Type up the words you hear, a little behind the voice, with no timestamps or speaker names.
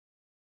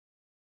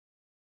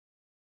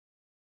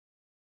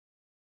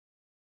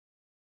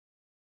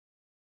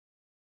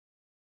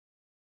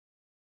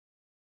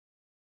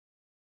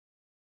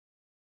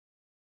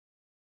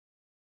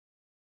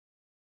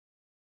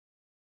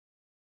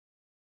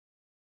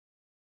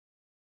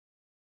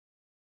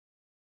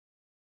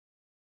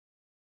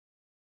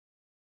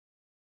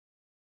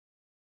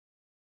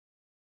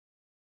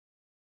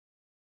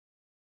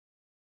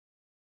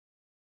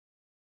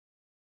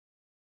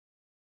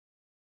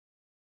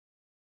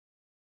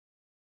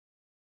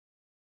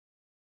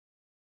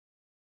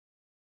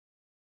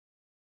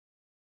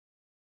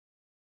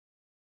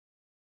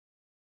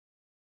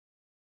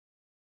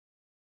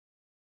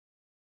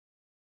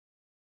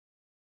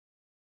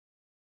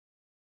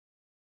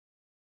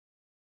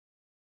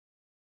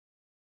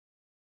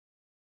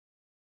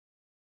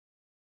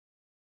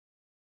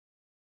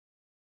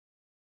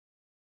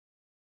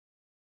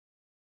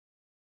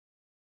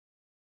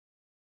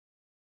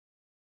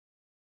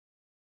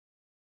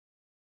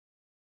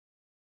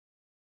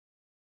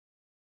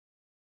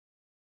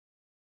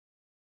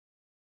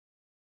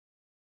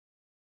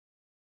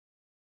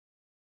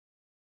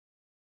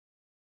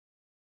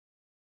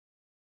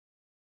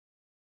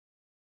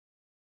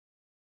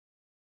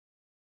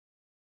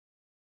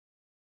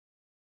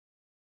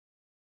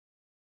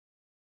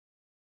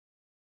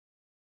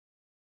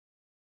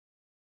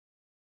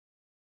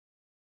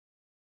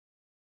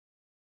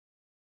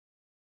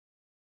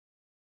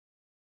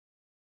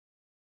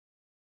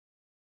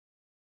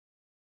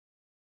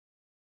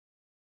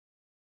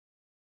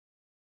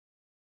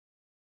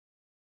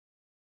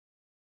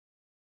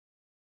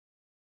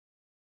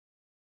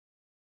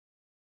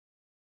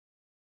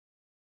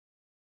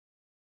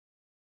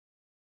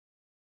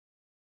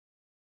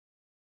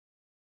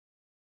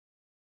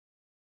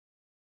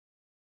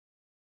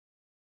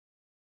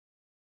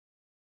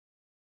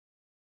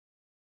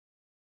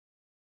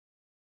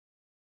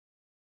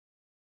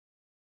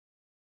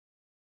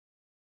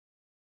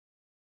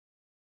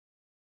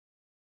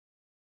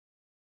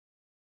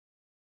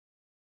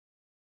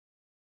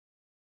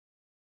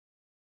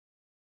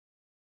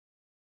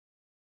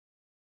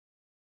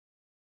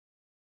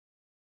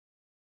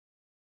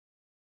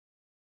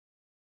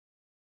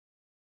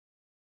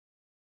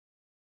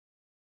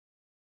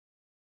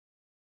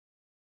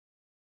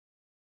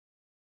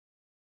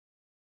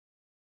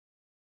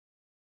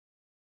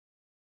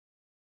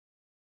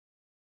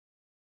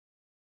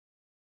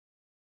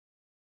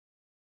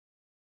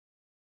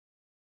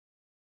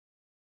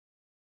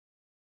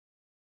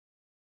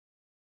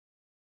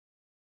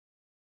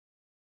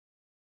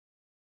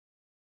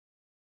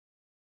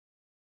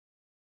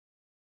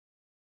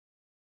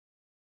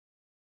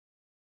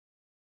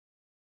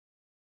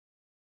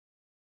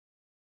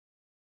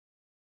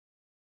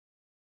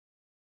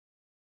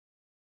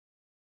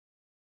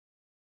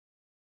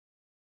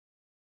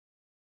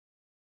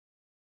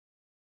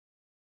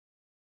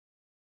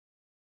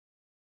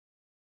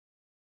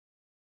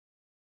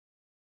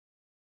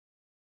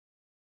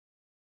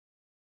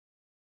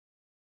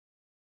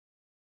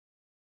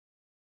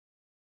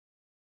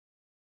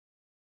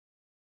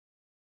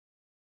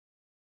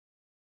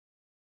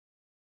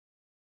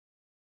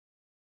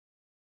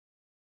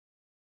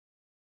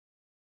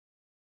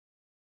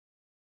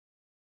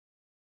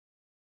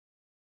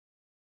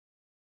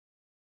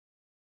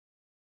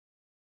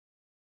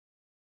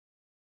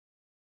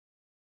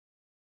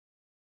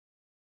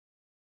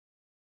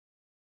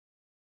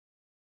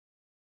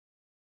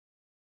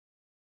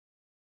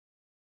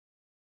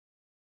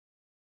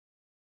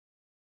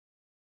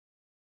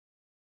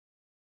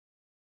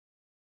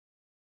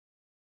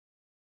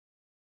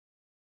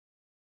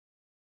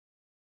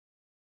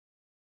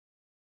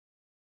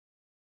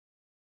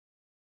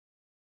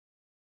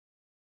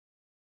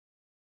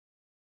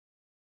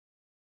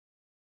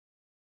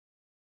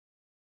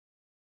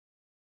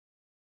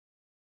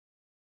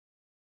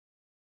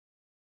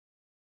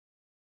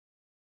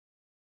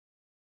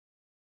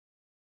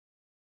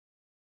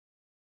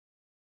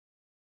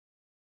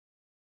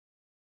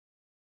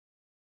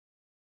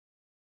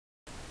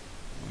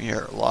We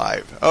are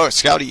live. Oh,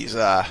 Scouty's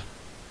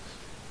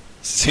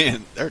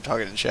seeing they're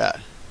talking in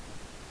chat.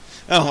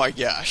 Oh my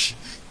gosh.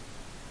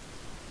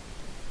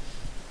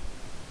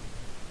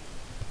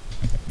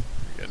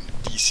 We're getting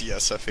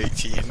DCSF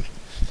 18.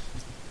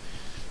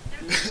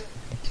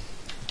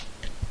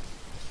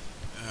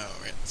 Oh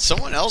man.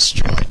 Someone else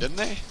joined, didn't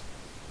they?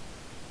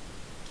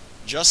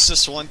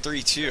 Justice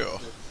 132.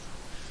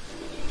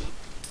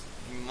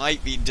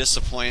 Might be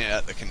disappointed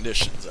at the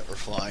conditions that we're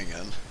flying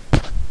in.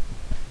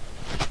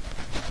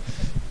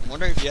 I'm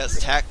wondering if he has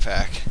TAC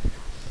pack.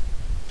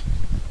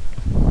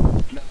 No,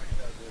 he doesn't.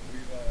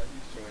 He's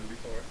joined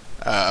before.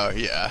 Oh,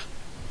 yeah.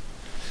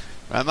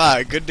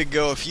 I'm good to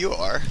go if you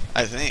are,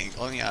 I think.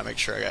 Let me make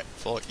sure I got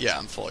full. Yeah,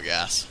 I'm full of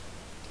gas.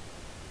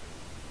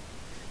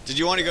 Did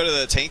you want to go to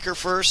the tanker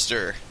first,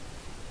 or?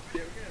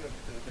 Yeah, we can end up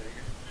to the tanker.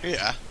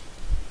 Yeah.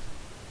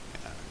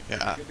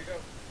 Yeah. Good to go.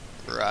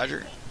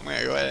 Roger. I'm going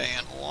to go ahead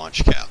and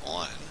launch Cat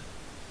 1.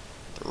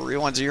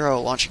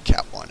 310, launching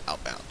Cat 1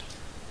 outbound.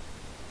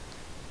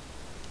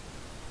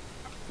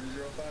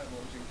 305,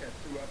 launching Cat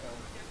 2 outbound.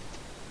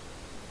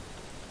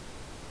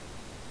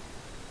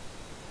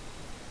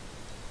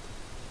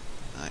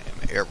 I am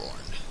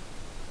airborne.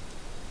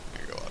 I'm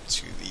going to go up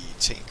to the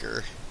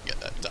tanker, get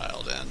that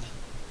dialed in.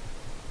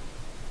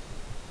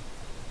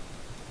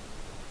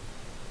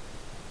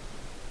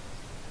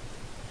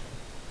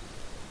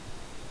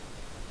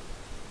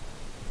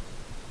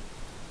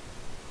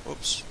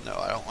 Whoops. No,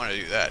 I don't want to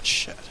do that.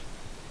 Shit.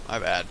 My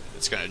bad.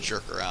 It's going to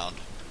jerk around.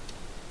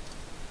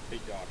 Hey,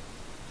 Doc.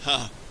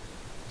 Huh.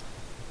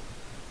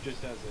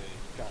 Just as a,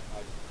 I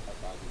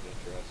found it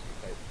interesting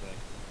type thing.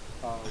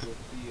 With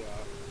the,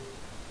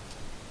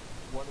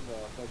 one of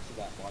the folks of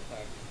that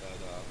Montauk,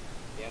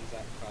 that,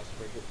 Anzac class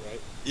frigate,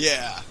 right?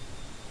 Yeah.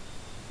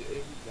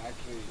 It was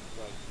actually,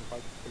 like, if I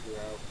could figure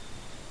out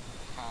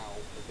how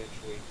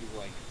eventually do,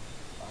 like,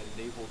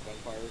 naval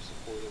gunfire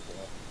support of,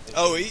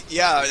 Oh,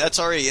 yeah, that's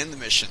already in the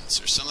missions,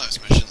 or some of those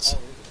missions. Oh,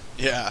 is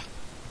it? Yeah.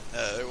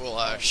 It will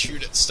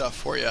shoot at stuff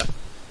for you.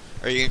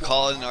 Or you can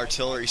call it an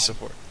artillery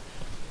support.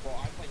 Well,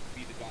 I'd like to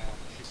be the guy on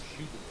the ship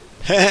shooting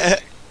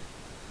it.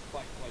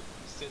 like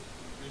sitting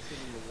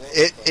in the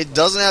water. It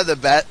doesn't have the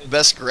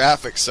best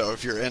graphics, though,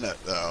 if you're in it,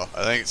 though.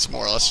 I think it's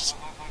more or less just... I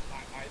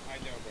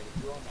know, but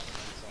if you're on that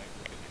side,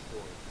 look at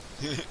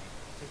your story.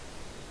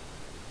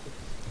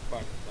 But,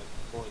 like,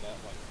 before that,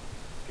 like,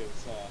 because,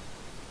 it's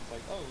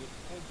like, oh,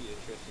 that'd be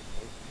interesting,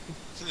 right?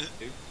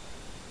 Dude,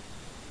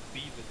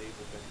 be the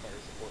naval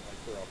gunfire support, like,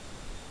 for a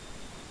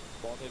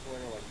ball type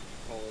player, like, you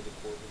call it the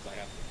coordinates, I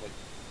have to, like,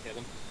 hit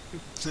them.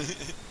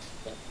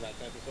 that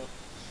type of stuff.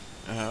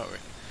 Oh,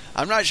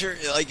 I'm not sure,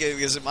 like,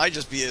 because it might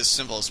just be as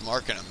simple as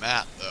marking a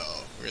map,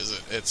 though, because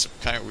it's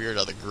kind of weird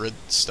how the grid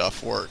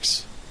stuff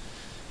works.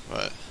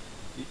 But,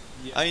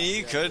 Yeah, I mean,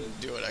 you could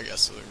do it, I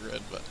guess, with a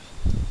grid, but...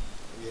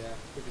 Yeah,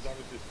 because I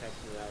was just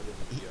testing it out in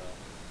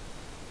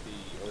the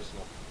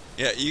arsenal.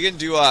 Yeah, you can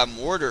do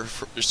mortar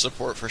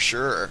support for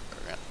sure.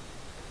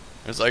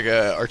 There's like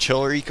a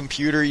artillery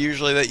computer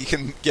usually that you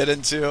can get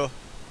into.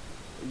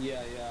 Yeah,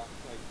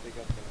 like they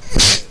got the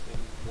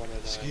in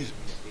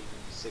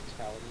 186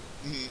 Paladin.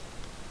 Mm-hmm.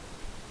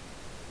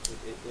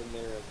 In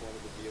there as one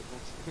of the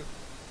vehicles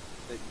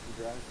that you can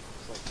drive.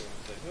 It's like,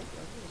 okay, I'm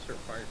gonna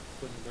start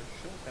putting a bunch of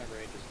shell time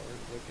ranges hard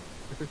as looking.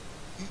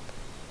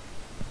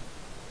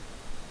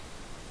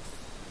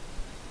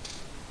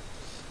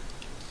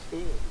 Oh,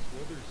 this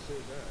weather's so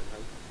bad.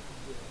 How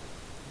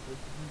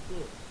can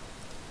you do?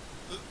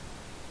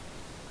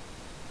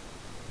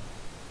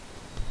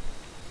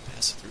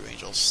 Pass it through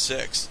Angel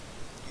 6.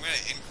 I'm going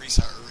to increase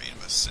our rate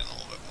of ascent a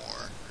little bit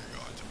more. We're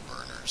going to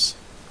burners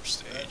first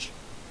stage.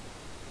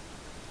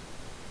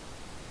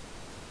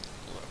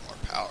 A little bit more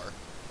power.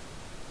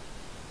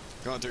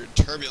 Going through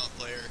turbulent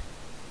layer.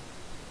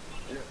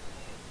 Yeah.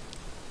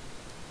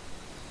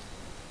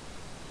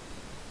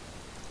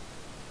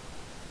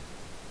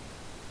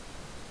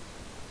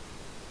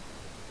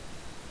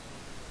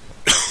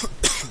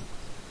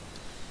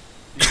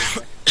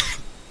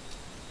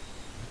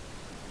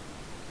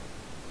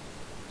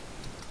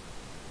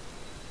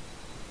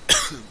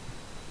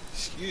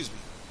 Excuse me.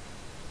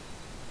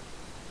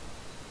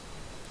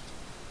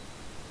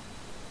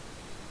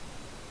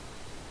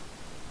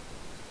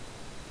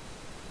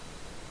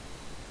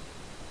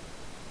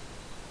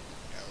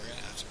 Yeah, we're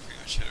gonna have to pretty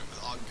much hit him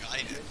with all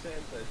guided. How many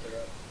sand sites are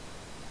up?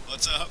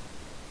 What's up?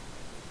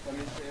 How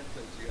many sand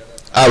sites you got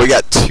up? We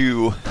got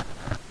 2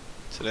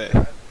 today.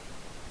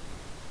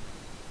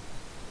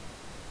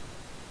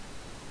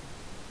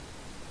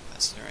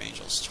 Passenger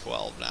Angels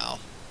 12 now.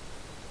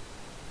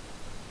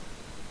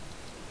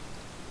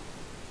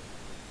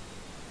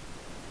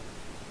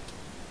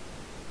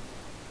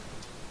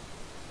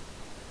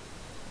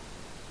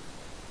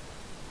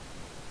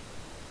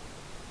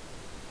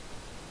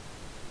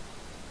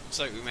 Looks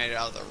like we made it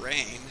out of the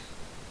rain.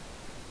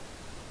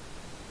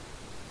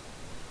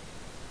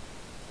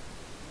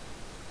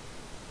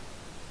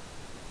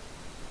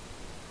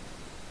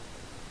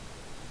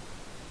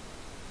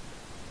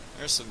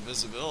 There's some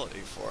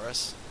visibility for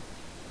us.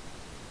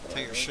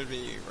 Tanker should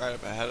be right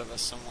up ahead of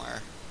us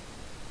somewhere.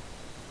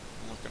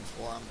 looking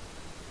for them.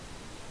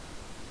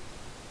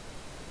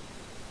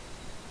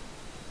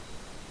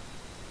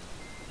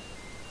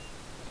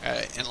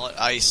 Alright, inlet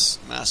ice,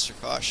 master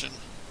caution.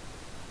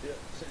 Yep,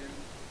 same.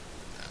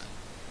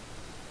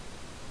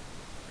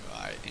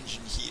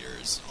 Engine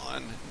heaters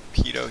on,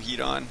 pitot heat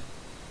on.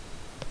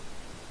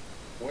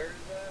 Where is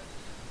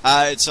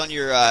that? It's on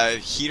your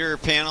heater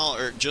panel,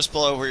 or just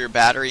below where your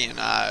battery and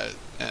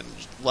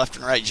left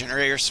and right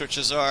generator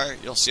switches are.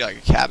 You'll see like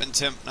a cabin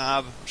temp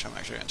knob, which I'm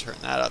actually going to turn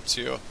that up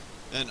too.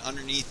 Then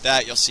underneath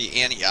that, you'll see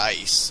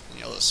anti-ice, and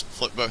you'll just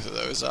flip both of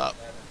those up.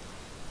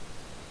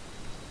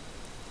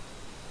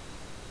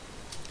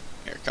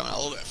 Here, coming a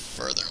little bit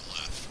further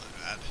left,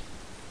 my bad.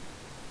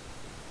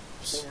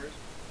 Oops. No worries.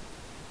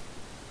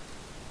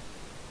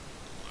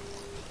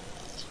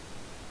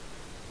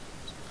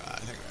 I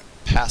think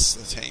I passed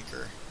the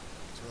tanker.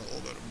 So we're a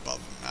little bit above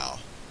him now.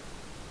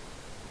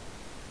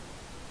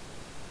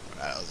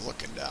 I was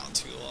looking down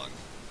too long.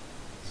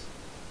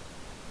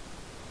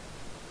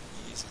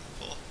 Easy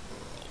pull.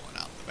 We're rolling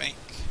out the bank.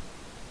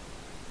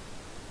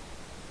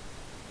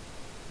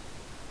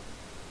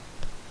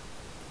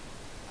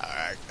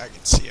 Alright, I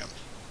can see him.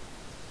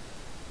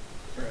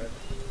 Right.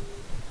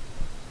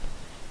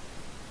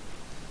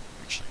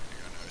 Actually,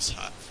 I'm going to go nose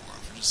hot for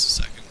him for just a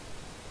second.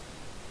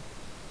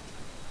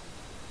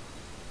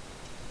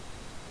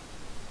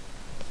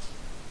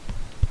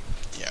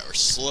 Yeah, we're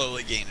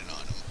slowly gaining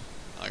on him.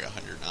 Like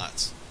 100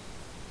 knots.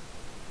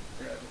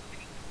 Right.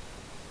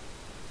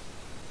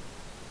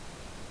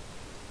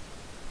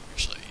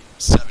 Actually,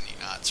 70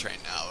 knots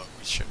right now, but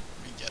we should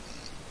be getting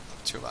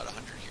up to about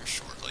 100 here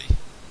shortly.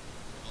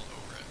 All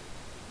over it.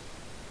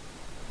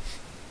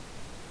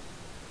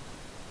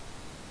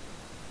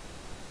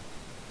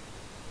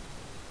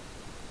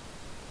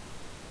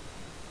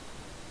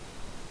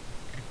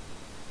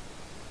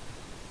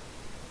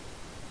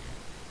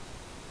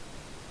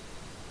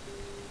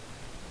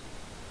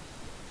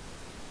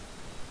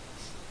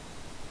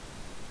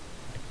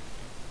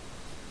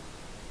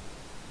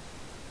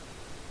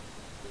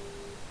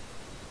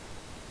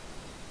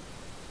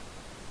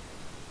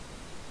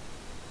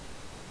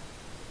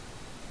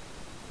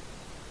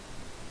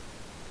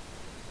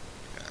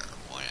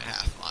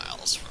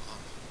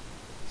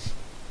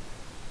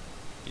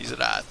 He's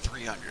at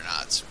 300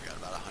 knots, so we got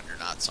about 100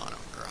 knots on him,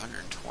 or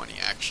 120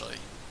 actually.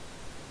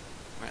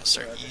 I'm going to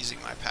start easing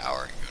my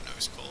power and go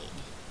nose cold.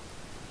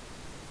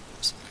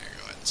 So I'm going to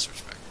go ahead and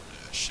switch back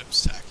over to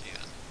ship's tack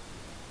again.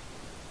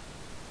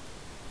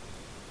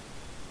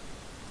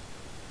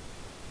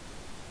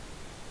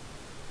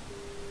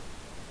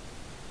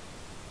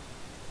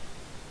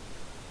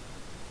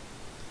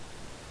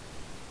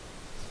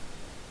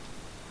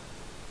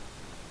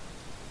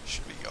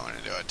 Should be going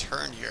into a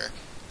turn here.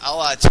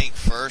 I'll tank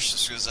first,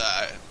 just because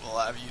we'll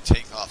have you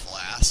take off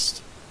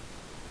last.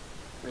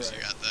 Because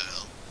you got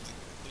the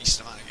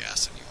least amount of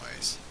gas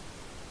anyways.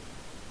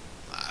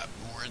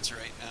 Boards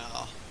right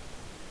now.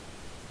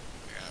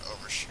 We're going to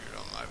overshoot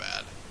them, my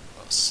bad. A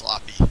little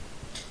sloppy. My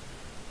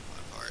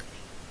part.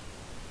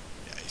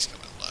 Yeah, he's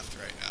coming left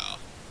right now.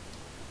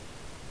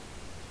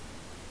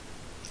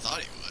 I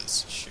thought he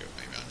was. Shoot,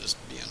 maybe I'm just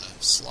being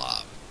a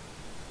slob.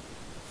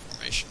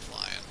 Formation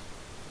flying.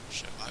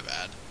 Shit, my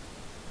bad.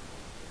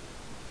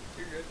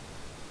 You're good.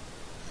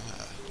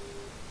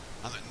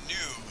 I'm a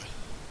noob.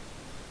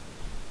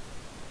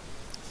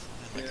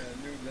 Yeah, a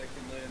noob that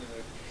can land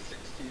at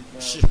 16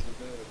 miles Shit. a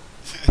boat.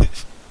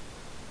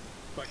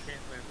 But I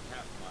can't land in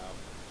half a mile.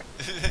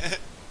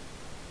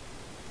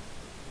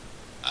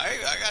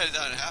 I got it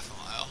done in half a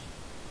mile.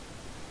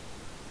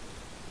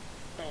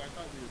 Oh, I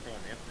thought we were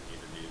going Anthony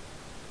interview.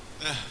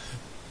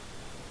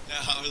 No,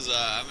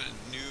 I'm a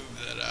noob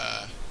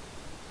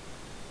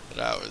that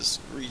I was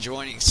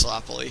rejoining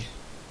sloppily.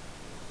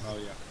 Oh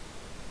yeah.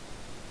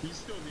 You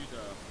still need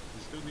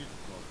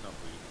well, not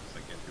we, because I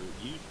can't do it.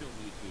 You still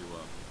need to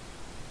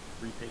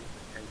repaint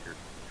the tanker.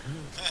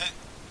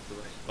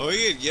 Well, we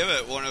could give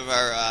it one of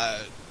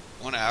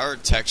our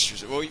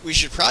textures. Well, we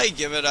should probably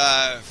give it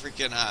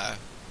freaking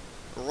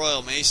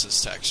Royal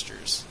Mesa's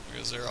textures,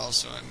 because they're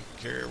also in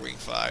Carrier Wing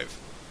 5.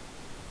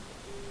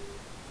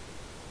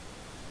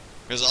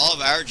 Because all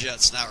of our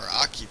jets now are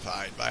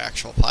occupied by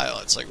actual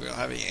pilots. Like, we don't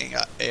have any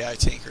AI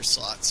tanker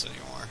slots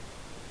anymore.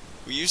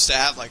 We used to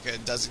have like a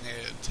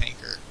designated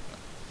tanker.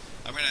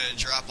 I'm going to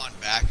drop on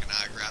back and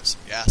grab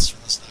some gas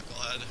from this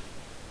knucklehead.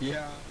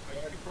 Yeah,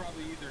 you could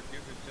probably either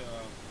give it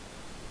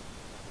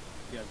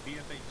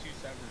VFA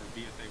 27 or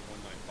VFA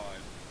 195.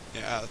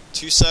 Yeah,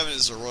 27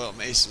 is the Royal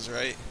Mesas,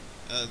 right?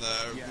 And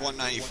the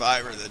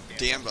 195 are the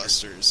Dam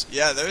Busters.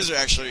 Yeah, those are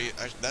actually,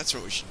 that's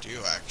what we should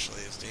do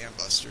actually, is Dam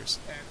Busters.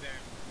 And then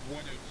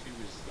 102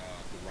 is the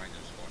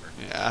Rhino Squadron.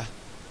 Yeah.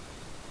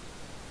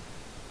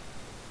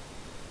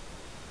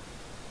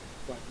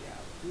 But yeah,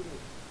 kudos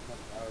come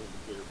out and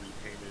get it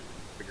repainted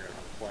and figure out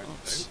how to fly the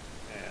thing.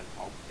 And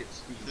I'll get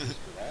speeds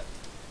for that.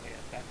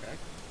 And backpack.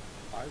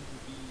 I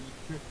will be...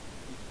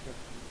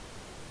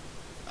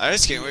 I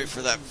just can't wait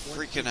for that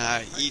freaking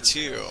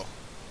E2.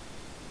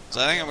 So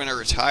I think I'm going to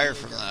retire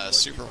from the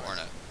Super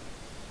Hornet.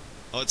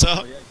 What's up?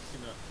 Oh yeah,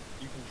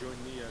 you can join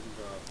me in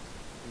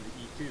the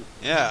E2.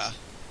 Yeah.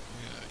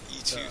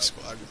 E2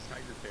 squad.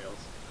 Tiger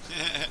tails.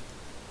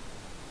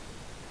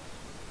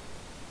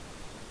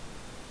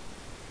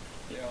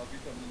 Yeah, I'll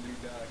become the new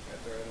Doc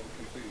after I don't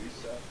completely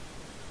suck.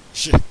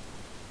 Shit.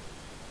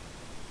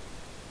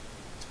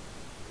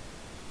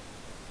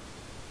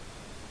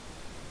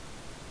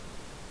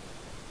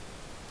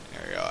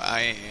 There we go.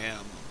 I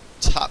am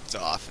topped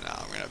off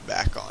now. I'm gonna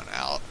back on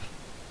out.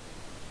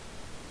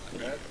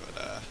 Right.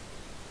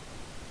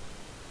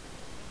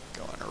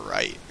 Going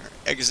right, or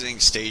exiting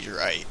stage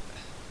right.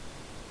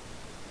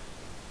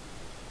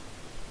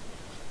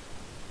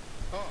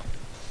 Oh.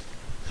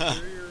 Huh.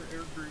 Carrier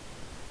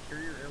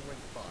Air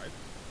Wing 5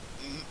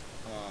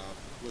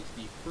 was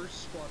the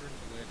first squadron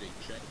to land a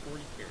Jet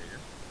 40 carrier.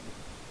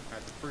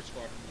 The first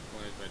squadron to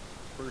land the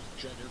first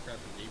jet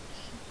aircraft in the Navy to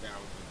shoot down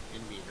an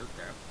enemy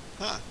aircraft.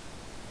 Huh.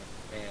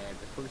 And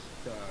the first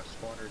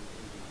squadron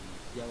in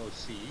the Yellow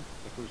Sea,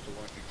 the first to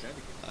launch a jet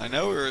against. I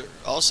know we were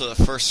also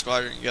the first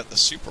squadron to get the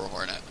Super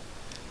Hornet.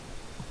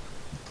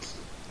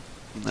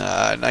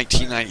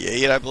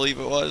 1998, I believe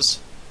it was.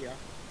 Yeah.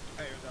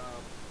 And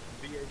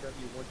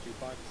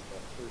VAW-125 is the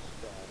first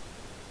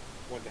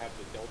one to have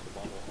the Delta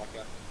model like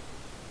that.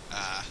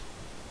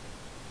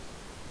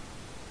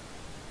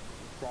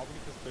 Probably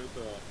because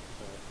they're the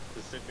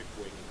Pacific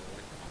wing, and they're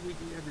like, oh, we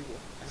do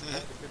everywhere. That's all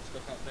the good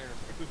stuff out there.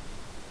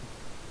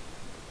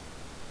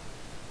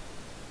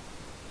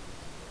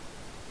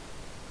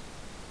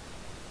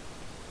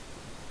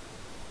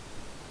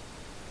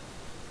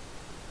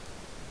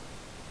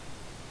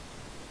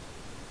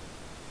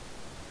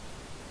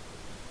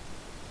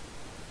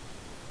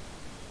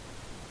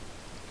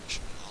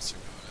 Should also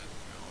go ahead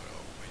and go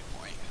to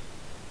waypoint.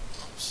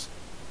 Oops.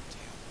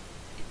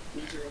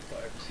 Damn.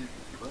 205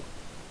 people.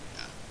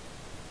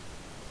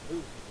 Ooh,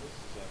 this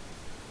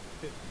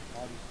is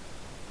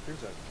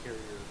here's a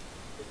carrier,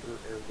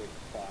 Air Wing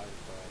 5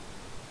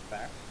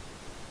 back.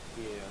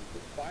 And the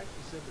 5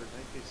 December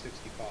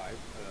 1965,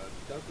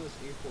 Douglas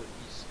Airport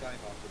East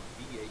Skyhawk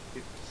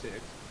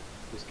VA-56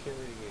 was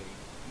carrying a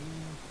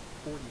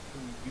E-43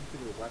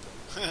 nuclear weapon.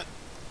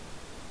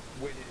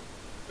 When it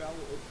fell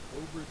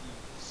over the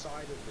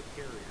side of the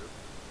carrier,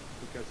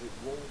 because it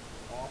rolled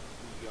off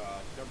the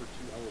number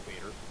 2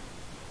 elevator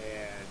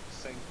and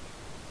sank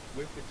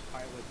with its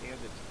pilot and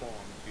its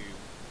bomb to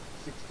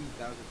 16,000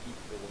 feet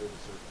below the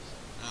surface.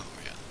 Oh,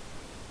 yeah.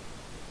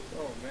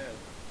 Oh, man.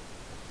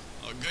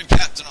 Well, a good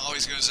captain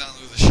always goes down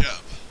with the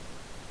ship.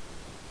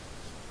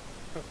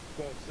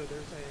 Well, so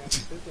there's a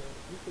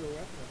nuclear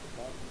weapon at the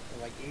bottom,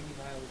 like 80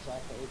 miles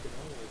off of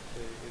Okinawa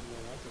in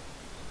Alaska.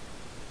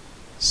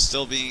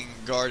 Still being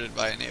guarded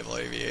by a naval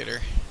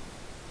aviator.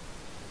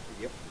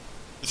 Yep.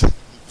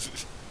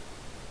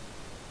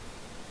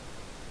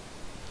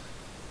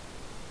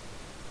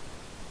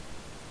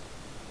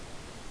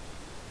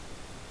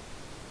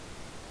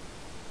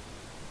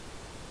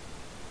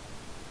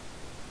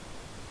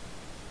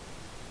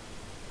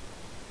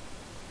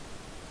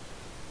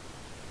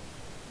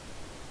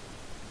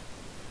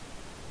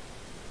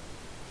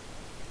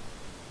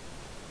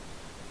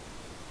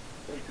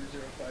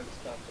 Five is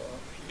topped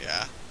off.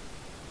 Yeah.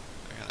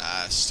 I'm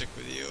gonna stick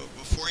with you.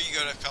 Before you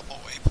go to a couple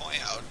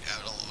waypoint, I would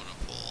have it a little bit of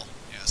pull.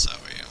 Yes, that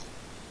way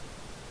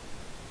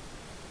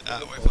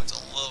the waypoint's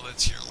a little bit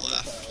to your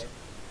left.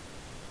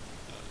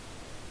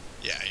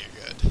 Yeah,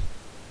 you're good.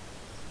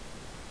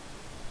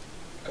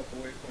 Couple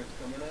waypoints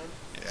coming on.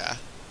 Yeah.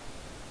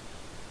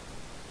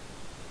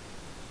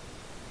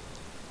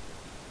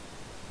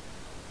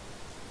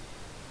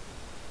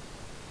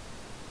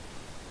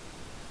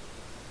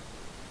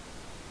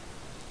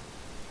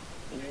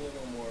 Need a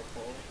little more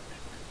pull.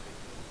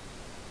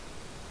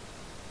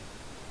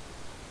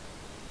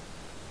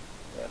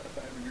 Yeah,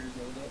 5 degrees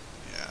load up.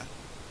 Yeah.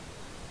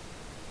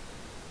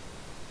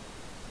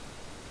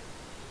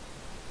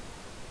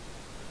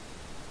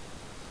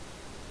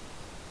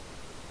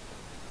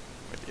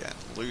 But yeah,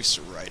 loose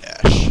right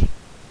ash.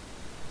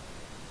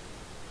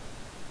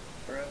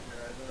 We're out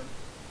your eyes on.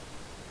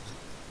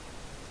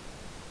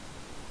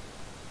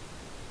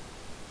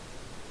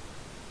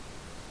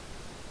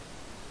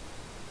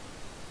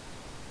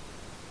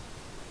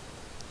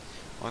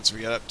 Once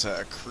we get up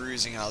to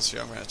cruising altitude,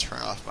 I'm going to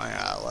turn off my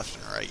left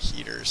and right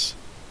heaters.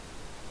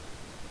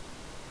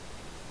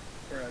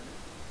 Roger.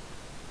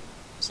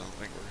 So I don't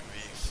think we're going to be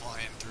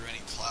flying through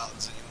any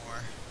clouds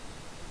anymore.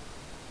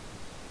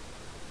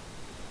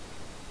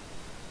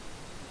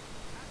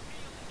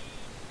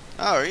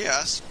 Oh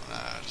yes,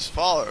 just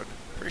followed.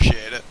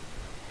 Appreciate it.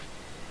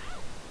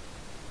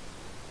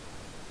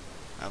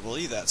 I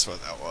believe that's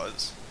what that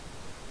was.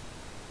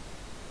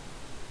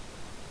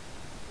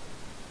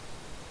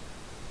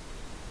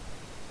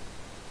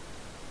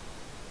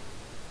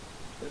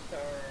 This tower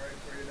alright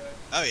for you, Doc?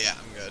 Oh yeah,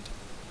 I'm good.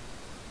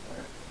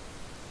 Alright.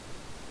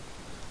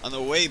 On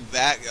the way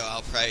back, though,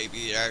 I'll probably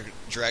be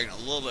dragging a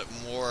little bit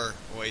more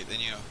weight than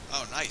you.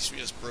 Oh, nice. We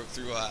just broke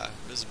through a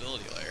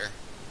visibility layer.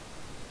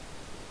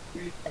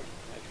 We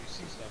actually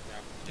see stuff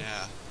now.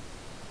 Yeah.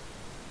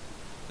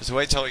 Just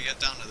wait till we get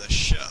down to the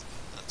ship.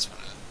 That's when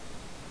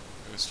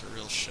it goes goes to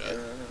real shit.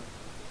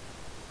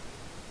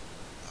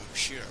 Oh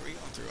shoot, are we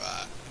going through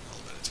a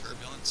little bit of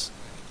turbulence? I'm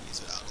gonna ease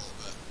it out a little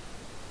bit.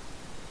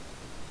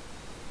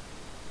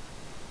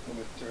 A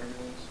little bit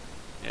turbulence.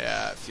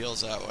 Yeah, it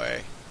feels that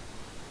way.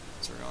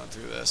 So we're going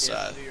through this.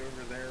 Yeah, see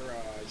over there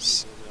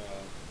using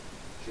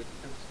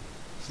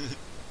chickens.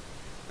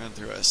 Going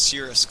through a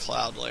cirrus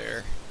cloud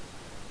layer.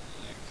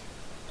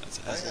 I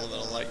think that has a little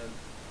bit of light.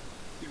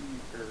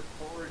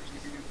 4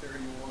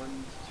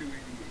 GU31 288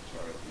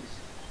 Charlies.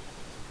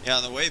 Yeah,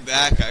 on the way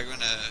back, I'm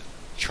gonna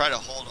try to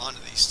hold on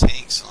to these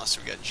tanks unless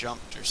we get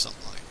jumped or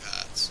something like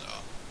that. So.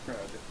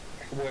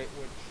 Which,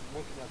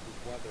 looking at this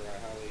weather, I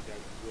highly doubt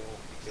you will,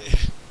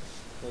 because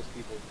most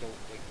people don't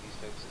like these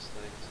types of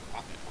things.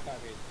 I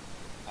mean,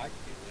 I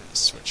can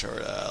switch over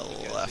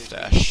to left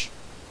dash.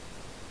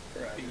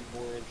 It'd be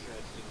more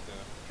interesting to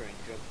try and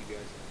jump you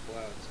guys in the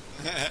clouds.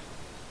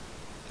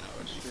 That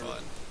would be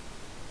fun.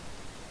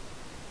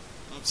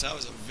 Oops, that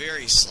was a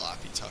very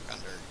sloppy tuck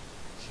under.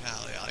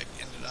 Golly, I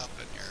ended up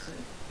in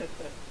your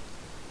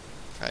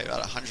probably about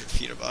 100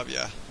 feet above you.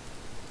 A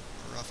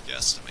rough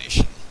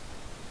guesstimation.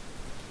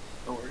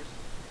 No worries.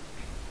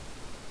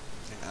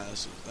 Yeah,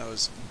 that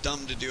was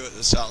dumb to do at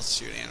this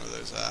altitude and with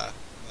those that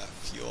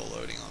fuel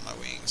loading on my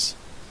wings.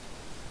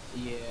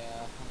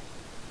 Yeah,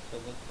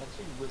 but that's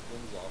when you rip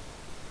wings off.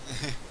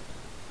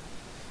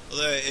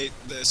 Well,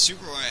 the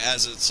Superbug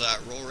has its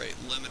roll rate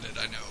limited,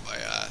 I know, by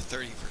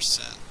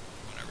 30%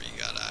 whenever you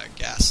got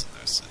gas in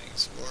those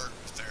things, or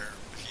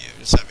if you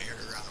just have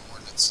air-to-ground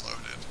ordnance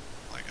loaded,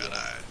 like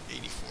that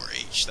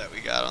 84H that we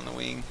got on the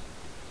wing.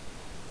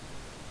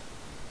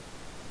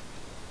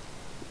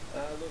 A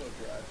little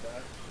drive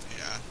back.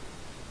 Yeah.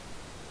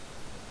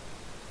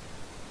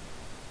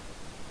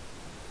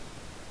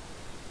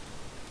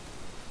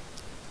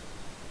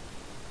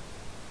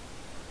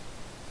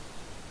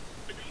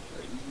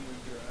 Easy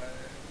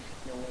drive.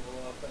 Go level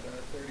up at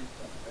 35.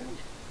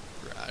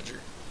 Roger.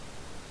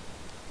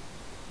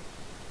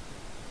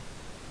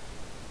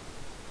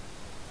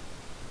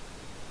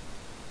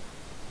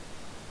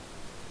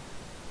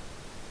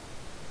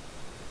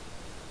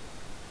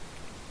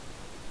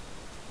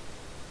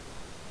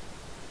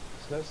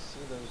 It's nice to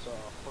see those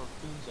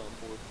harpoons on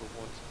board for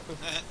once.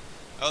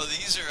 Oh,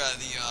 these are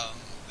the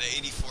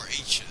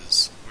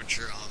 84Hs, which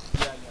are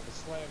Yeah, the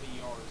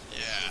slammy Rs.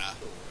 yeah,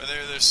 but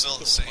they're still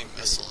the same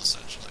missile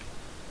essentially.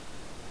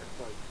 It's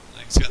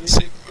like, Like it's got the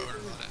same motor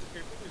on it.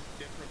 If it was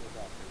different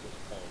enough, it was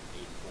called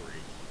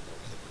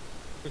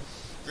 84H.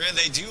 Granted,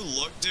 they do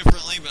look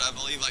differently, but I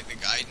believe like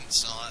the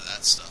guidance and all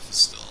that stuff is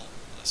still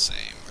the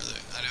same.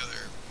 I know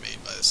they're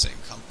made by the same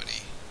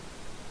company.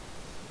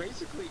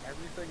 Basically,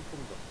 everything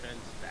from the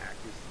fence back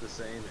is the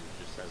same, and it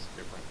just has a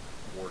different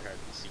warhead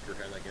and seeker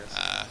head, I guess.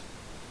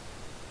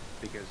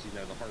 Because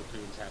the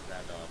harpoons have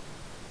that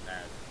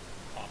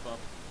pop up,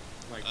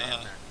 like they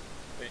have that.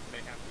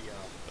 They have the.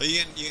 Well,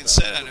 you can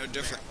set I know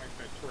different. They have,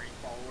 like the terrain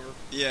follower.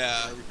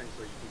 Yeah. And everything,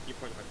 so you can keep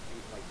putting like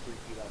 3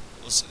 feet up.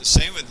 Well,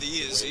 same with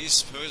these. These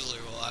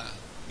supposedly will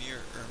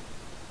mirror.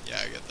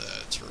 I get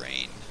the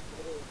terrain.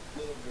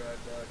 Little drive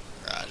back.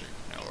 Roger.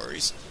 No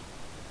worries.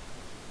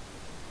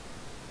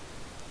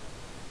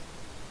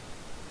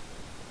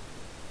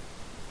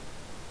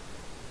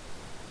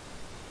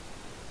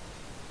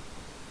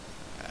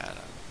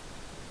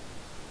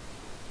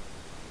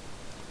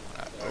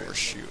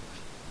 Overshoot.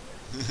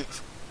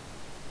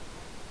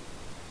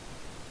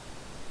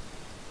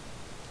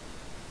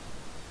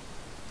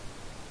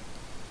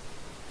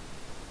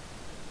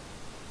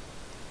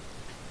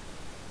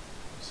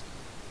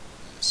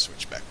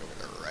 Switch back over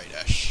to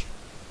right-ish.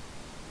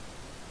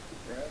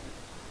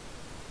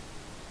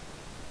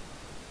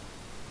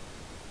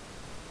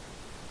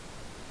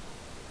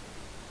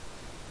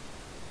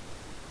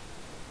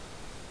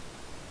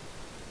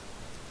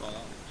 Wow,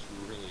 it's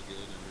really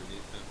good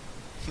underneath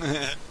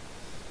them.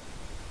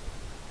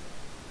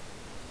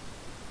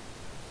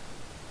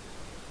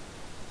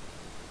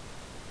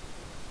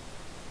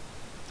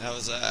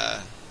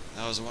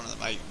 That was one of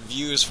my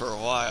views for a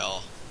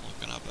while,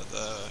 looking up at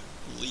the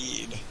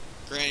lead.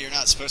 Granted, you're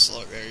not supposed to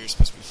look there, you're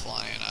supposed to be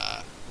flying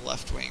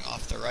left wing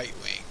off the right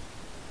wing.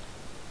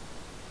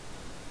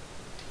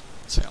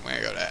 So I'm going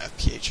to go to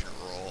FPH and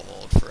roll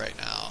hold for right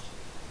now.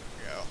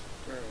 There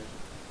we go.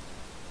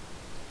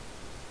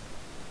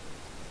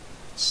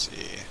 Let's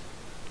see.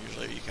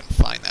 Usually you can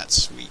find that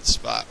sweet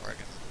spot where I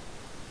can...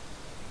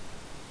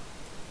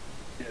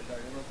 Yeah, Doug,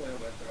 I'm going to play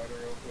with my throttle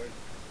real quick.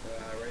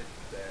 Right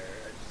there.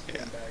 I just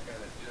came back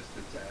on it just a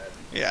tad.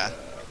 Yeah.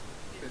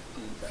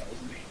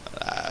 15,000.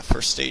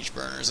 For stage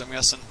burners, I'm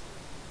guessing?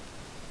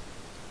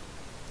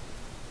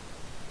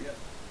 Yep.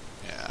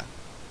 Yeah.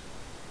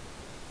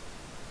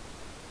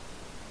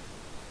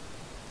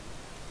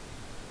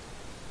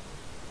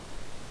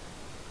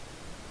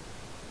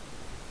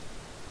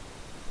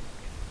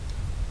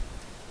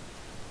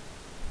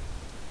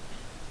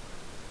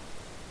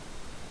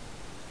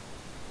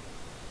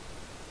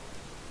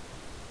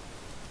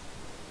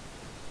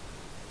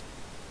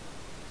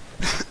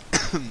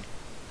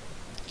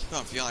 Keep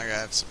on feeling like I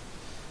have some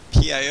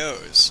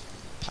PIOs,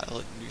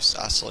 pilot-induced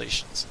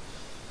oscillations.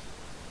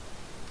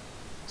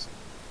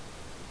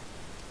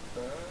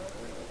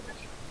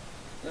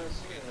 No,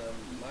 seeing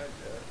my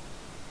jet.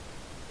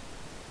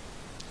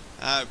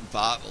 I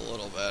bob a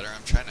little better.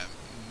 I'm trying to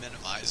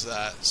minimize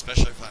that,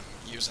 especially if I'm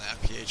using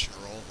FPH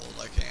and roll hold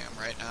like I am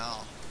right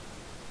now.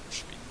 There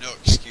should be no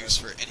excuse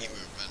for any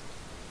movement.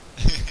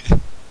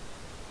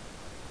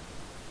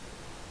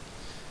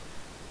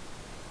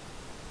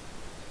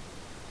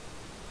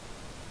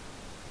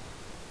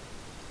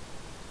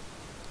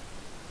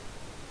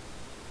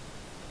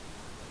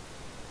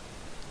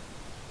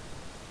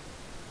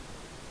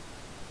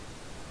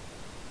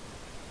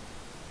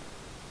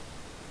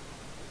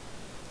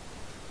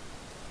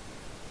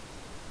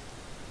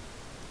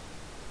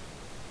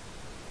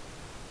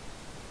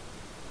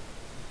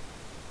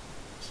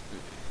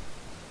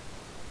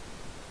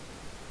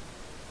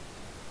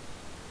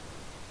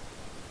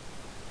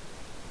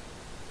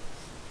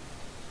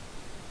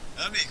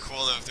 That'd be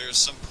cool though if there was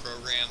some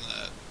program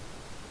that,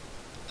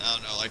 I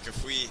don't know, like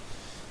if we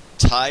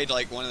tied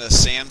like one of the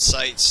SAM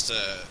sites to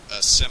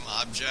a sim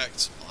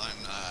object on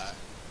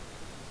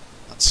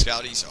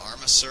Scouty's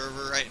Arma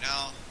server right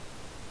now,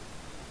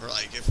 or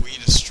like if we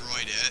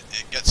destroyed it,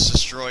 it gets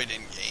destroyed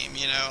in game,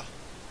 you know?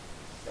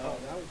 Oh,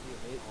 that would be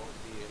amazing. That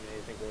would be an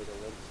amazing way to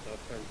live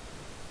stuff. And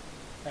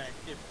heck,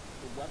 if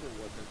the weather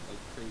wasn't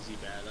like crazy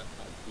bad,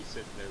 I'd be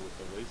sitting there with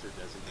the laser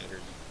designator.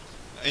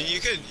 And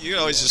you could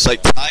always just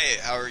like tie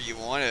it however you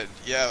wanted,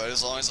 yeah. But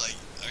as long as like,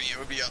 I mean, it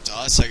would be up to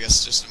us, I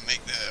guess, just to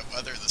make the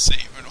weather the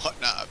same and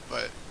whatnot.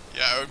 But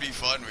yeah, it would be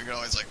fun. We could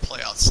always like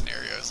play out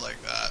scenarios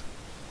like that.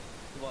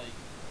 Like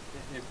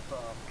if you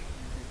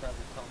try to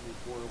tell me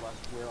more or less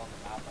where on the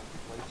map I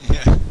could place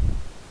it, Yeah.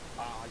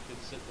 I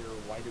could sit there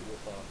and light it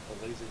with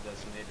a laser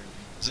designator.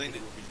 So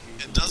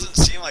it doesn't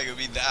seem like it would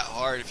be that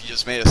hard if you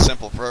just made a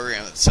simple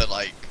program that said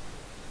like,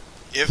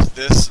 if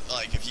this,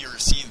 like, if you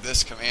receive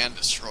this command,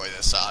 destroy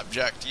this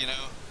object, you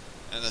know?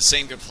 And the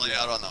same could play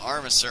out on the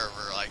Arma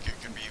server, like,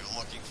 it could be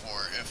looking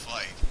for if,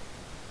 like,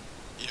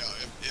 you know,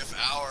 if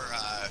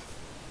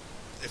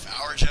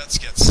our jets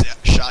get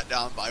shot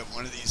down by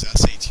one of these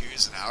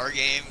SA2s in our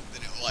game,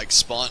 then it will, like,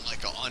 spawn,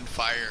 like, an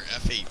on-fire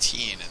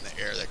F-18 in the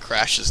air that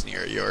crashes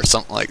near you or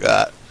something like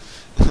that.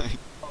 Oh,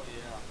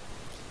 yeah.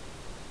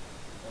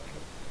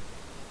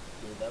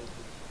 Dude, that would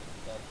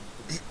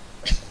be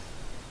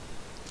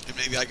And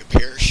maybe like a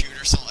parachute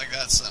or something like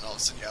that, so then all of a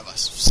sudden you have a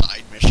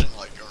side mission,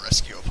 like go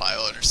rescue a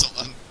pilot or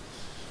something.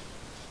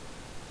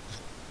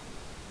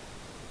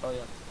 Oh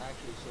yeah,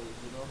 actually, so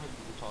you know how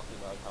you were talking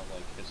about how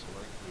like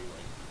historically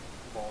like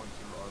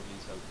volunteer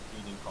armies have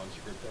feeding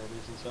conscript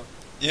armies and stuff?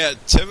 Yeah,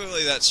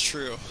 typically that's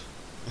true.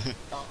 Actually,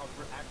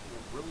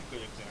 a really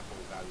good example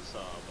of that is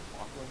the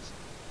Falklands.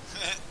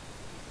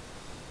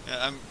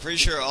 Yeah, I'm pretty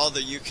sure all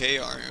the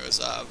UK army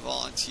was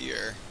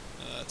volunteer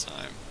at that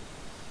time.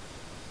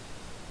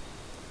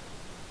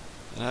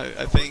 And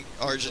I think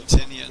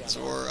Argentinians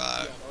or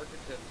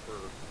Argentins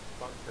were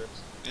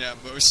conscripts. yeah,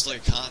 mostly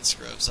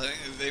conscripts. I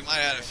think they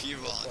might have had a few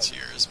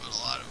volunteers, but a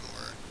lot of them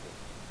were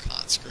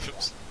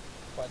conscripts.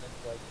 But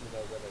it's like, you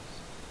know, when it's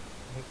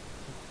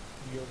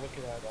you're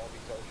looking at all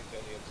these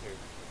Argentinians who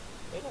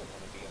they don't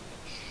want to be on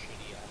that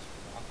shitty ass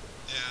rocket.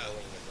 Yeah.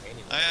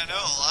 Anyway. I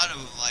know a lot of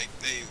them, like,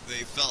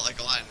 they felt like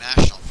a lot of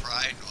national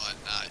pride and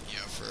whatnot, you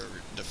know, for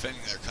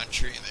defending their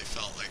country, and they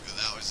felt like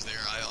that was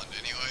their island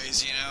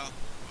anyways, you know?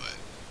 But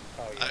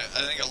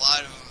I think a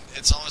lot of them,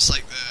 it's almost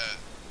like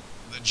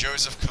the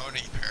Joseph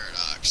Kony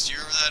paradox. Do you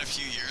remember that a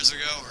few years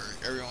ago, where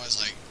everyone was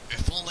like,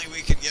 if only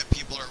we could get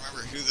people to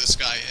remember who this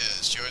guy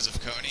is, Joseph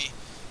Kony,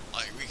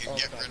 like, we could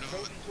get rid of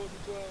him.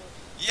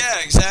 Yeah,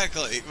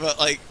 exactly.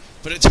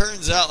 But it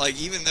turns out, like,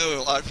 even though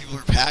a lot of people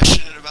are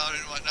passionate about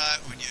it and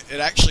whatnot, when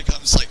it actually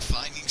comes, like,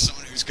 finding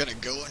someone who's going to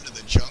go into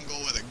the jungle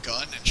with a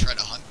gun and try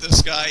to hunt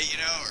this guy, you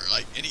know, or,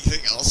 like,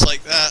 anything else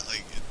like that,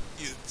 like,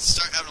 you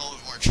start having a little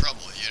bit more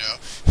trouble, you know?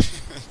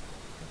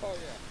 Oh,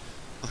 yeah.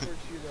 Of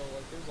course, you know,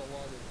 like, there's a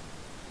lot of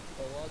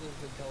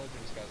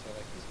intelligence guys that are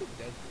like, he's been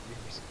dead for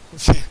years.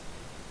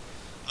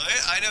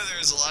 I know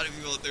there's a lot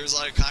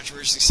of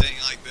controversy saying,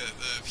 like, the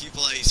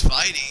people that he's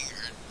fighting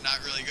are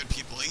not really good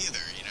people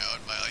either, you know,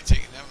 and by, like,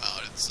 taking them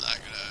out, it's not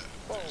gonna...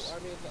 Well, I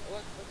mean,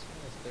 let's be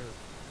honest,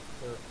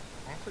 they're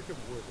African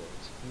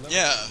warlords.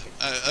 Yeah,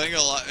 I think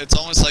it's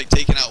almost like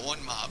taking out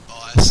one mob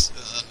boss, and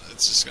then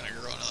it's just gonna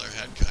grow another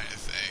head kind of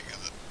thing.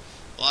 And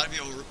a lot of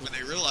people, when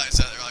they realize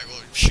that, they're like,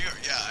 well, shoot,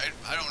 yeah,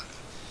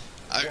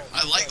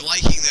 I like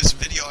liking this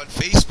video on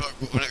Facebook,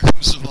 but when it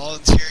comes to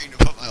volunteering to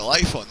put my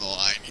life on the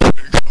line, you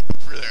better go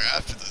further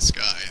after this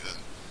guy, then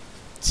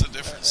it's a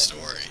different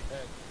story.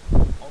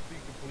 I'll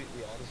be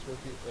completely honest with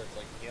you, it's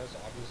like, yes,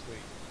 obviously,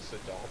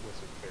 Saddam was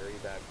a very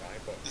bad guy,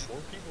 but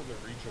more people in the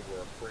region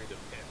were afraid of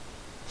him.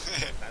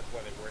 And that's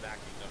why they weren't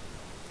acting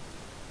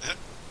up.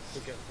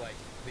 Because, like,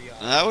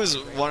 that was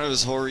one of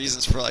his whole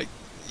reasons for, like,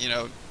 you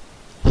know,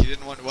 he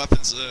didn't want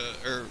weapons,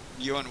 or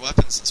UN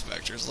weapons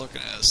inspectors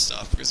looking at his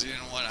stuff, because he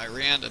didn't want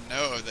Iran to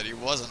know that he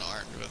wasn't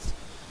armed with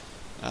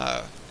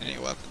any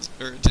weapons,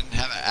 or didn't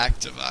have an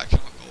active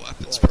chemical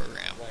weapons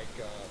program.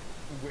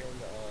 When,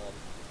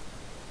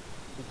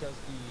 because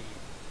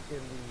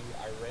in the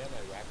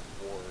Iran-Iraq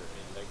war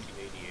in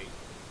 1988,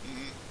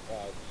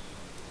 the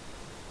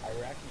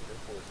Iraqi Air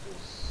Force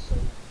was so,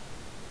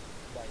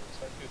 like,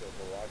 especially the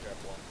Mirage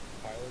F1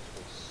 pilots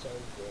were so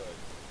good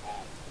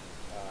at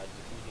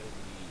defeating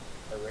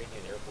the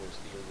Iranian Air Force.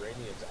 The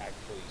Iranians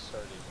actually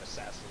started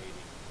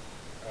assassinating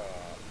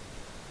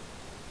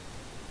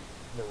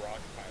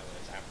Mirage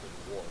pilots after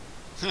the war.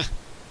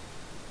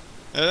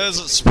 It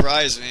doesn't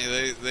surprise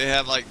me. They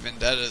have like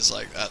vendettas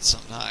like that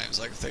sometimes.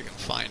 Like if they can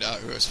find out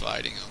who is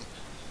fighting them.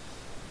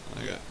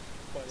 Like, yeah,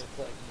 but it's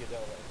like, you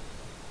know, like,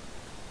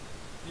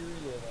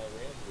 Syria and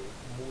Iran were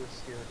more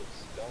scared of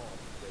Saddam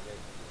than it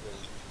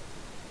was.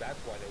 That's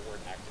why they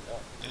weren't acting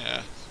up.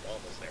 yeah.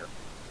 Saddam was there.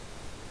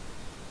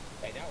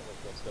 And now look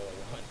what's going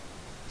on.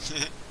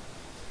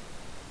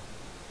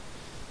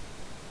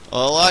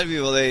 Well, a lot of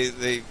people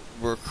they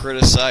were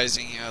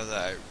criticizing, you know,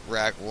 the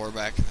Iraq war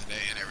back in the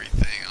day and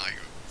everything. Like,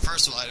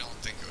 first of all, I don't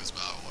think it was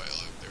about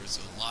oil. There was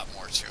a lot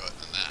more to it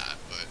than that.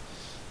 But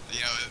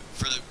you know,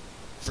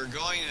 for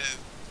going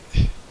to,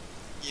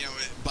 you know,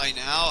 by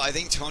now, I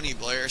think Tony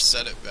Blair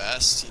said it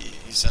best.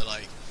 He said,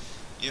 like,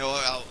 you know,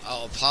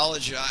 I'll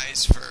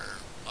apologize for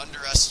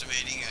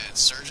underestimating an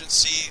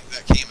insurgency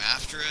that came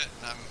after it,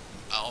 and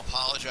I'll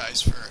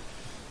apologize for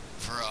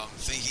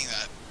thinking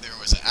that there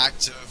was an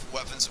active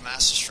weapons of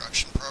mass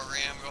destruction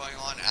program going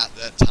on at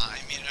that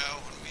time, you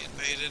know, when we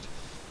invaded.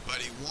 But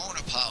he won't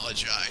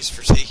apologize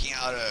for taking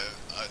out a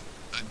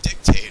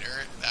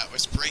dictator that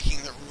was breaking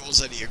the rules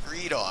that he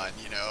agreed on,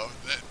 you know,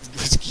 that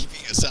was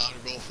keeping us out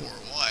of Gulf War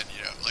I,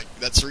 you know. Like,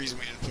 that's the reason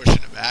we didn't push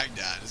into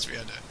Baghdad, is we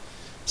had to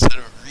set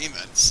up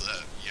agreements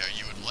that, you know,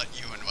 you would let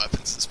UN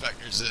weapons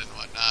inspectors in and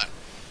whatnot.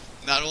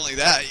 Not only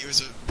that, he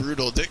was a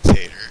brutal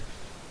dictator.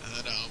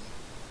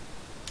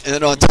 And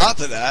then on top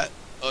of that,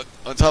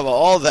 on top of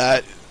all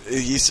that,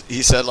 he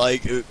said,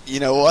 like, you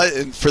know what?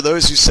 And for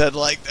those who said,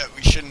 like, that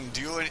we shouldn't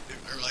do it,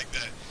 or like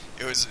that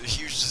it was a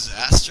huge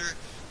disaster,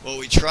 well,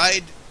 we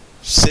tried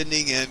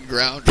sending in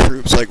ground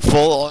troops, like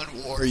full-on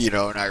war, you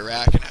know, in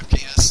Iraq and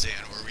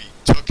Afghanistan, where we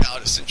took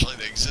out essentially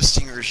the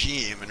existing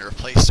regime and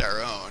replaced our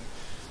own.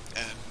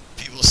 And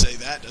people say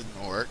that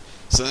doesn't work.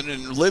 So then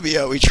in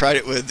Libya, we tried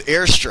it with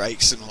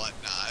airstrikes and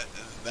whatnot,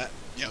 and that,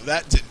 you know,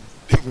 that didn't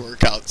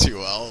work out too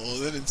well. Well,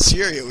 then in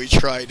Syria, we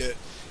tried it,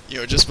 you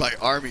know, just by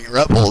arming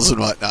rebels and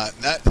whatnot,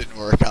 and that didn't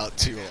work out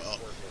too well.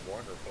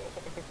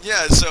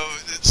 Yeah, so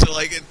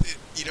like,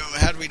 you know,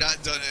 had we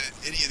not done it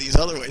any of these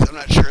other ways, I'm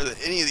not sure that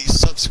any of these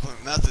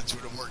subsequent methods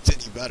would have worked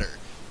any better.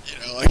 You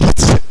know, like,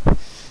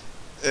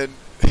 and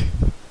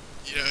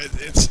you know,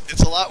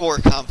 it's a lot more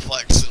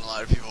complex than a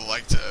lot of people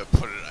like to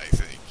put it. I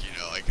think, you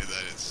know, like,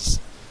 that it's,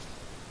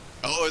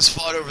 oh, it was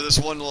fought over this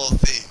one little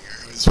thing,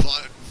 or it was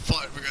fought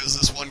because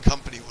this one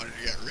company wanted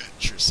to get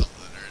rich or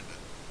something, or,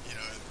 you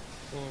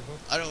know.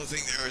 I don't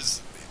think there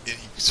was any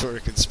sort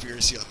of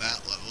conspiracy on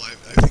that level.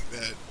 I think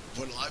that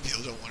what a lot of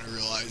people don't want to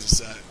realize is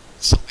that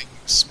something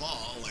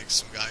small, like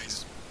some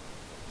guys,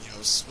 you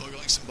know,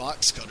 smuggling some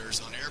box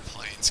cutters on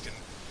airplanes, can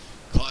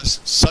cause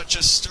such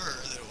a stir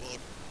that it will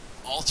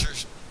alter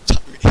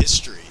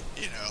history,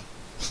 you know.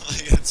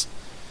 Like, it's,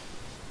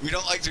 we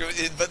don't like to go,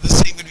 but the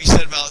same could be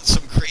said about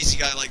some crazy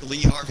guy like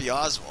Lee Harvey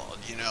Oswald,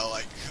 you know.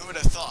 Like, who would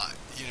have thought?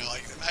 You know,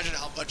 like, imagine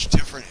how much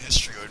different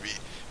history would be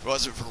if it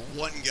wasn't for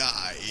one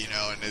guy, you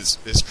know, and his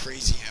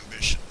crazy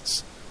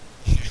ambitions.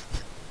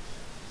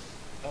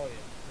 Oh, yeah.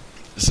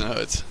 So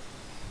it's,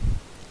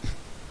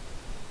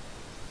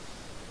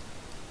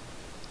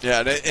 yeah,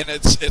 and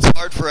it's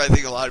hard for, I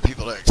think, a lot of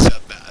people to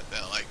accept that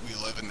like, we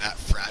live in that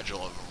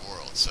fragile of a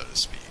world, so to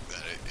speak,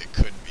 that it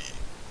could be,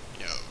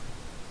 you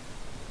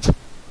know.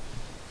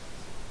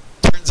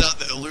 Turns out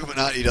the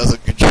Illuminati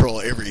doesn't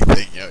control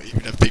everything, you know,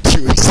 even if they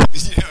do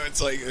exist. You know,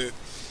 it's like,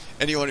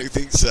 anyone who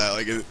thinks that,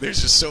 like,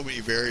 there's just so many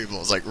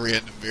variables, like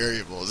random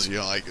variables, you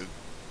know, like,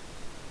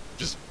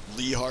 just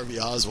Lee Harvey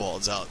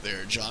Oswald's out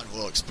there, John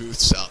Wilkes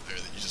Booth's out there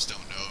that you just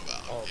don't know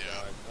about. Oh, you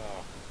know?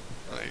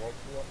 God. Like,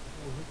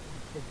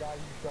 The guy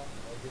you shot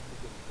against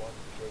the one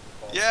that showed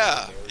the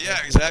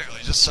yeah,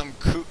 exactly. Just some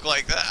kook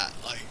like that.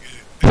 Like,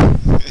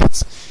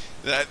 it's,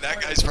 that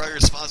guy's probably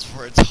responsible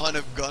for a ton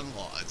of gun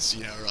laws,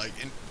 you know, like,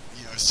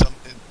 you know,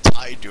 something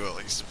tied to at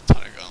least a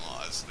ton of gun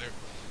laws. There,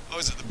 what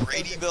was it, the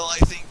Brady Bill, I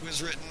think,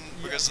 was written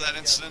because of that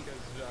incident?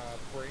 Because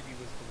Brady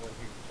was the one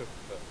who took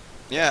the...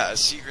 Yeah, a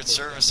Secret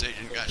Service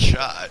agent got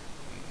shot.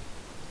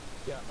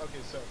 Yeah,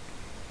 okay, so,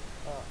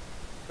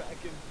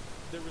 back in,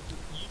 there was,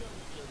 you know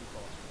who Jody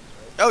Foster is,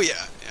 right? Oh,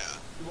 yeah, yeah.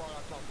 Well,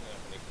 I'm talking to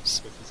Anthony, because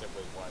he said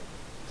wait, why?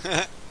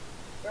 I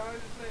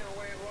was just saying,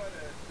 wait, what?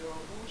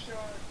 Who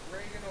shot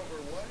Reagan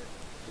over what?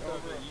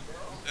 Over a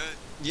girl?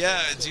 Yeah,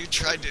 a dude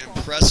tried to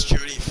impress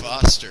Jodie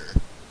Foster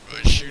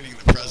by shooting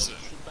the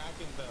president. Back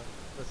in the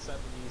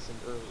 70s and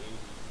early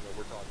 80s, you know,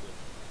 we're talking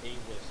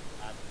A-list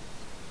actors,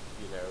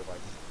 you know,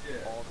 like,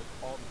 Yeah. all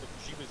the,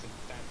 she was in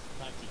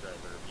Taxi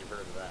Driver, if you've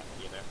heard of that,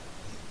 you know?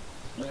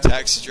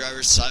 Taxi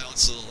Driver,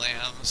 Silence of the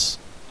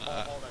Lambs.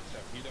 All that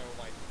stuff, you know,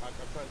 like, I'm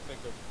trying to think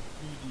of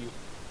who do you,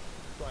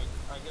 like,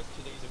 I guess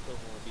today's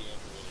equivalent would be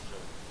Angelina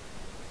Jolie.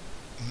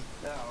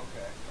 Oh,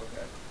 okay.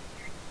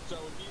 So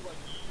it'd be like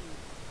you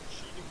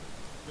shooting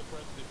the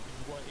president because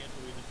you want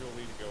Angelina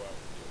Jolie to go out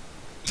with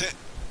you.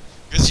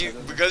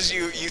 Because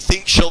you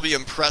think she'll be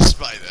impressed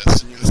by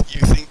this, and you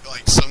think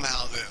like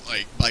somehow that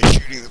like by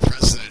shooting the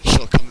president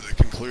she'll come to the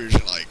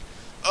conclusion like,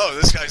 oh,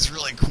 this guy's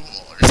really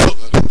cool or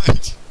something.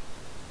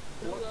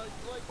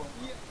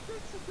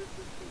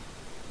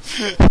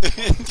 So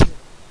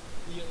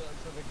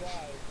the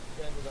guy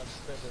ended up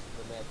spending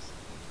the next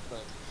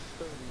like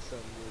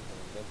 30-some years in a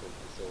mental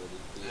facility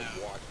being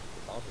watched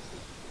because obviously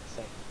he's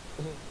insane.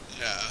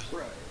 Yeah.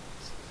 Right.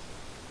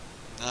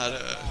 Not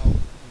a.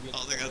 I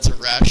don't think that's a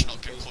rational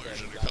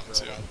conclusion to come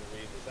to.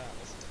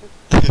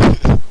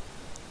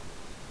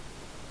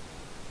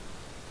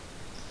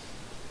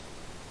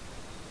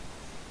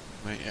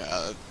 But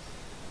yeah.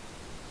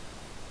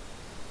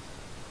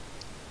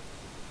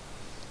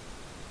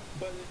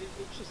 But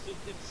it's just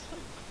it's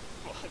like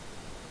fuck.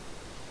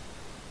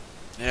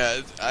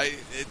 Yeah,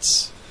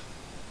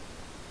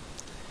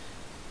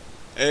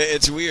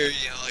 it's weird,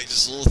 you know, like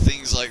just little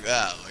things like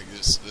that, like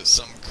there's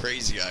some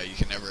crazy guy you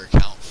can never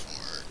account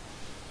for.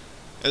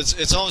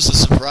 It's almost a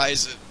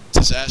surprise that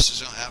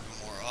disasters don't happen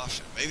more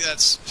often. Maybe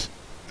that's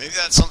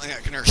something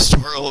that can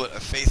restore a little bit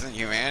of faith in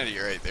humanity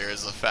right there,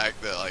 is the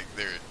fact that like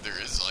there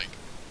is like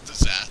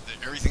disaster,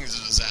 everything's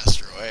a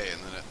disaster away,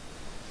 and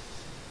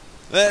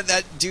then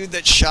that dude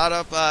that shot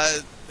up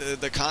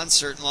the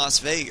concert in Las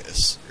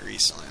Vegas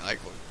recently, like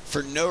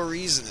for no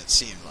reason it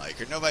seemed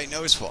like, or nobody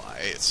knows why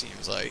it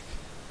seems like.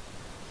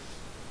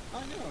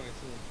 I know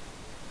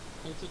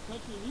it's a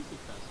country music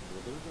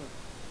festival. There's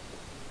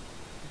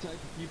a type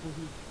of people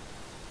who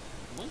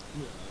like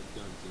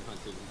guns and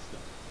hunting and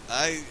stuff.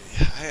 I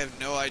have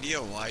no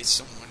idea why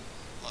someone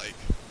like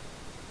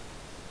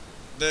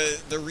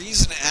the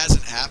reason it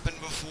hasn't happened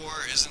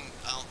before isn't,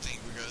 I don't think,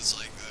 because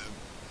like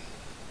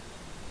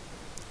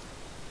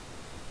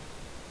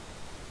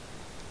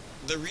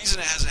the reason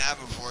it hasn't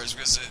happened before is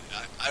because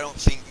I don't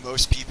think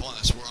most people in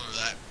this world are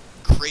that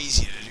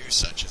crazy to do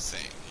such a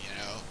thing, you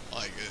know,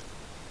 like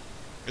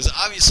because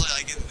obviously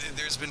like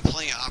there's been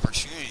plenty of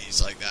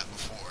opportunities like that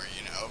before,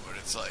 you know, but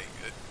it's like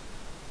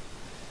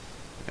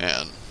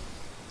man.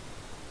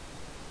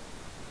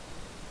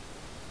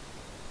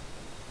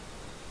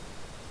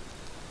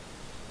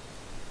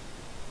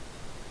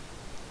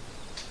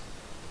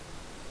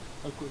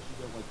 Of course,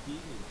 you know, like being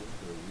in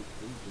Denver, you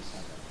just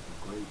have a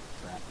great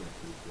track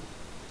record with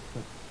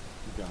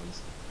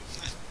guns.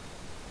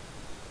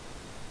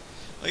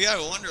 Like, I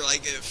wonder,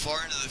 like, if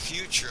far into the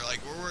future,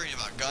 like, we're worrying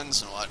about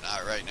guns and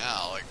whatnot right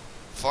now. Like,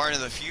 far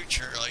into the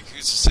future, like,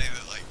 who's to say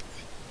that, like,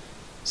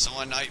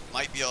 someone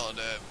might be able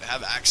to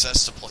have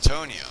access to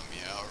plutonium,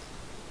 you know,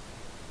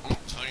 or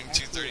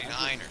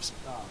plutonium-239 or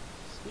something.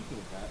 Speaking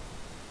of that,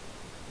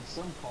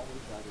 some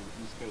college out of the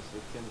East Coast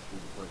chemistry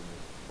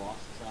department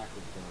lost track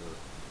of their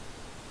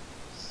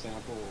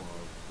sample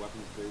of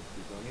weapons-grade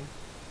plutonium.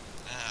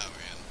 Ah,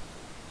 man.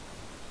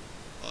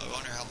 Well, I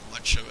wonder how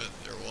much of it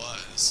there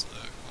was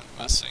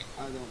missing.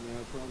 I don't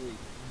know, probably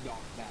not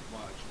that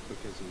much,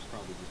 because it was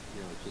probably just,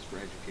 you know, just for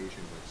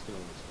education, but still,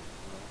 it's like,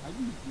 well, how do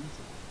you do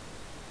something?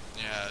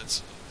 Yeah, it's,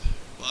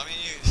 well, I mean,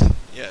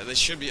 yeah, they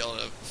should be able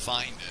to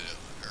find it,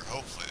 or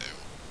hopefully they will.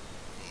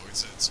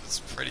 It's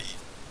pretty,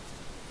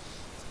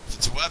 if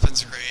it's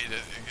weapons grade,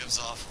 it gives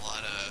off a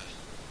lot of...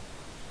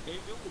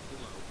 It will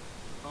blow.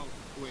 Oh,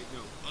 wait,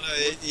 no. Well, no,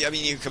 I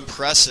mean, you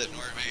compress it in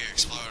order to make it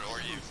explode, or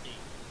you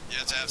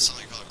have to have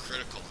something called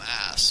critical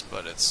mass,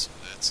 but it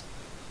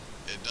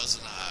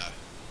doesn't,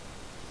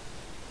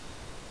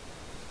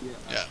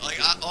 yeah,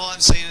 like, all I'm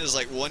saying is,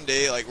 like, one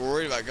day, like, we're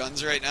worried about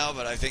guns right now,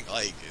 but I think,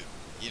 like,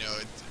 you know,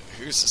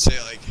 who's to say,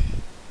 like,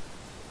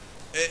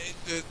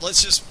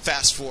 let's just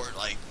fast forward,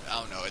 like, I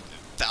don't know,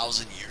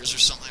 1,000 years or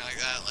something like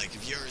that. Like,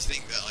 if you ever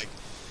think that, like,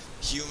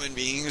 human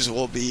beings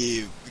will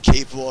be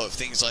capable of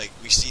things like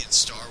we see in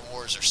Star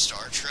Wars or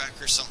Star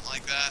Trek or something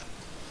like that,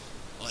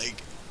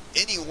 like,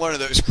 any one of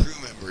those crew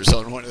members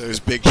on one of those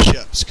big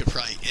ships could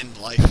probably end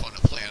life on a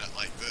planet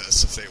like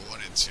this if they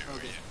wanted to.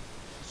 Okay.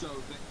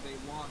 So they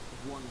lost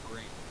 1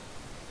 gram.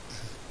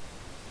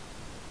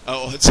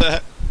 Oh, what's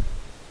that?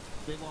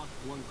 They lost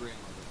 1 gram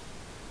of it.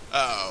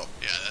 Oh,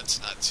 yeah, that's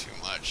not too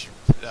much.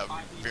 That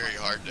would be very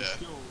hard to...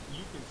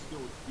 You can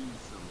still do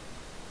some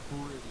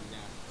pretty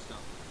nasty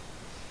stuff.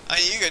 I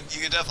mean, you could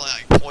definitely,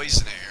 like,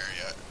 poison an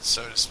area,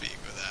 so to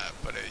speak, with that,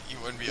 but you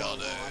wouldn't be able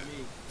to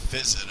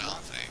fizz it, I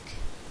don't think.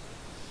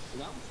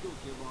 That would still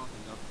give off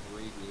enough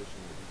radiation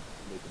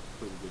to make a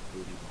pretty good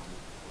booty bomb.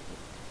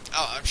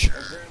 Oh, I'm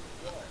sure.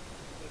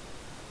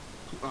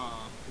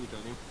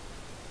 Plutonium.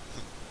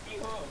 Oh, we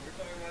were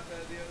talking about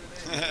that the other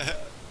day.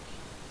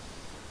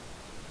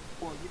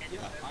 Well,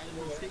 yeah, I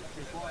think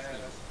just lost that.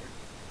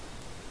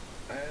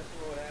 I asked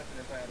what would happen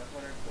if I had a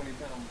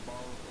 120-pound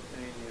ball of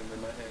plutonium in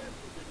my hand.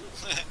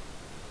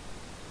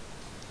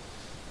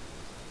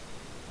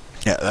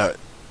 Yeah,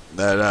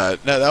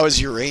 that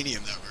was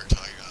uranium that we were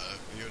talking about.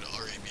 It would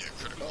already be a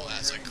critical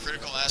mass. Like,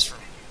 critical mass for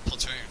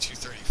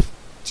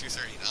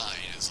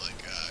plutonium-239 is like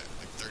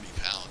 30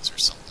 pounds or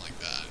something like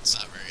that. It's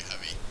not very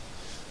heavy.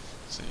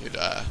 So you'd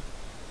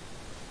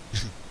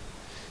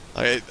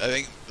like, I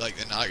think like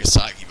the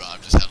Nagasaki bomb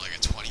just had like a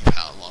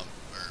 20-pound lump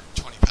or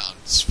 20-pound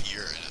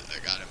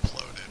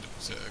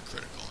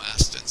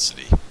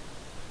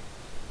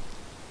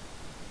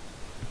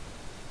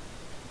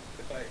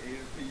I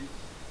ate a piece,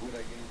 would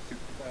I gain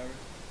superpowers?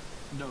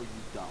 No,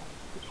 you don't.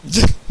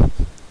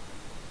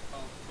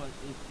 But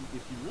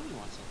if you really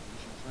want something, you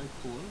should try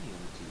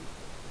polonium tea.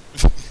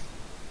 What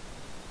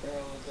the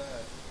hell is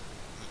that?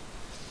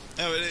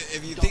 No, but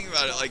if you think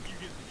about it, like,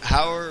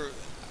 how are...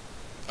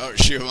 Oh,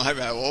 shoot, my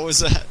bad. What was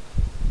that?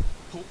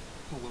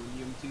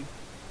 Polonium tea.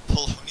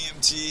 Polonium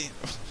tea?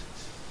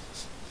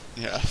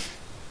 Yeah.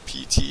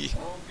 PT. I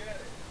don't get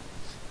it.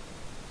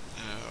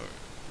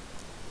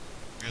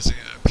 I'm guessing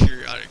a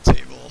periodic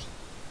table.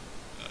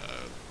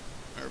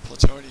 Or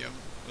plutonium.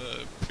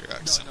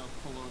 Periodic No,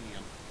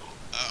 polonium.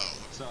 Oh.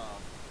 It's,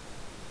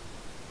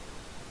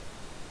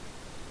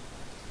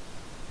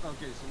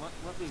 okay, so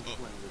let me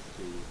explain this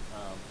to you.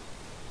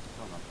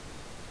 Hold on.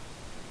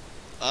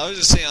 I was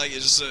just saying, like,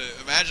 just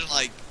imagine,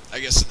 like, I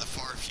guess in the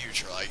far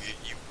future, like,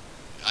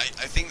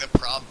 I think the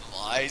problem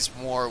lies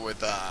more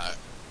with how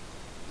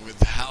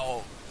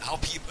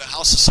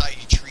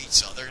society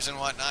treats others and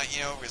whatnot.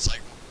 You know, it's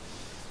like,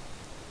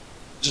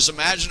 just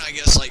imagine, I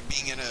guess, like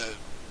being in a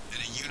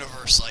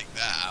universe like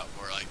that,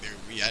 where like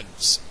we had,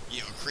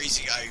 you know, a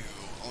crazy guy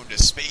who owned a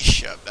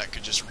spaceship that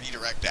could just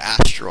redirect the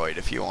asteroid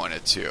if he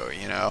wanted to.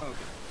 You know. Okay.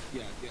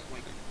 Yeah,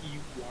 like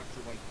you watch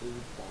like old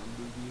Bond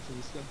movies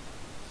and stuff.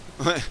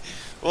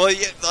 Well,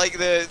 yeah,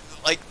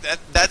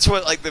 that's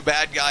what like the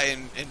bad guy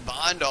in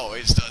Bond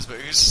always does.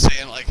 But he was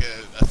saying like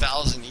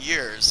 1,000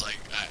 years, like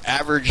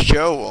average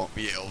Joe won't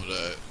be able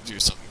to do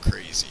something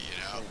crazy, you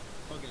know.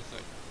 Okay, so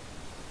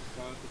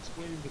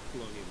explaining the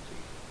polonium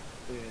tea.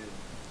 In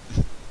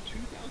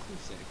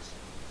 2006,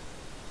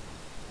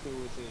 there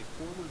was a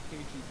former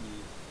KGB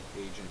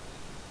agent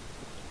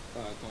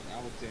called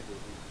Alexander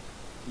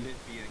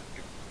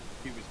Litvinenko.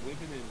 He was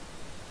living in.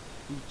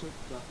 He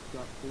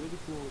got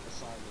political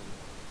asylum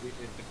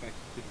and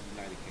defected to the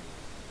United Kingdom.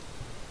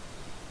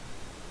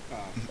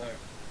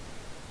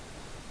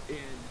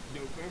 In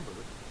November,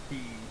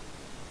 he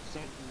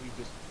suddenly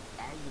just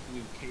out of the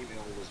blue came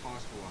ill, was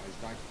hospitalized,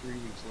 died 3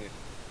 weeks later.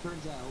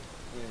 Turns out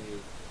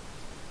a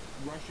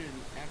Russian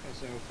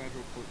FSO,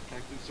 Federal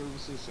Protective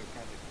Services, so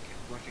kind of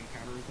Russian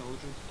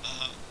counterintelligence,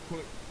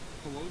 put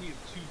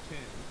polonium-210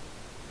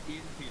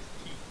 in his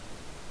teeth.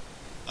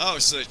 Oh,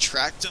 so they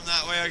tracked him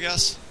that way, I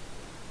guess?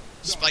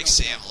 Spike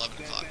Sam,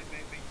 11 o'clock.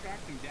 They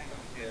tracked him down,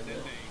 and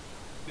then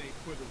they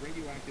put a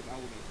radioactive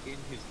element in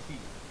his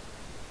teeth.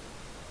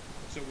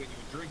 So when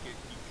you drink it,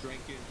 you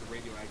drank in the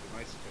radioactive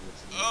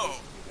isotopes. Oh!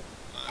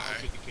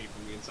 Alright. It came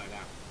from the inside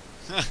out.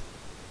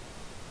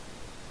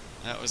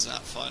 That was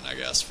not fun, I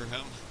guess, for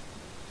him.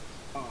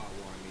 Oh,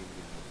 well, I mean,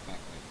 you know, the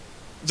fact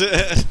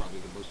that it's probably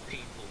the most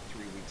painful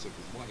 3 weeks of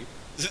his life.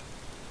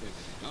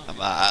 I'm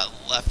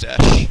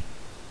left-ish.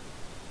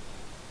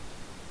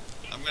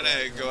 I'm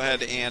gonna go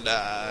ahead and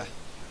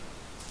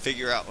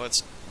figure out where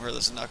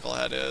this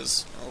knucklehead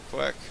is real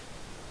quick.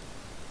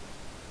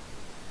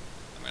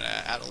 I'm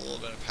gonna add a little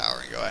bit of power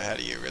and go ahead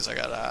of you because I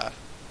got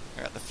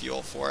the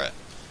fuel for it.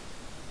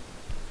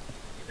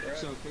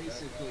 So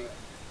basically,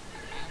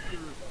 after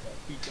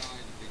he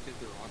died and they did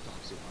their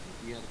autopsy on him,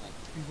 he had about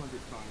 200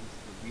 times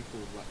the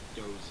lethal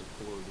dose of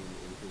polonium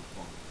in his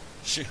body.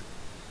 Shoot.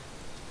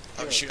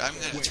 Oh shoot, I'm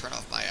gonna turn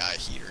off my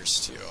heaters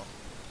too.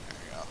 There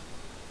we go.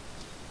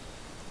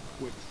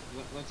 Which,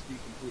 let's be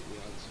completely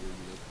honest here,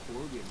 you know,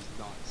 polonium is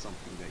not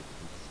something that you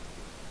can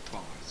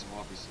buy, so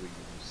obviously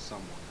you know,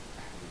 someone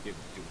had to give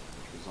it to him,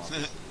 which was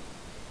obviously,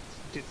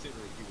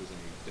 considering he was a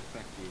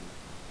defecting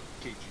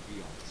KGB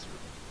officer.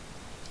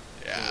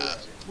 Yeah.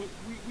 So,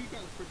 we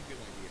got a pretty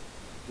good idea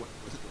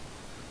what's going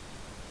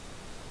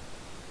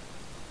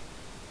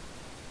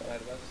on.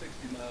 At about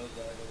 60 miles,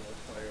 I don't know,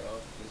 fire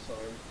off this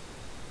arm.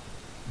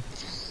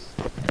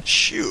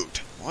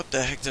 Shoot. What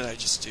the heck did I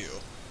just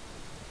do?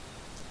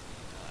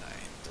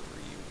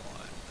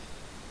 931.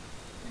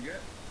 You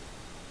good?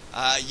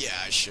 Yeah,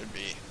 I should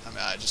be. I'm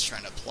just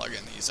trying to plug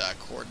in these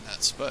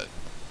coordinates, but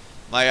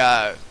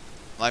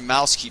my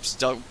mouse keeps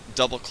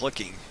double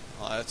clicking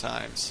a lot of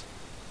times.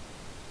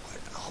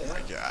 Oh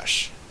my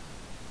gosh.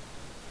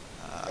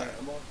 I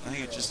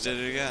think it just did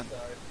it again.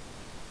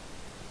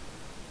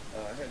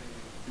 Heading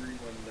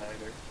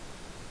 319er.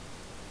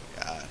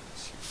 Yeah,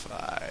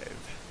 25.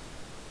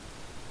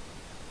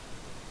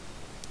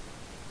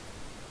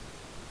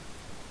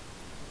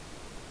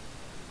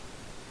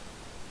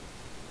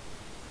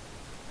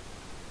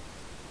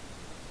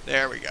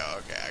 There we go.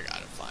 Okay, I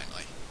got it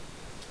finally.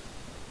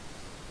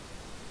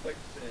 Like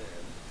Sam.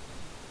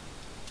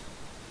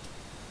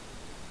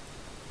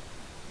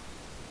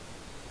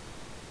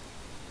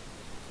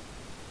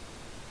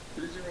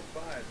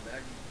 .305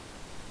 Magnum.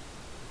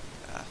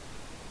 Yeah.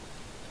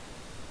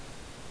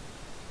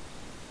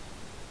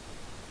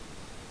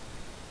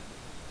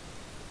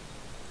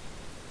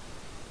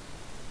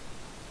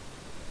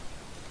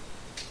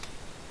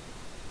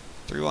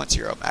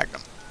 .310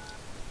 Magnum.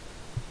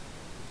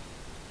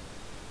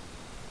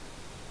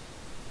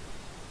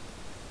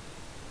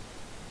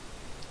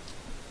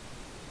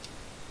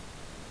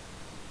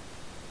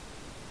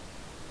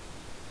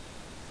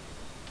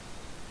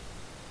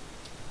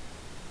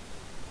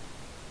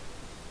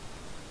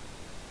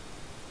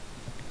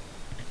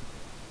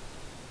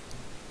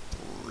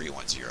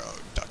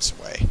 310 ducks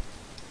away.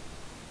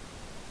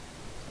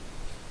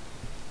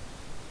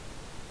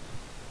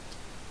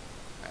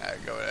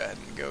 Go ahead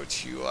and go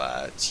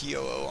to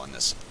TOO on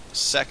this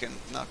second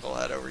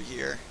knucklehead over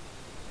here.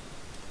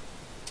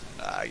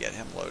 And get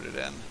him loaded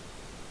in.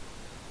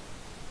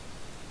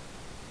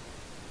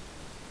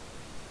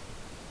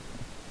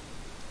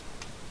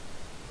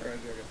 Alright,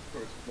 I got the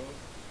course both.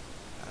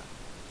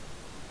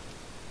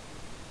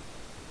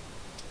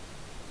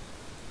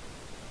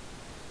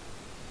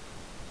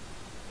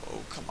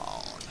 Oh, come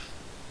on.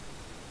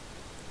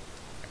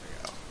 There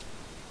we go.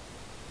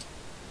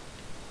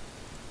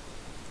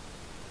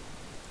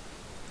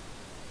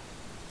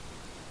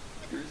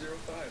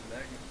 .305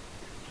 Magnum.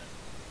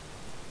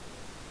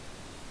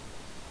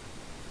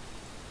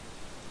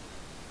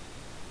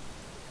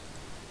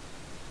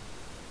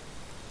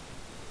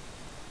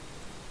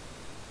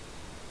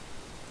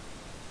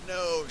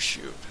 No,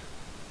 shoot.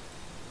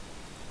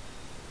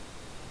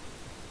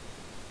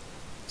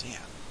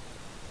 Damn.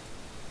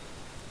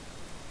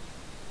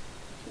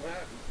 What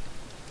happened?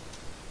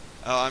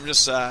 Oh, I'm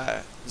just,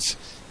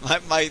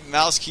 my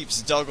mouse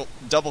keeps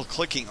double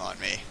clicking on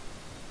me.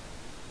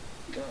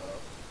 Uh-oh.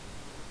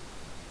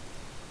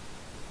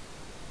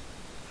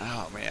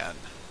 Oh, man.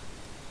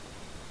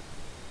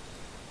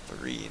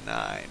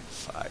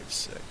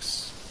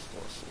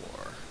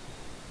 395644.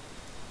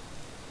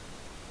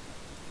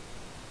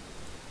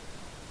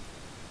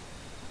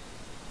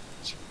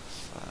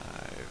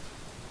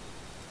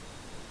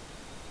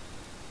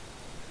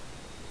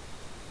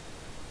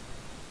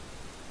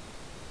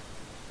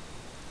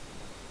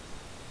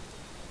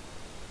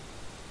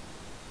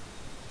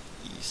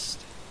 East.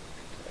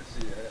 I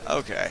see it.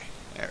 Okay,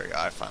 there we go.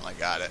 I finally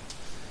got it.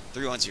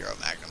 310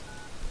 Magnum.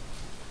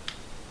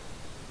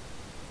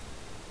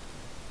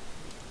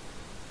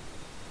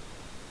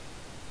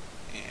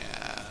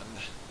 And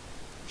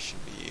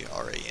should be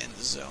already in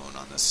the zone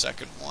on the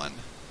second one.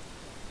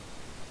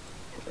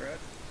 Alright.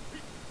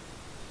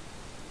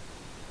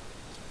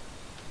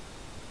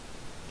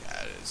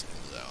 Yeah, it is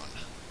in zone.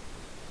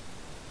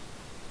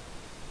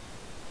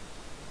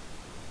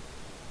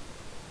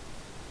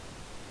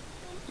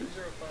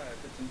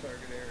 .305 hits in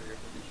target area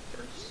for the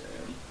first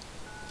Sam.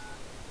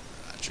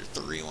 That's your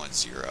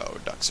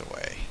 310 ducks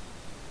away.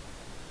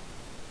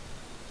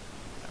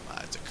 I'm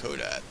at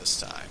Dakota at this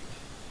time.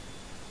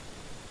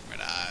 I'm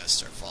gonna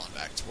start falling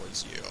back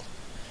towards you.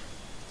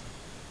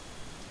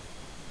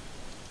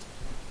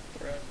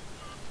 Alright.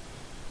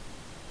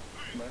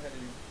 I'm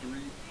heading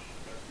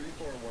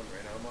 341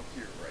 right now. I'm off to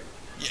your right.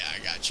 Yeah, I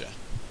gotcha.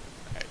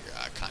 Alright, your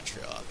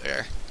contrail out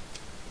there.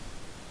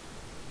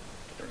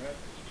 Alright.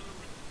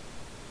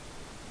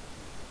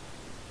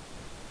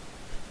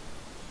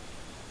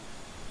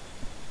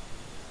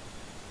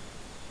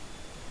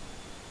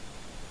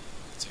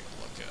 Take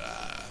a look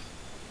at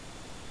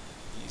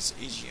these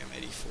AGM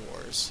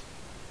 84s.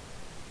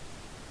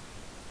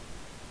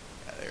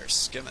 Yeah, they're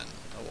skimming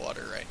the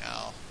water right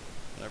now.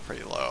 They're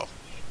pretty low.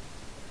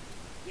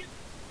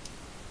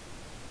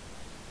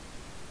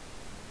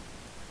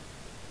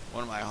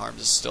 One of my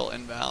arms is still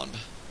inbound.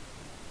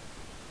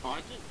 Oh,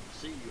 I didn't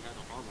see you had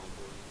an arm on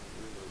board.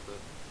 But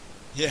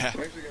Yeah. I'm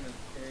actually going to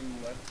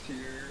turn left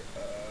here.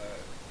 Go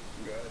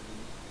ahead and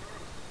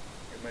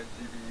get my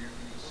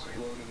GPUs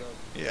loaded up.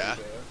 Yeah.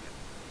 And,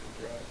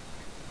 drive.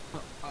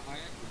 I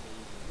actually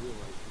didn't even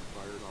realize you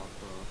fired off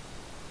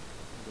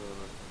the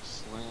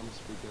slams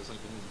because I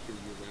didn't hear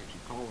you actually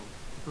call them.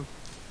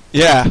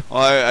 Yeah,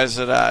 well, I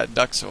said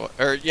ducks,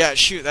 or yeah,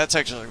 shoot, that's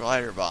actually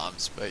glider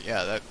bombs, but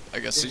yeah, that I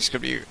guess these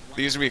would be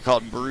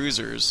called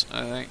bruisers,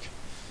 I think.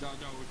 No, it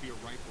would be a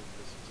rifle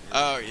distance.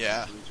 Oh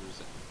yeah.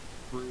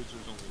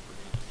 Bruisers only for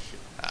that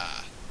shit.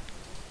 Ah,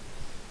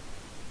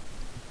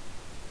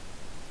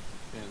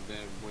 And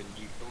then when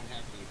you don't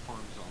have any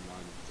farms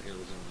online, it's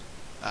Arizona.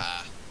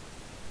 ah.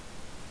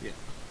 Yeah.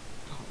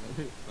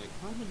 Like,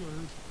 I'm a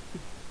nerd.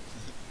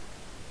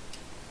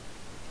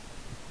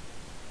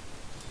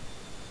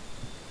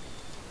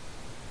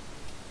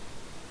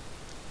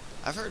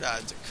 I've heard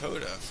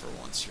Dakota for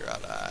once you're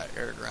out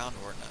air-to-ground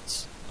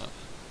ordnance. Oh.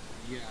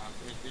 Yeah,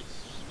 it's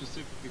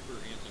specifically for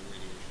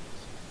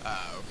anti-radiations.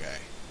 Ah, okay.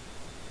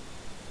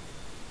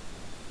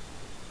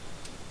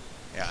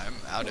 Yeah, I'm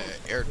out of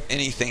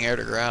anything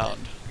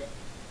air-to-ground.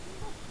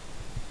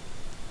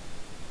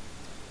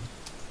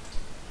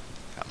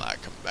 I'm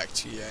not coming back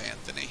to you,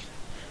 Anthony.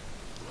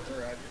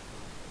 Alright.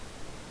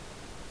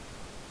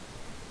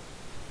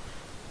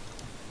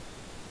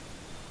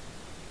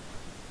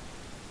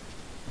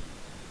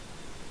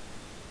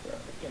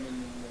 Coming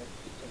in the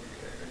target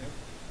area.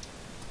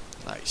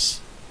 Nice.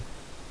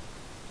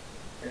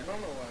 Yeah, I don't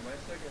know why my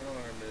second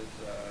arm is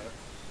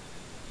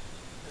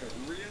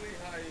really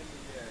high in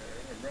the air,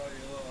 and probably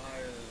a little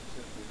higher than it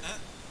should be.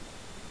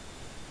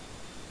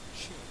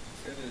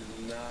 It is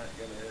not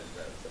gonna hit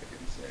that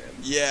second sand.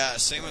 Yeah,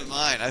 same with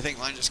mine. I think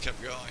mine just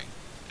kept going.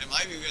 It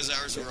might be because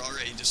ours were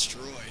already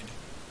destroyed.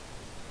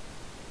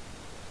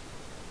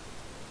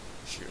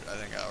 Shoot, I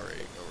think I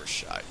already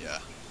overshot ya.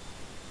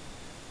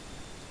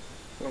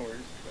 No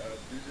worries.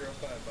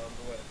 305 bombs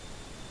away.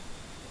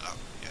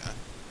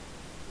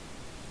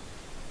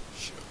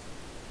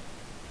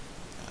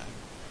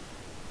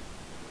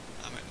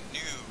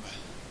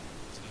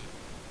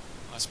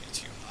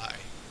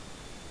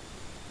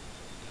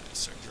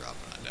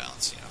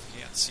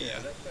 see Yeah, ya.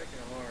 that second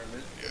arm,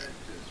 it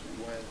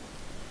just went.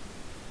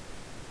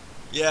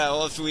 Yeah,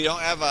 well, if we don't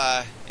have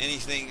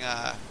anything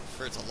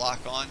for it to lock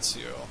onto,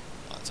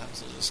 a lot of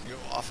times they'll just go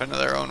off into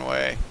their own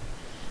way.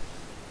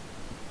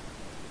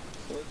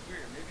 Well, it's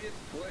weird. Maybe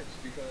it's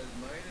glitched because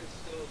mine is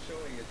still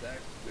showing its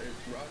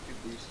rocket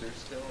booster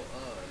still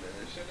on,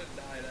 and it should have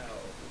died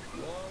out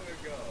long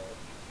ago.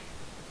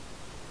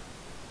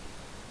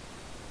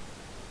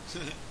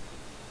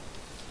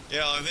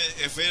 Yeah,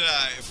 if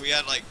we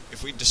had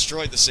if we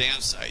destroyed the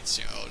SAM sites,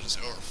 you know, it'll just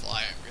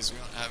overfly it because we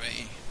don't have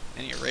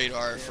any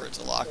radar for it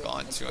to lock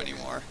onto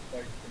anymore.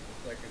 Spike from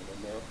the second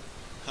one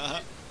though. Huh?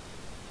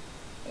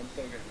 I'm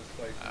still getting the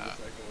spike from the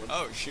second one.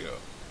 Oh shoot.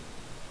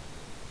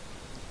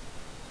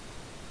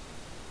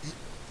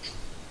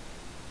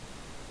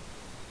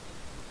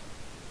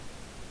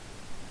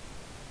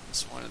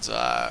 This one is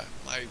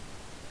my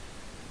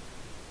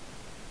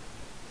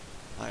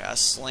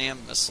slam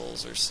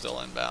missiles are still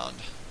inbound.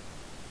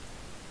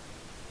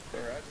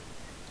 Alright.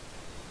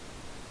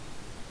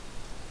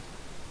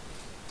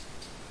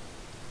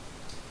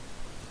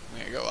 I'm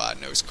gonna go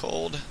nose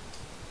cold.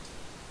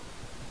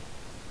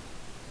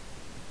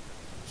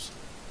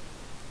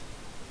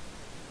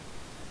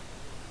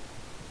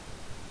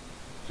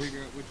 Figure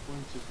out which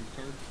ones if you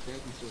target that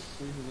and start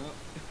cleaning up.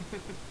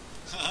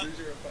 305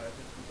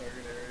 is the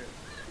target area.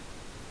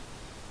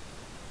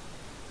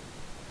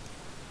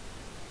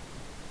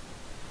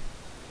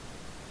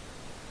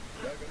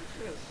 Doug, I'm just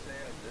gonna stay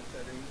on this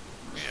heading.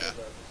 Yeah. Because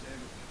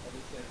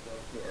other stands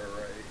off to our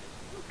right.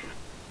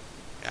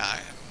 Yeah, I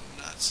am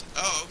nuts.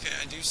 Oh, okay,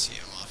 I do see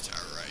him off to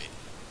our right.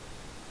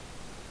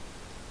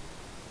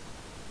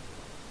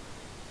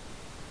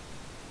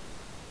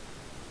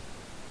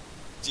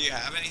 Do you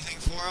have anything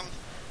for him?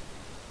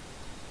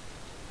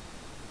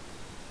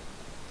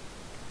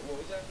 What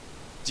was that?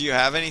 Do you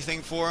have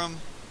anything for him?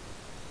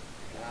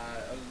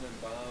 Other than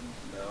bombs,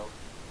 no.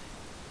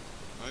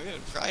 Well, we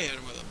could probably hit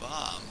him with a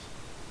bomb.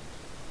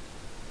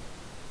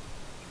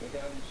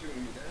 Without him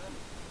shooting me down?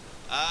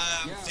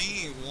 I'm Yeah.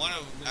 thinking one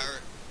of our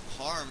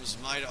harms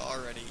might have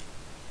already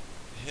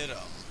hit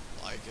him.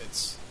 Like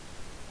it's.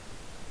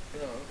 Oh,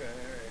 okay,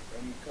 alright.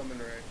 I'm coming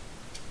right.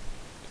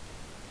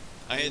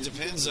 I mean, it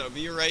depends though.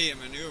 Be ready to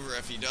maneuver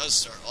if he does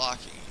start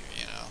locking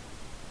you, you know.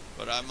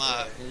 But I'm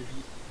Yeah. And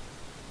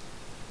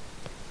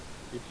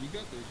if you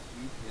got those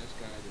UPS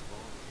guys at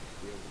bomb,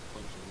 you'll be able to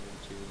punch them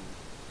into them.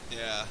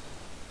 yeah.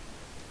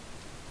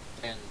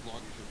 And as long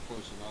as you're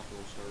close enough,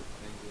 it'll start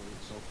angling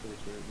itself towards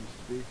where it needs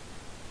to be.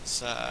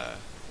 It's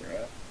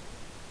Yeah.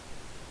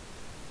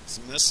 this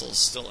missile's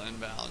still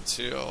inbound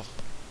too.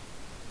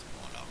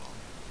 One of them.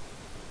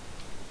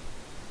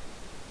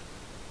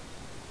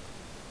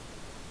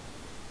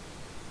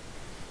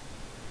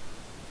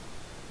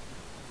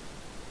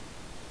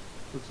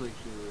 Looks like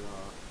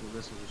your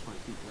missile just might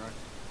keep right.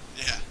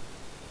 Yeah.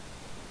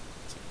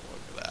 Take a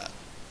look at that.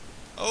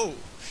 Oh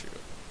shoot!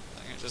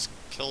 I think I just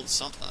killed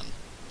something.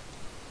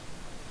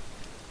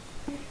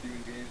 Do you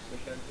engage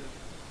defensive?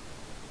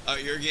 Oh,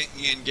 you're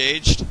getting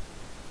engaged?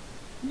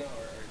 No,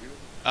 are you?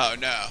 Oh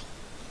no.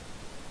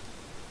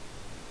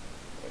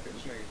 Okay,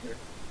 just making sure.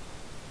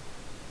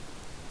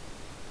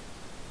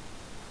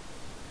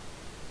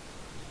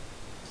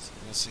 It's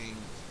missing.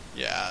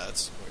 Yeah,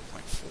 that's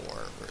waypoint 4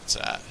 where it's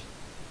at.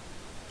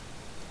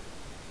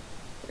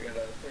 I got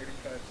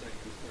 35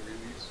 seconds to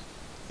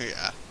release.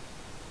 Yeah.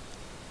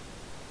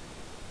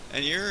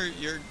 And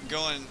you're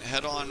going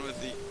head on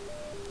with the.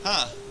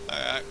 Huh?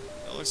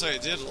 It looks like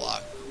it did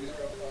lock.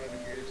 305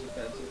 engage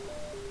defensive.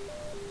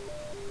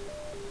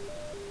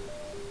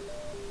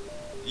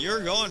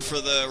 You're going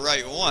for the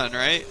right one,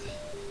 right?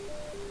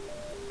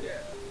 Yeah.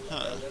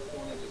 Huh. That's the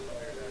one that just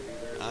fired at me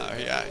there.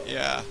 Oh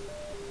yeah.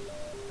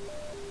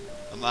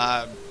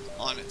 I'm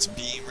on its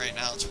beam right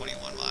now,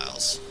 21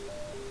 miles.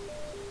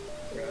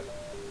 Right.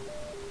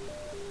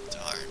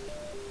 Darn.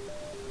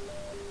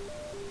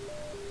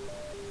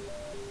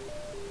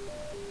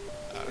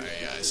 Oh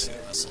yeah, I see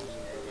the missile.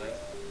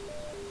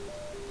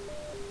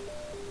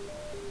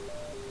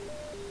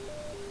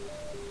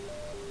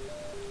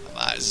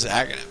 I'm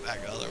zagging it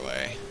back the other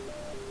way.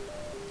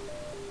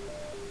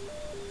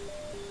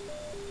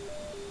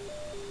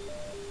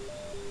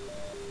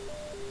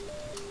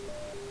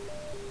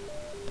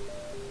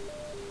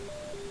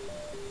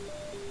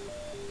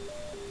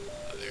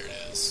 Oh, there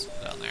it is,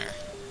 down there.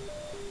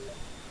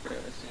 Yeah,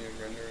 I see him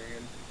rendering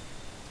in.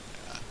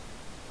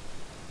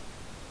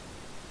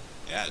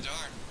 Yeah,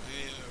 darn.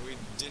 We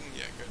didn't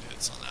get good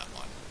hits on that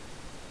one.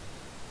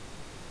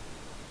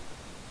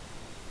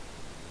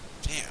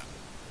 Damn.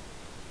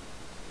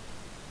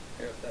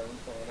 Yep, that one's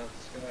falling out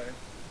the sky.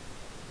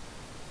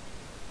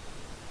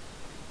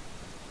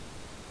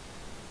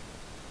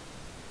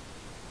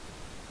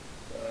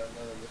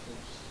 Another missile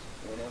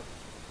just went up.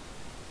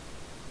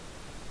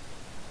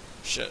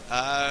 Shit.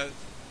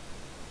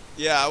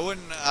 Yeah, I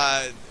wouldn't.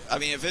 I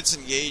mean, if it's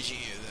engaging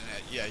you,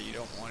 then yeah, you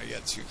don't want to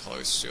get too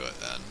close to it.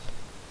 Then.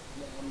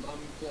 No, I'm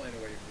flying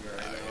away from it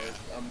right Oh, now.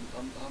 yeah. I'm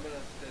in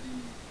a steady,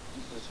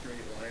 just a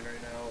straight line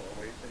right now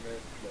away from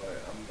it, but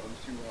I'm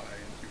too high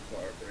and too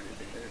far for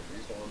anything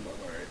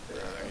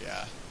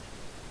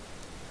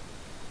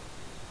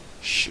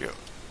shoot.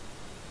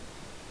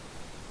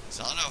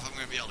 So I don't know if I'm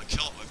going to be able to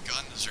kill it with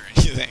guns or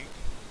anything.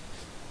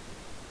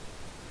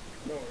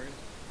 No worries.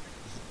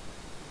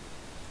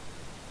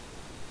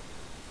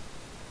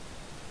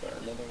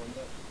 Another one's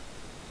up.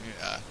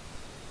 Yeah.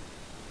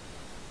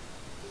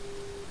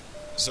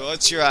 So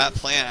what's your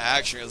plan of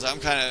action? Because I'm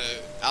kind of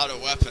out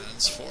of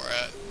weapons for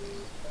it.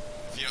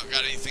 If you don't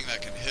got anything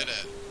that can hit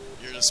it,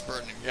 you're just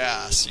burning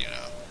gas, you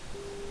know.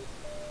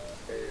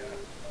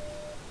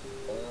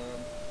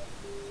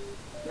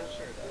 Not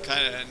sure.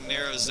 Kind of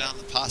narrows down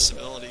the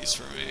possibilities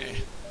for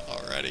me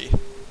already.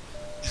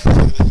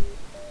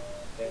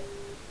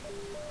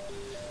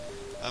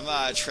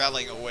 I'm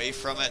traveling away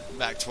from it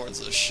back towards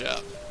the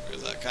ship,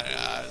 because that kind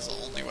of is the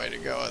only way to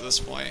go at this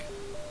point.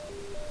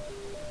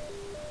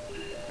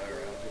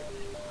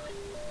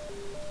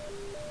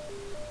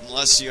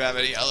 Unless you have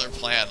any other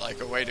plan,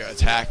 like a way to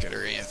attack it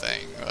or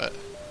anything, but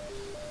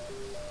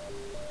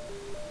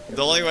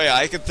the only way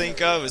I could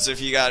think of is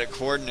if you got a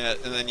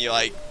coordinate and then you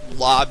like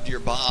lobbed your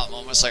bomb,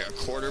 almost like a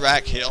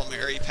quarterback Hail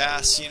Mary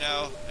pass, you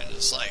know, and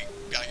just like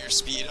got your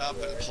speed up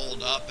and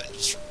pulled up and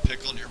just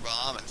pickled your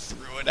bomb and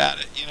threw it at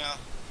it, you know.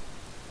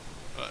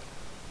 But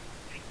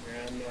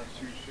yeah, I'm not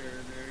too sure,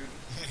 dude.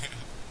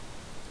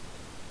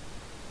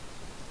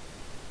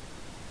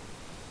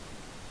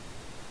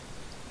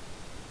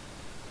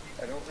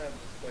 I don't have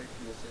the spike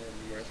in this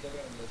anymore. I still got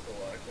a missile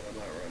lock, but I'm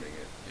not running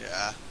it.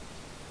 yeah.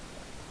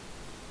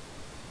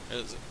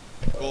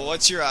 Well,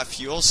 what's your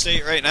fuel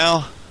state right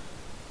now?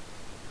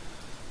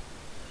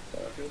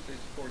 Fuel state's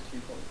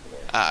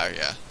 14.4. Ah,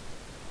 yeah.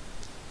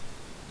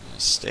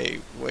 Stay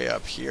way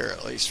up here,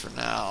 at least for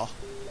now.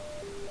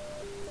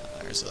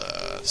 There's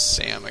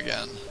Sam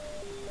again.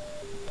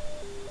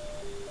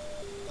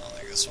 I don't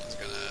think this one's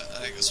gonna...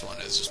 I think this one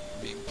is just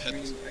being I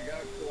pinned. mean, I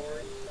got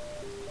cores.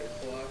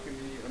 It's blocking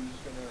me. I'm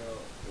just gonna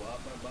lob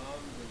my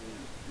bombs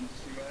and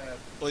see what happens.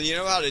 Well, you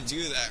know how to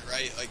do that,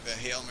 right? Like the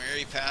Hail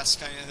Mary pass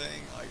kind of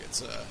thing? Like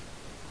it's a...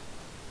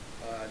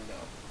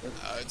 No.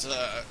 it's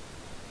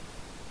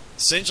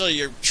essentially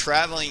you're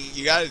traveling,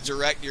 you gotta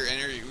direct your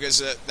energy, because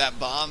that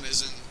bomb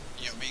isn't,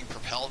 you know, being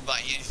propelled by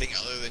anything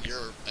other than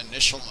your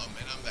initial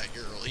momentum that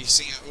you're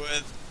releasing it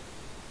with.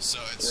 So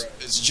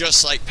it's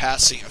just like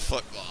passing a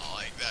football.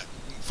 Like that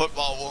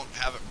football won't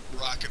have a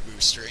rocket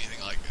boost or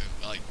anything like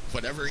that. Like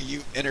whatever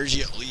energy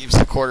it leaves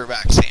the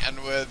quarterback's hand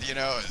with, you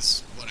know,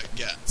 is what it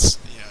gets.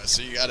 You know,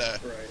 so you gotta.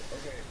 Right.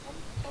 Okay.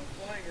 I'm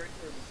flying right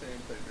towards the same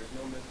thing. There's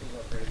no missiles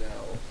up right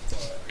now,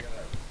 but I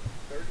got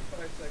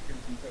 35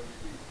 seconds until we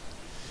leave.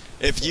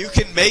 If you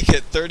can make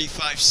it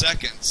 35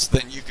 seconds,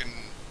 then you can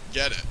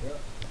get it. Yeah.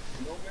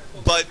 No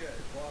missiles But yet.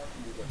 It's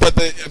blocking me, But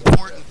the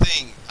important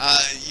thing,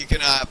 you can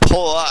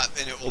pull up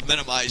and it will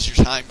minimize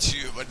your time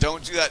too, but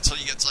don't do that until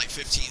you get to like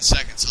 15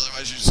 seconds,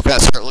 otherwise you're just going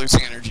to start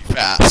losing energy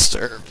fast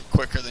or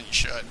quicker than you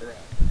should. Right.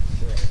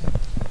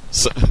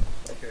 So,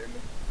 Okay,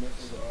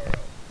 missiles are out.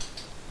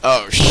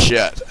 oh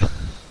shit.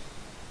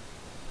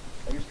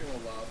 I'm just gonna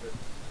lob it.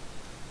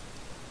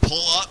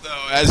 Pull up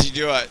though as you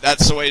do it.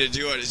 That's the way to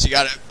do it, is you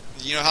got to,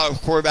 you know how a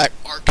quarterback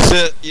arcs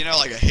it, you know,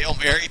 like a Hail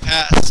Mary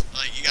pass?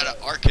 Like you got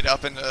to arc it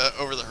up into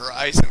over the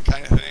horizon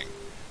kind of thing.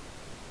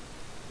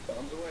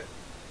 Bombs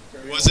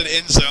away. Was it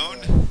in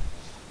zone?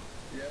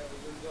 Yeah, it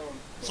was in zone.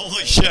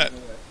 Holy shit.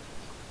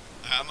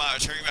 I'm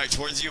turning back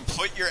towards you.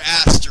 Put your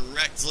ass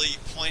directly,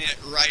 point it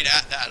right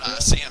at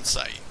that SAM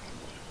site.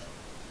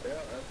 Yeah,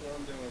 that's what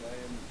I'm doing. I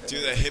am.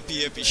 Do the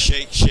hippie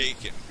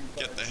shake and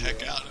get the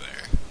heck out of there.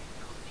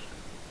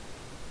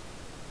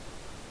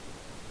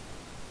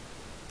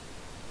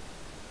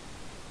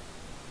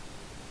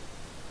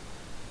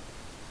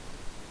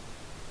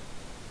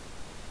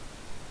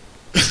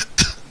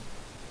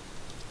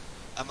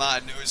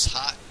 I'm nose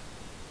hot.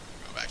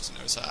 Go back to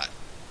nose hot.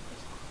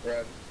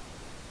 Right.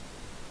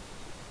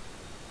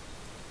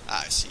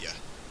 I see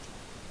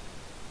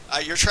ya.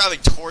 You're traveling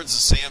towards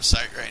the SAM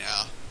site right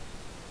now.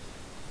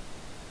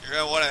 You're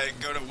going to want to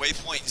go to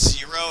waypoint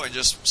 0 and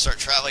just start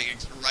traveling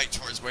right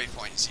towards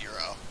waypoint 0.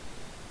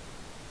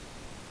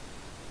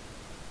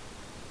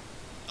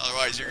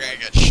 Otherwise, you're going to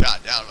get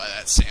shot down by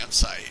that SAM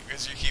site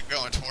because you keep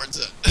going towards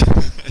it.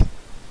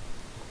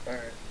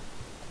 Alright.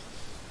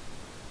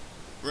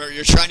 Where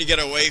you're trying to get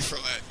away from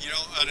it. You know,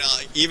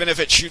 even if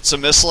it shoots a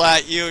missile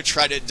at you,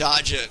 try to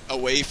dodge it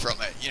away from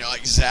it. You know,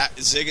 like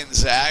zig and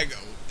zag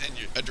in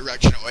a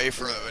direction away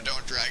from it, but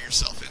don't drag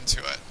yourself into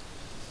it.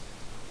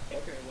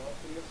 Okay,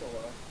 lost the missile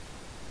lock.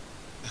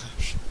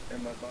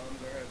 And my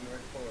bombs are heading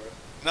right for it.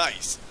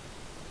 Nice.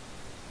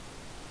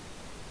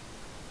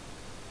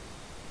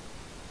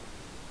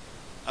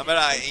 I'm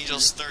at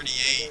Angels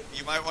 38.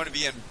 You might want to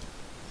be in.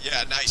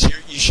 Yeah, nice.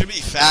 You should be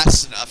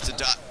fast enough to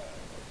dodge.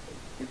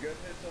 We good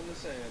hits on the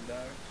sand,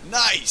 dog.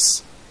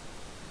 Nice.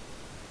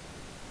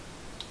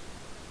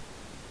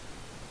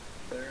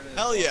 There it is.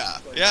 Hell yeah.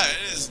 Yeah,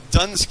 it is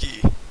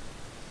Dunsky.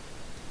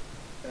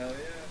 Hell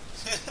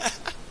yeah.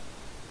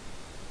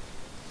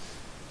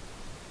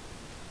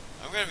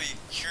 I'm going to be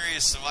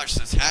curious to watch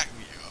the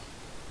Tacview.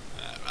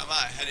 I'm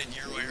headed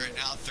your way right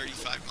now,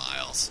 35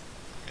 miles.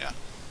 Yeah.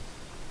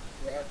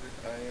 Roger.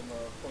 I am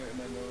pointing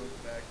my nose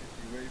back at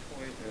the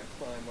waypoint and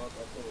climb up.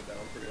 I'll slow it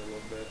down for you a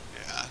little bit.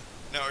 Yeah.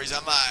 No worries,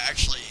 I'm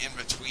actually in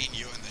between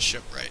you and the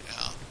ship right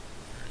now.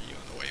 Or you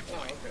and the Oh,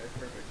 waypoint. okay,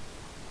 perfect.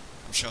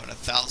 I'm showing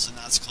 1,000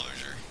 knots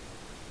closure.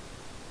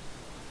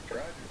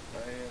 Roger. I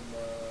am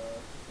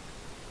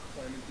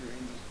climbing through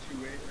Angels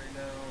 2.8 right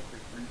now for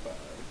 3.5.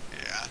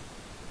 Yeah.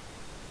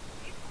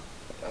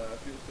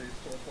 Fuel stage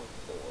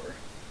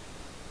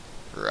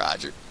 12.4.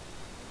 Roger.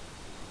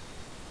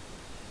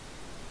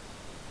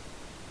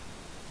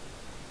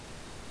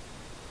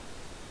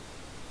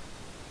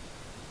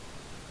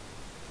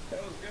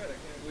 That was good. I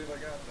can't believe I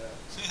got that.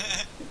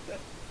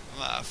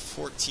 I'm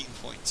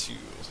 14.2.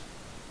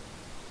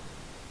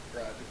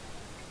 Roger.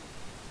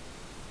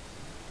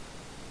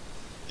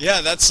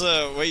 Yeah, that's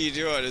the way you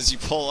do it. Is you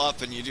pull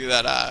up and you do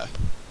that.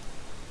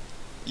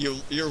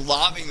 You're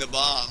lobbing the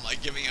bomb,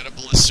 like giving it a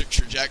ballistic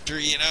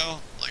trajectory, you know,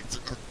 like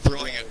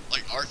throwing it,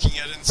 like arcing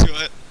it into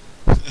it.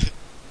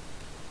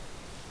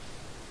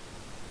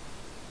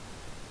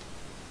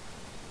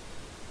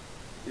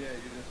 Yeah,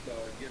 you're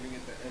just giving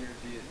it the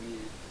energy it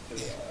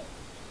needs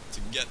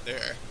to get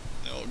there.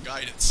 It'll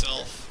guide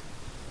itself.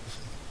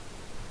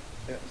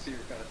 Yeah, see your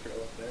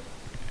contrail up there.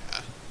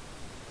 Yeah.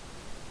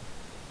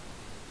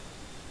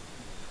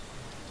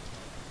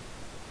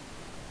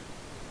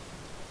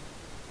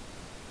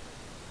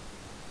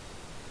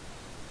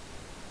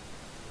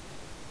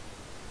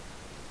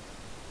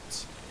 Let's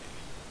see.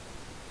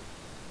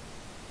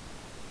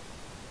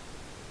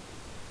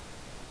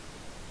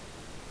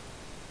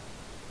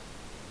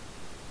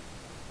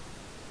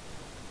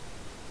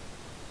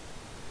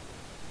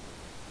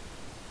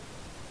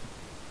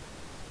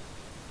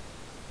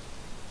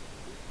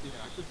 Yeah,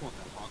 I just want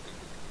that pocket.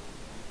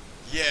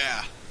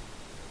 Yeah.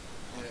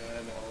 Yeah,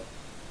 I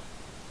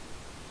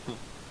know.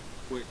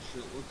 Which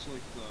it looks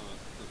like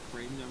the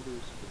frame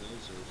numbers for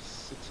those are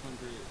 600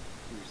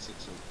 through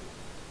 604.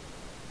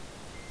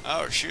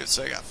 Oh shoot!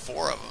 So I got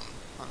 4 of them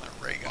on the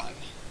ray gun.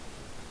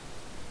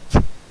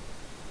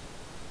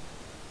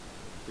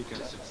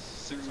 Because it's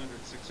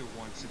 600,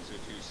 601,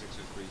 602,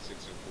 603,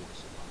 604,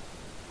 so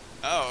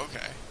 5. Oh,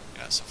 okay.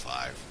 Yeah, so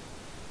 5.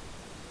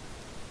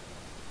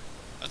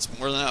 That's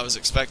more than I was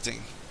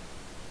expecting.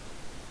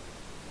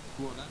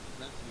 Well, that's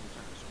the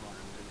entire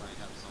squadron. They might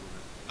have some of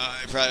it.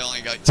 They probably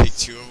only got take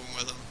 2 of them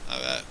with them. I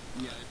bet.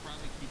 Yeah, they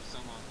probably keep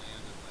some on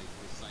land and like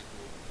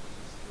recycle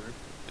planes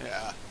through.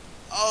 Yeah.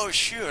 Oh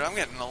shoot! I'm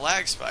getting a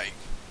lag spike.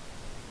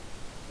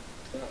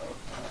 Uh-oh.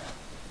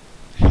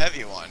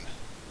 Heavy one.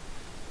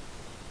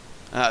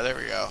 Ah, there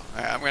we go.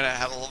 Alright, I'm gonna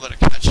have a little bit of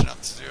catching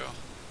up to do.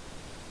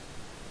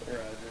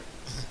 Roger.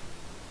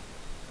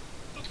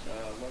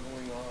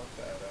 Leveling off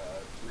at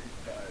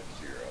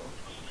 350.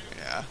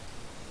 Yeah.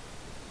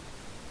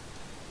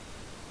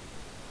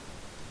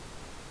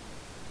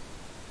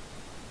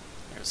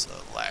 There's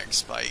the lag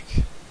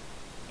spike.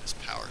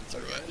 Just powered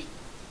through it.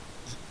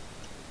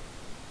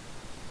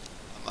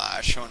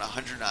 I'm showing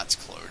 100 knots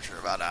closure,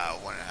 about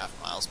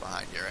 1.5 miles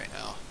behind you right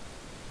now.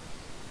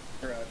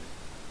 Roger.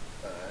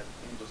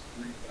 Angels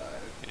 3.5.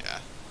 Yeah.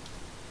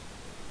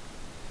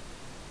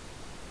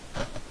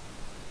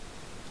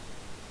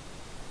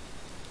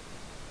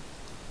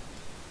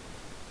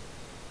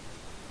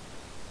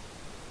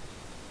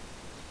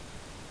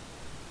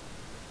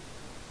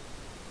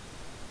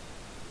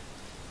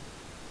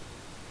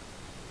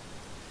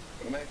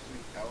 I'm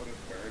actually out of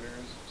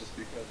burners just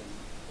because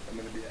I'm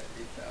going to be at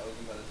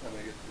 8,000 by the time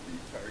I get to the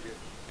target.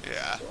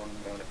 Yeah. So I'm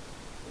going to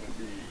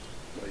be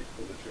late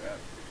for the track.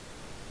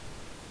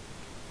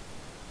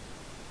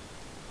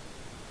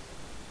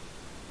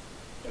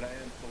 But I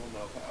am full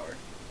no power.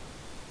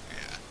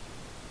 Yeah.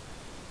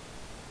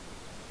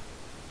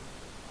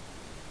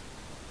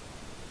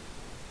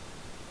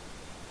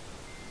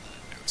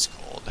 Nose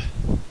cold.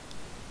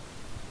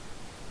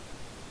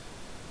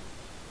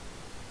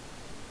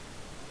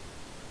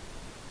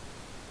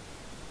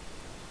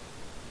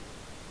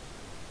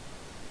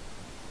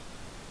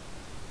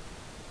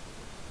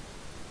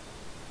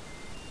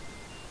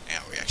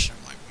 Yeah, we actually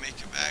might make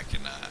it back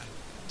in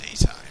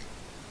daytime.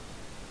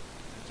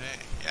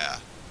 Today, yeah.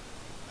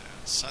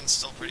 Sun's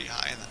still pretty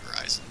high in the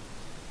horizon.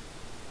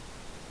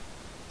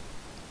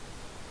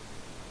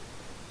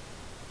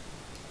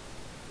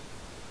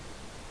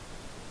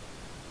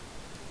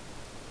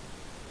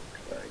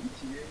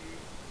 ETA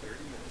 30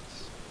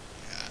 minutes.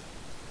 Yeah.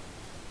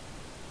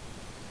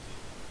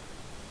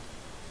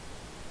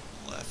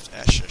 Left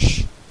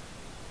Eshish.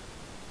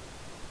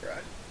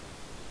 Right.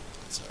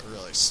 It's a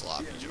really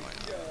sloppy Yeah, joint.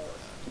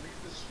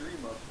 leave the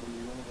stream up when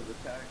you run over the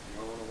taxi. You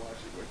don't want to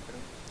watch it with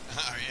them.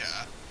 Oh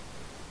yeah.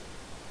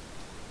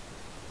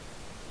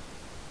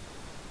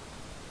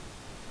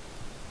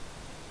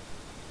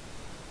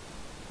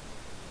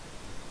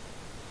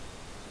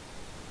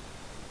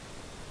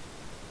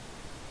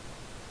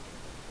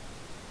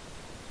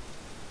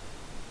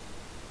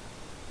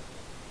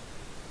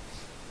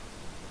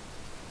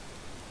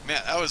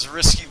 Man, that was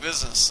risky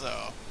business,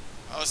 though.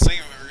 I was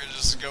thinking we were going to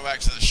just go back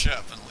to the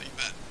ship and leave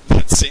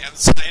that sand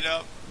site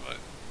up, but...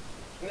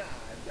 Nah,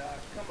 Doc,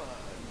 come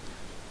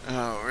on.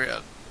 Oh, we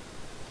had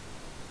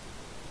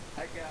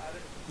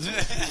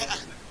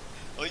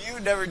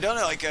had never done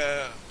it like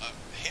a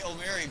Hail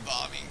Mary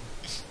bombing.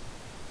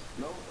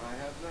 No, I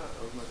have not.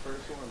 That was my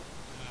first one.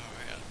 Oh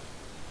man,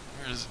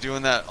 we're just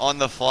doing that on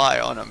the fly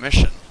on a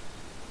mission.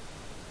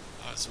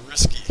 Oh, it's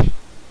risky.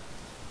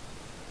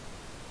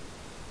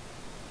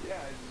 Yeah,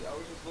 I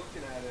was just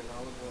looking at it and I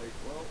was like,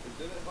 well, it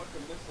didn't huck a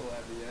missile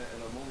at me yet,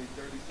 and I'm only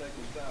 30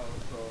 seconds out,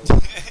 so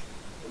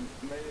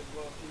may as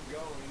well keep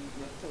going.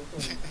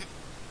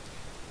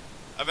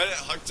 I bet it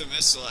hucked a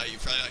missile at you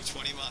probably like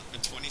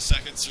 20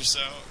 seconds or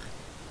so.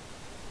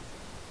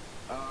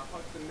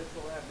 Hucked the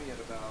missile at me at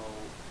about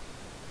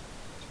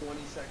 20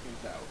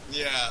 seconds out.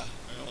 Yeah,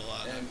 I know a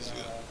lot of And times,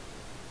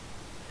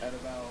 at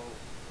about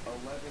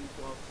 11,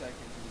 12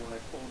 seconds is when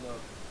I pulled up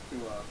to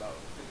about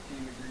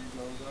 15 degrees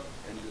nose up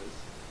and just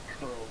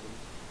hurled them.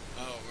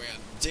 Oh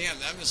man, damn,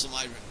 that missile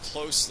might have been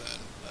close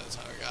then. That's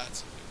how it got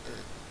to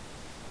it.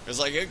 Because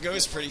like it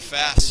goes pretty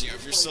fast, you know,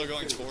 if you're still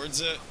going towards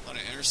it on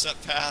an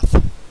intercept path.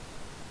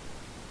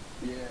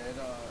 Yeah,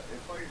 it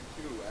fired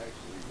two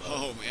actually. But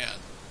Oh man.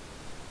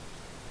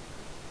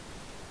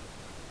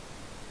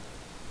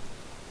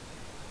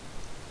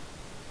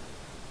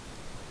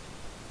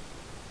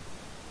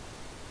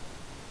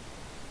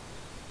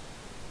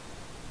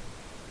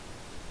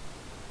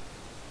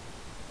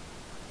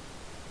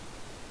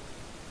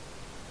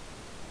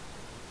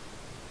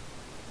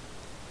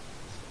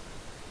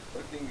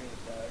 looking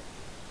good back.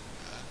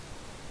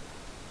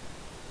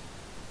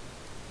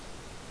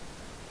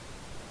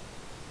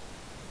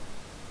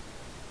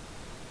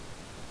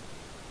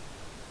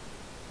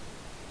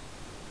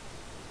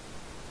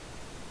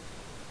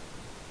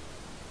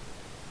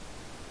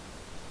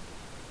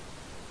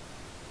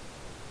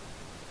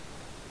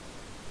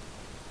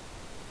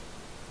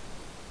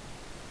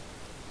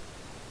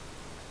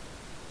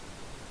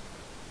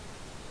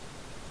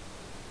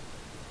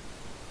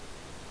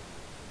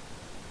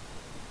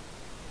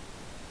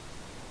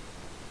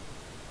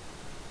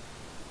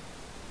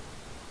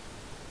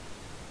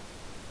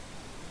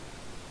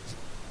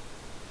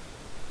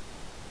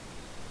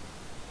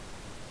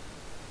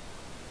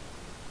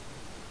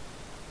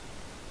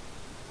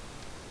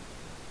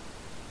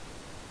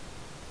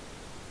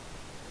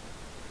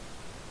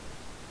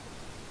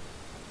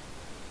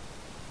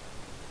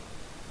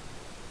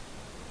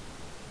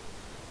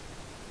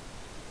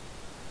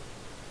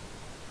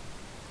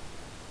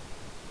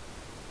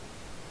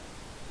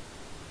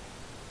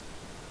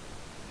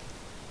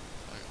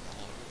 Like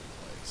all over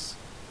the place.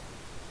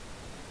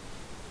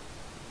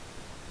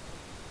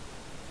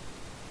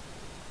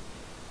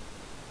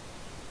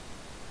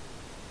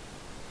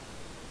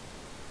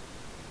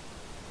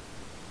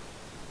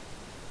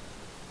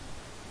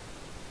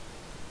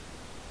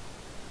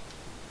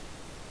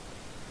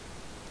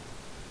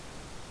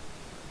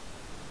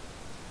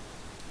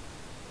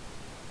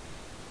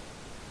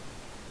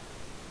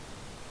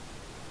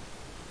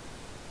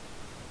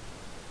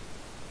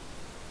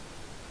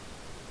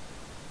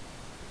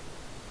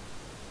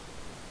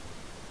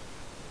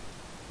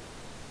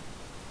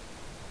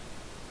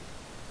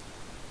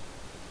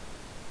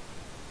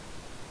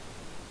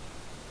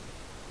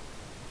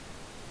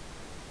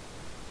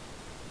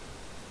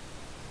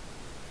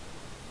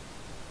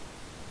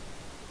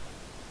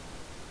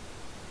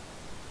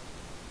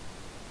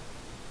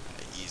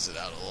 Ease it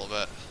out a little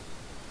bit.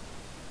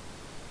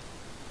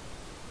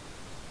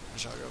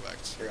 Which I'll go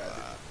back to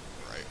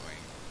right wing.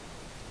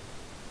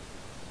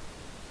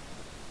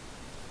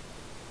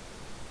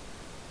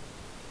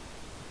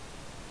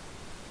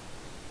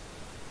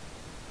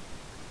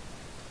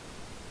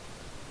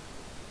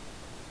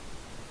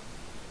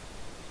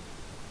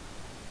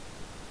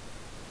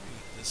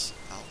 This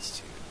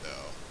altitude though.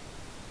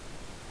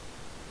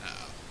 No.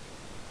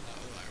 Not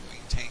with my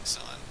wing tanks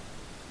on.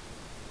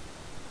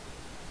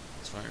 I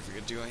was wondering if we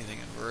could do anything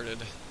inverted.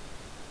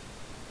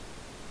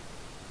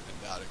 I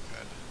doubt it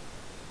could.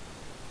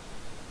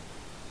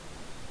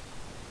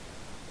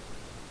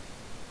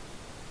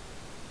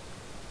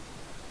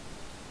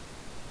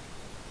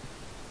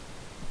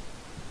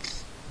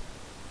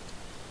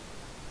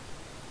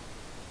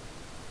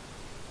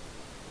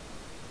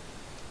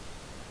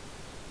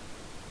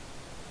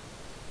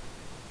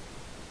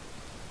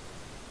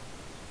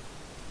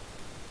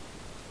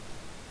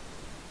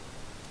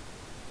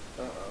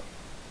 Uh-oh.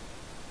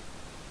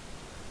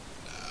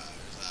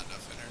 There's not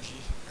enough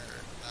energy, or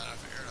not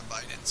enough air to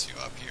bite into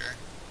up here.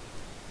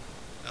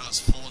 That was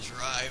full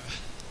drive.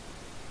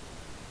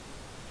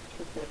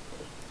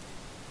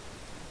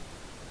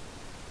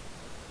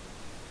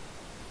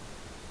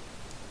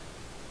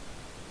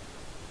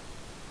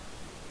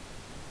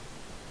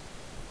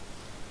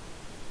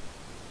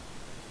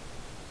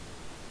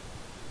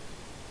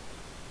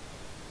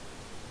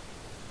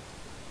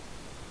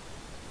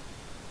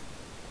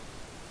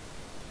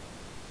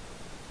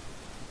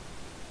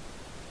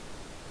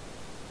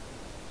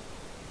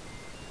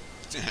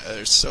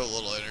 There's so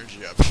little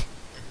energy up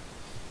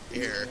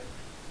here.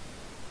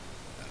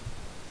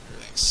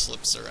 Everything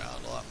slips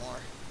around a lot more.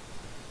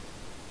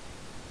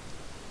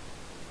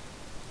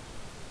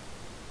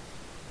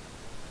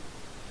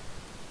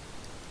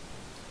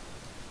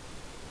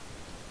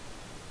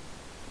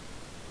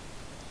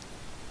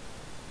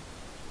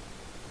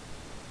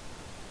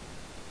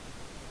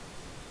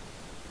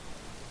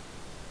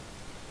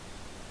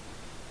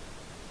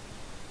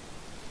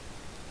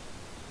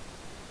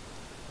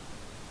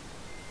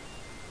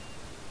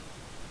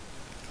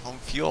 home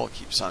fuel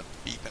keeps on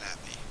beeping at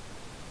me.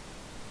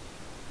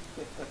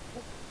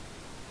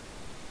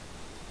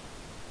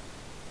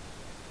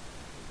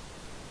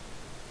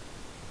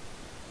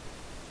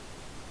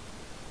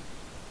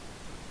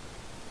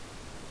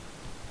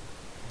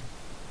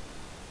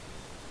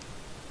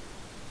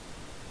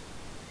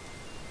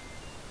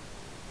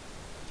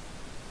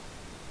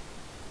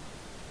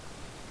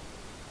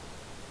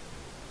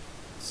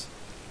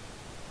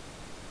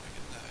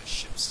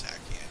 Ship's tack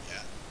in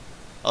yet.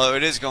 Although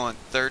it is going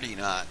 30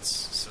 knots,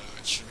 so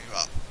it should be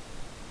about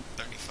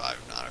 35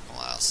 nautical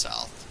miles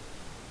south.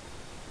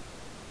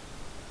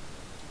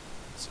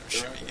 So we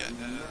should be getting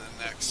into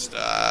the next,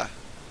 yeah,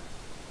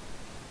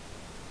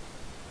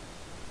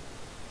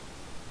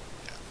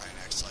 probably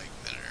next like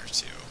minute or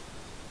two.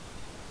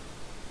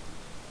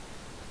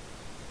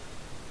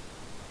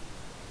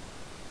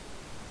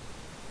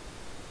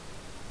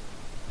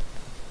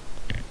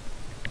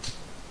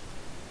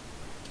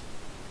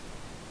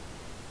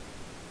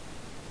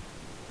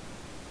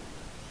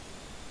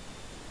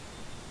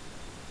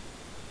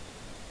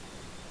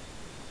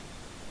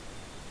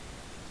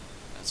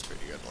 That's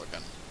pretty good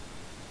looking.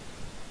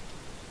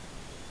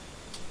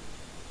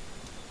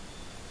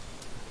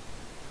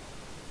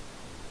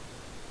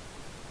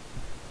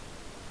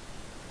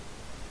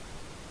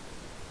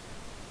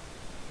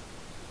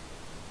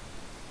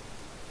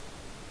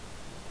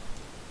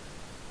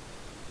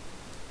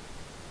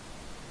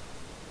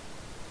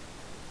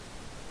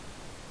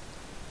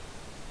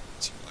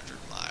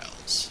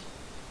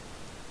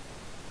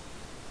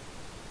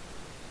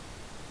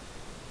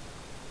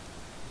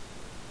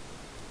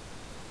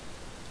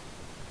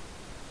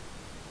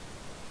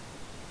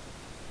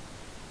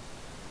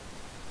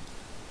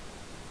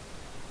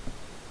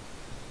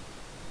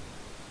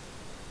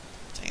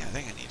 I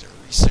think I need to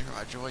recenter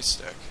my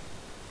joystick.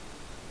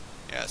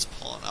 Yeah, it's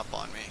pulling up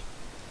on me.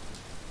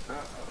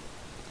 Uh-oh.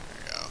 There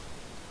we go.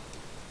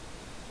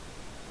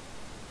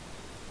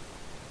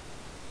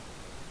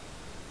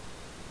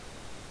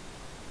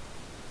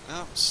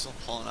 Oh, it's still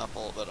pulling up a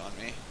little bit on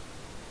me.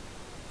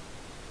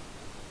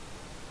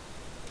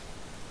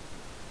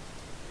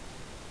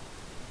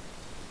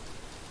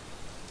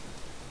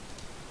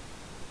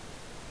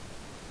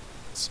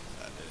 Let's see if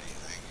that did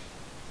anything.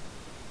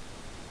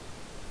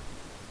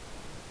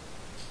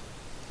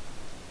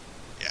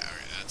 Yeah,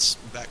 alright, that's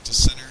back to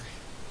center.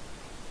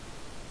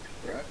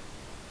 Right.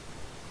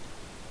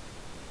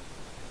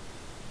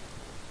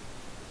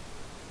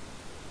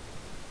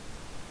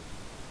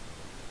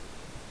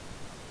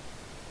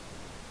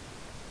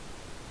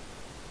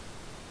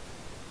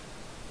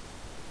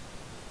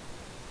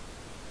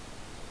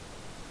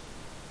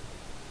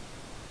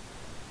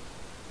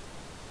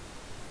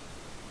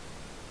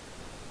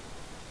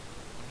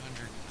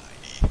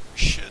 We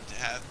should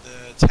have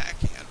the tack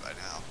hand by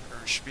now,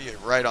 or should be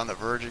right on the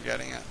verge of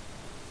getting it.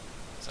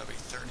 So that'll be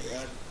 30,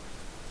 Yeah.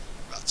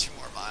 about 2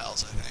 more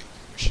miles, I think.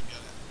 We should get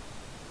it.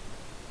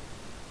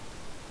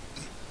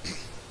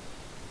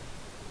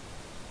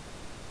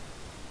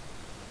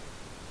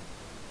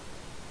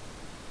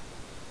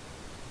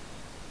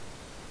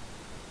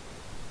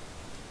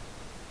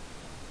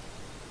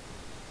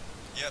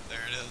 Yep, there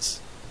it is.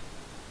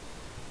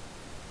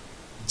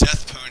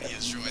 Death Pony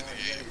has joined the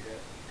game.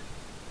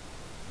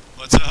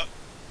 What's up?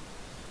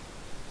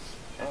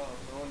 Oh,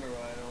 no wonder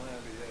why I don't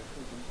have it yet,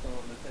 because I'm still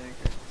on the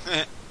tanker.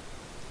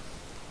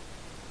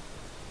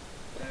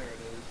 There it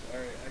is.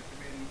 Alright,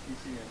 activating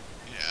TCM.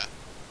 Yeah.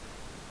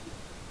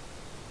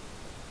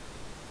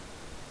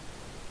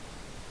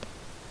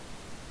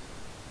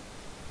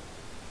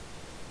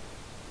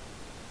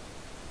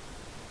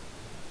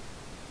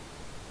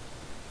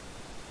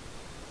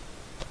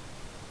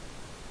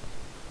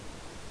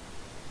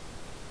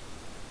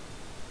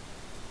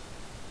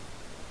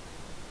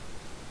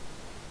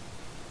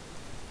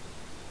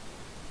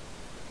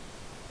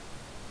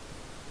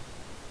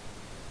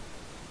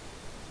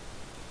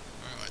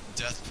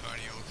 Death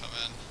Pony will come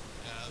in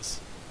as.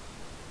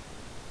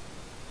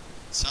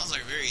 Sounds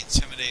like a very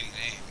intimidating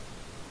name.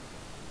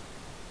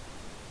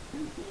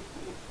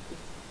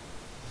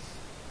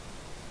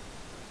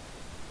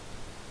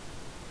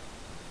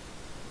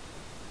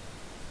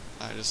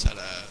 I just had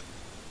a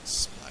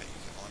spike.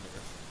 I wonder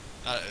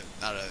if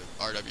not a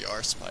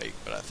RWR spike,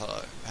 but I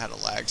thought I had a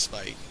lag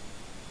spike,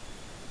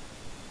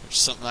 which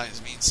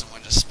sometimes means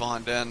someone just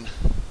spawned in.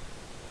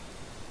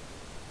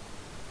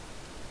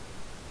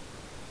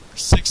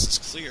 6 is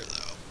clear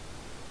though.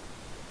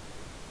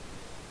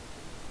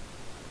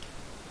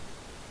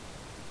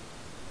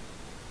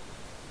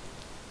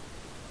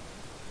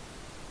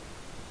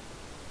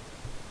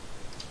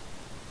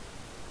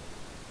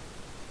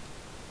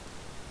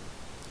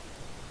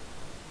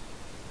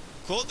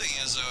 Cool thing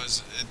is though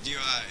is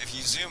if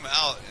you zoom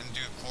out and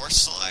do a course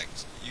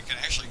select, you can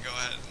actually go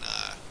ahead and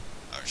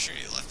oh shoot,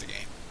 you left the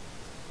game.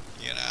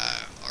 You can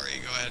already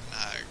go ahead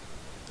and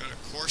go to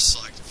course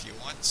select if you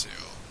want to.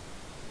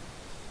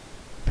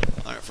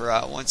 For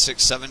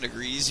 167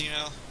 degrees, you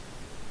know.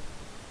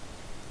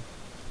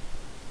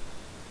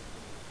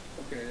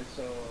 Okay,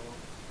 so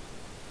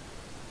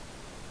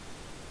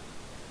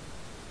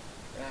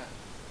Ah,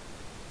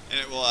 And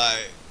it will,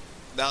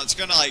 now it's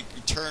gonna like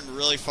turn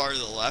really far to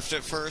the left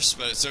at first,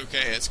 but it's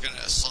okay. It's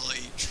gonna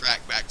slowly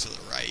track back to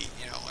the right,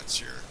 you know, once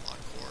you're on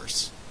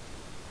course.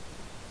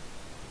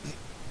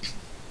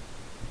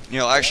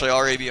 You'll actually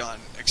already be on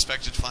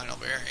expected final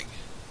bearing.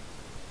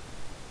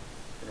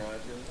 Roger.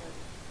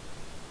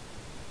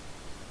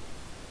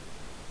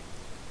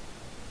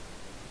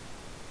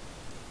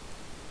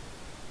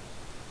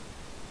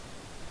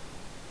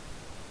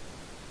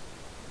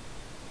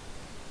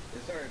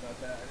 Sorry about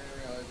that. I didn't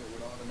realize it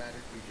would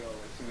automatically go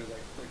as soon as I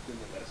clicked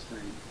into that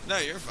screen. No,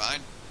 you're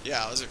fine.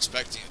 Yeah, I was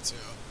expecting it to.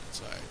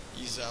 So I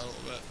eased out a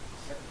little bit.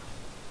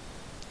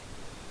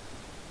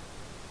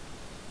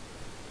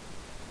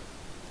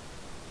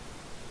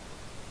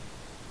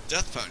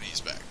 Death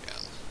Pony's back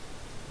in.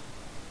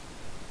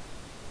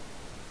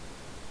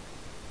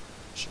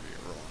 Should be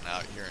rolling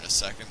out here in a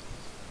second.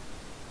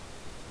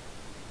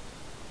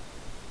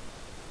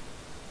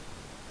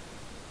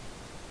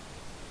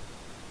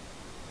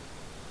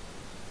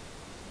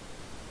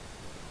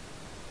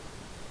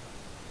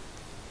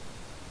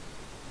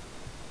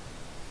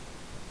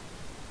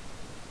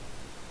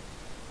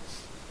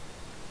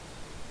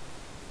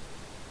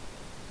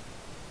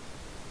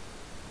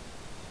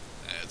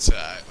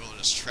 We'll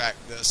just track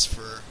this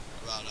for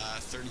about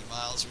 30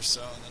 miles or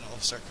so, and then it'll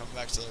start coming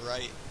back to the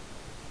right.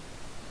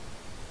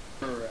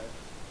 Correct.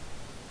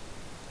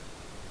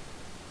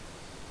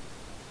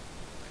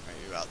 Like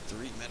maybe about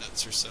 3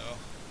 minutes or so.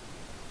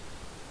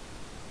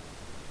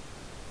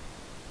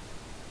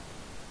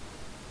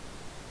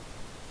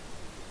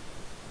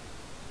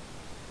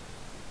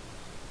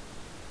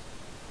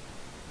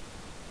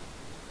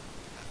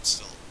 I'm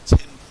still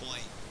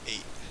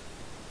 10.8.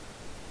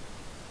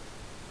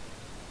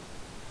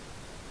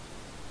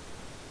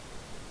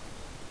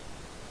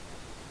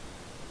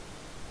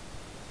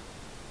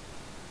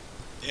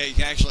 Yeah, you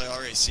can actually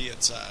already see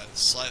it's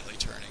slightly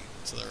turning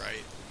to the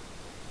right.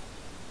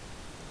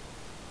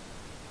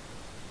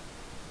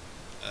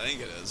 I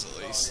think it is,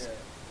 at least. Oh,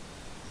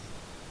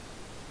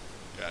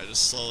 Yeah,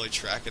 just slowly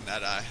tracking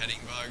that heading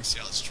bug. See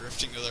how it's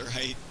drifting to the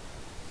right.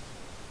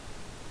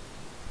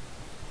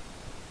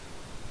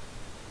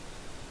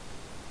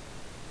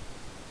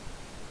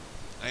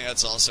 I think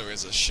that's also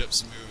because the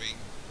ship's moving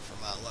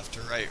from left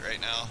to right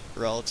now,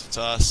 relative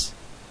to us.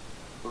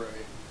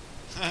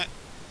 Right.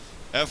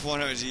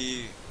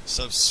 F-1OD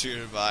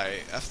substituted by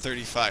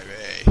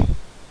F-35A.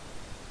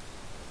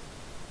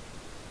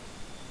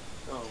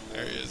 Oh,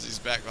 There he man. is. He's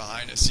back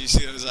behind us. You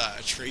see those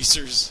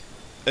tracers?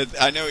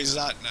 I know he's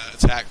not in an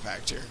attack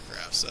packed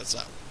aircraft, so that's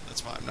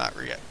why I'm not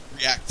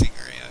reacting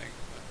or anything.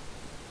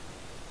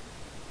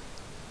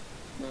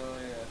 Oh,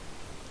 yeah.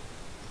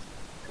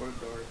 What a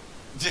dork.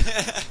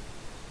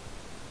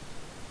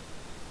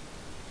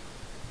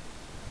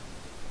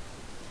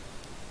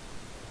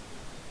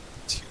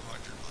 But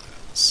 200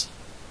 miles.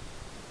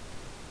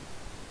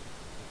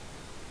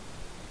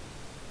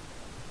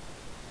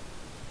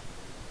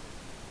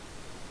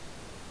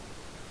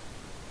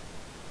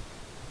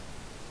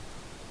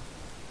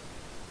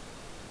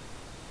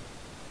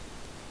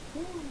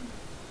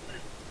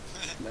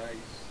 Nice.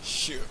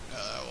 Shoot, no,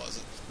 that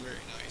wasn't very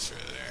nice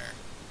right there.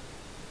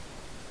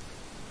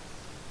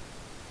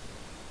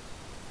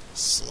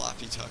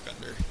 Sloppy tuck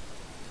under.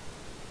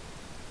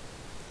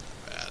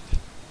 Not bad.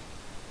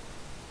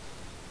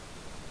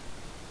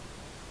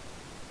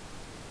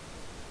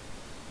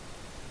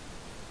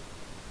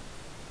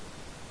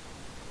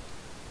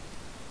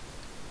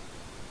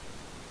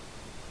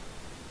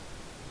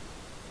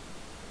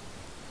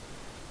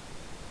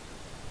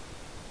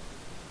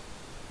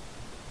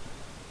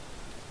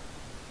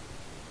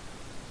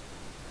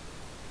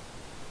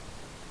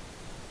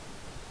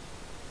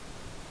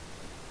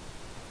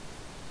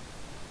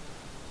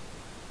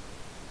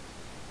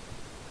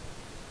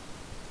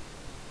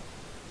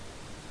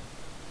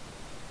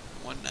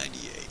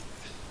 $198.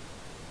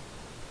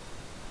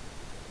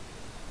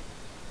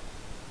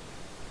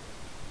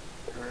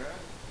 Alright.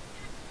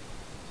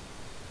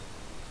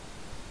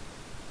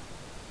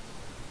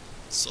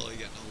 Slowly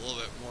getting a little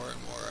bit more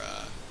and more,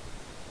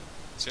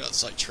 see how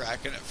it's like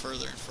tracking it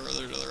further and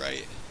further to the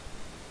right.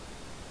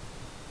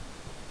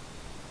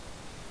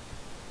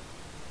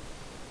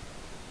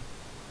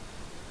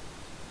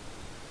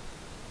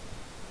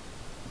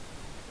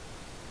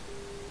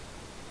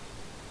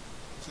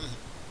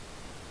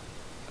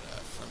 Got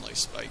a friendly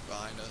spike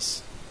behind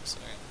us.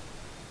 Second.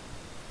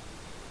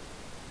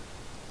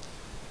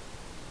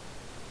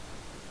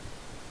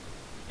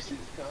 See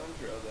this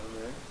contrail down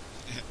there.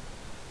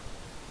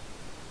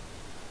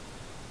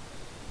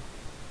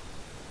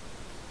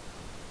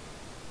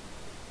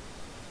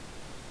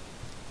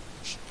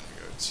 Just gonna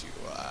go to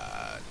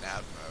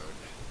nav mode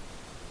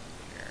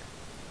here.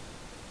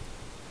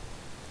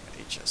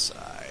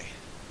 HSI.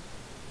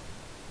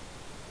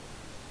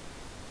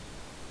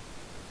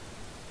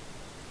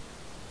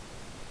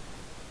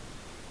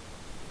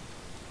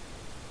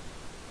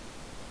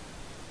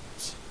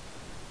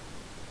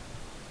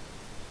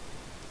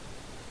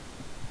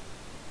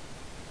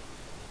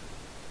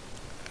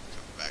 And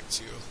come back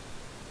to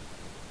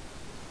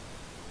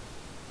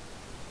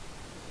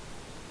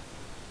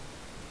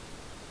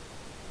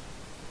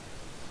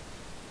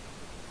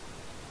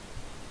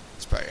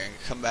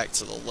come back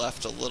to the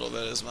left a little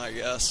bit is my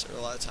guess, or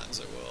a lot of times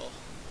it will.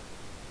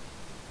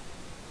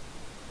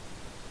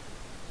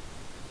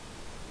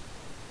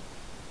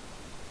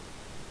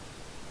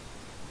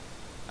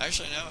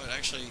 Actually, no, it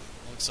actually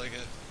looks like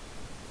it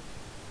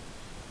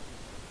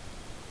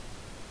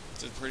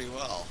did pretty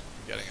well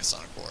getting us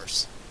on a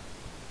course.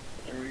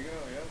 There we go,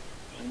 yep.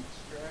 It's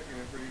tracking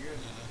it pretty good.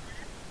 Yeah.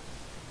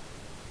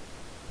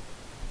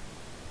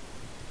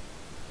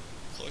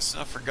 Close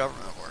enough for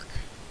government work.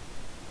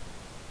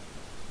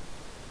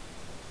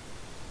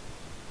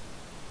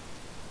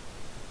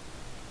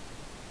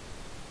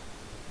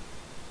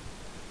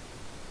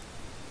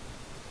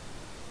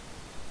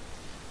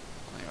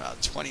 Only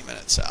about 20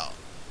 minutes out.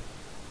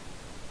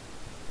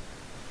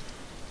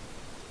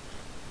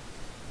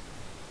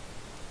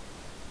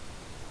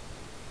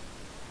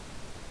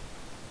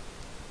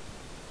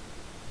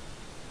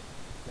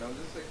 Now, is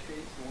this a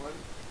case 1?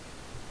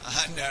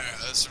 No,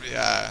 this would be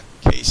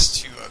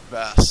case 2 at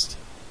best.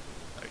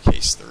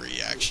 Case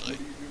 3, actually. What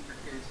do you do for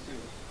case 2?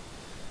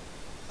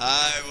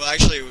 Well,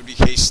 actually, it would be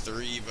case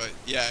 3, but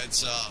yeah,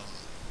 it's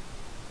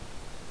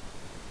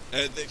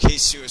the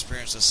case 2 is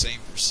pretty much the same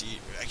procedure.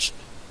 Actually,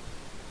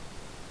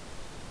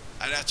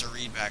 I'd have to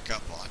read back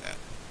up on it,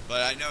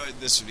 but I know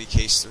this would be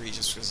case 3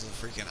 just because of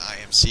the freaking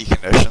IMC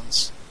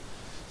conditions.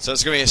 So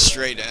it's gonna be a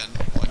straight in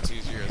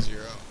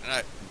 1200,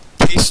 and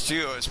case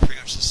 2 is pretty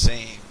much the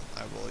same,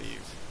 I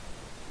believe.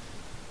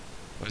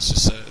 But it's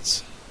just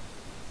that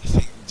I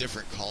think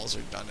different calls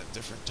are done at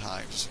different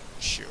times.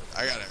 Shoot,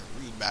 I gotta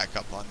read back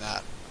up on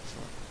that.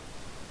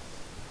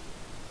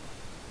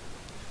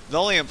 The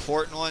only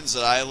important ones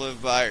that I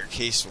live by are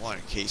case 1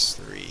 and case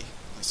 3,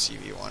 the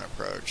CV1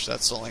 approach.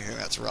 That's the only thing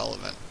that's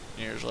relevant,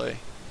 usually.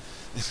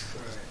 Right.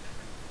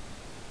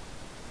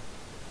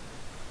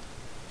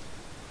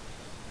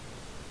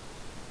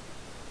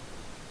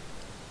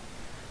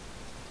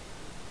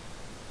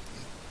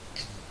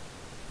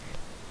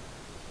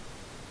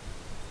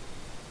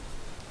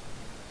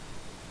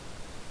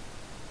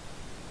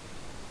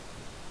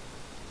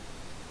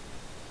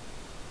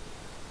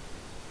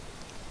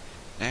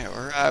 Yeah,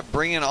 we're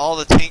bringing all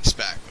the tanks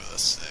back with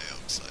us today, it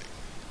looks like.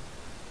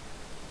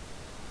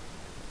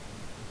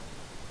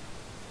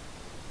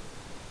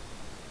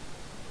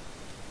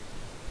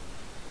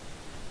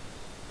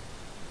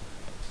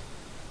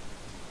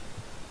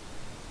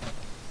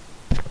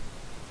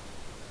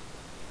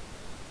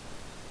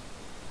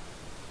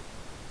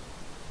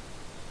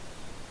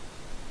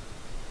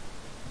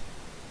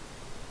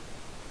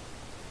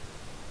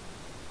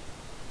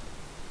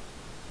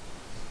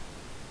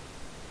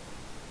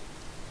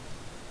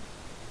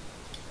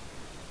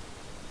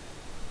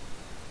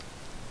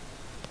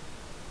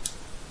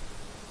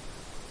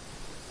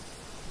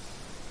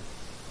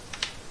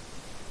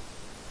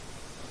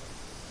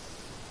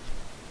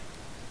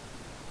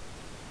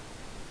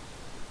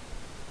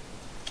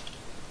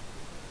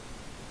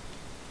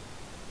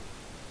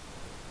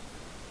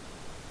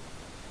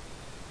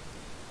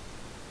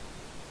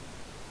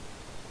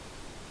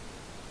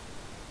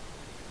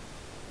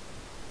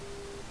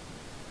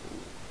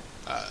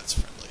 That's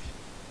friendly.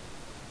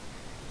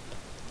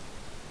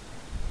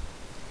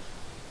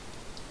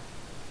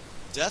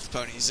 Death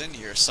Pony's in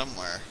here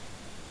somewhere.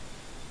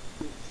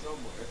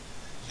 Somewhere.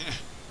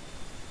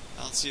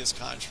 I don't see his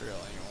contrail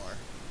anymore.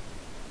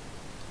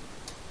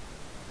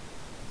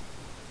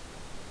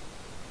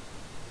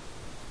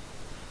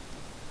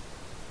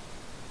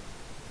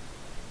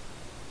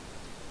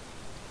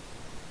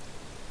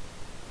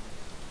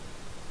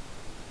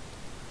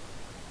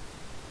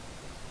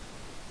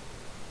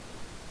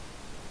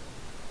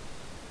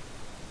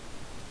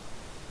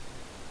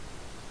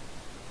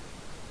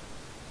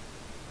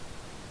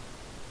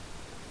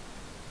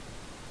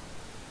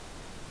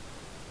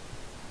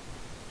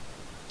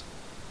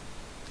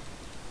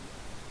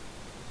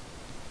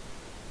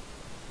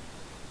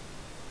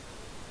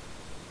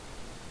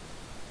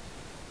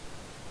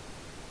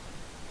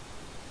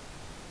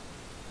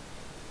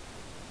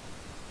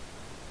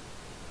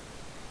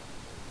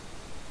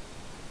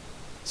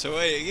 So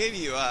wait, it gave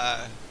you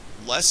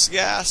less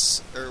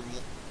gas or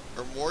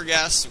more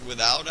gas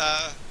without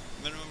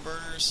minimum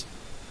burners?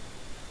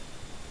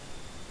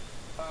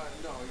 No,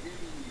 it gave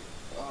me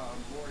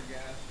more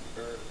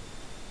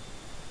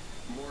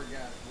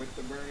gas with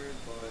the burners,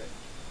 but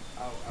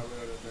I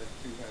would have been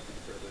too heavy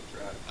for the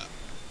track.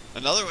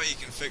 Another way you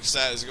can fix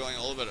that is going a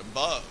little bit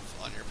above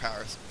on your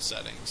power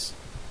settings.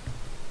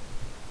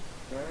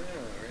 I don't know,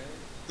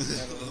 really?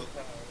 Have a little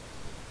power.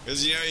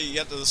 Because you know you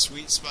get to the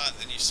sweet spot and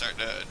then you start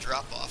to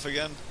drop off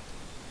again.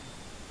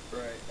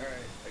 Right,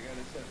 alright. I got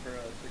it set for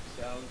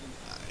 6,000.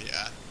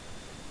 Yeah.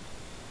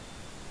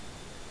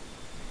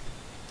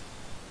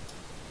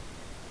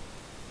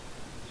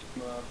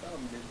 About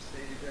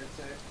mid-stage, I'd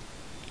say.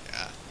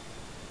 Yeah.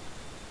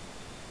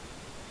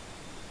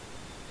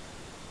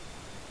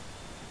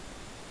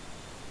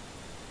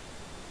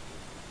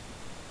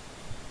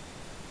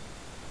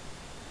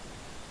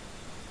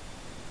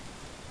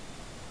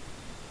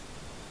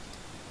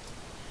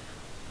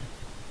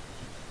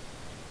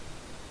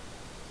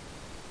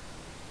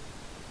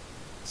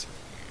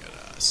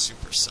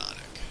 supersonic.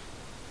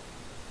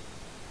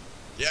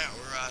 Yeah,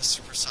 we're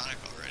supersonic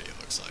already, it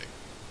looks like.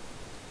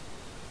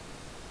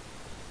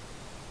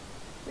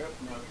 Yep,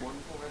 Mach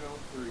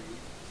 1.03.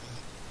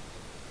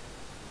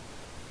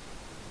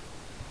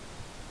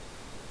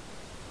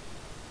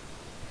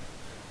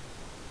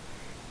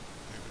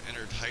 We've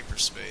entered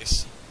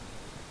hyperspace.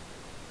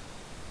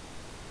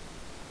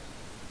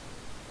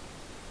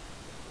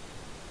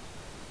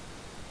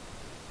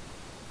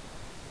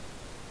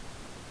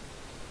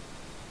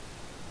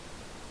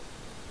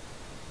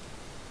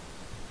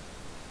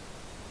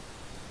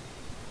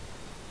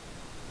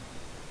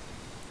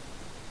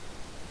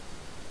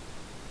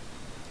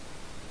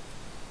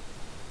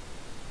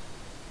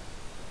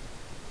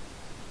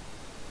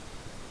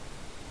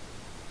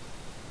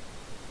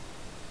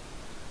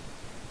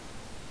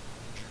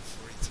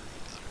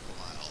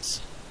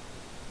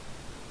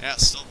 Yeah,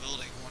 it's still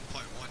building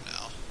 1.1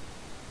 now.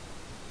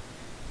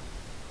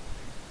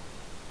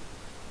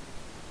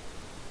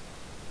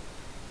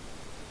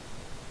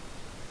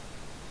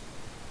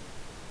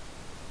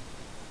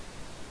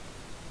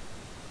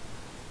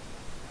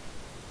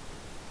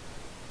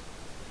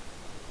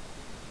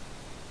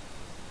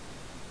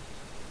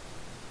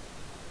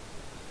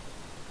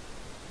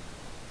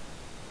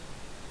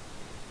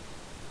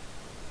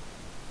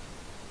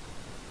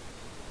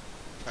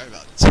 Probably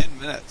about 10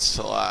 minutes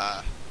till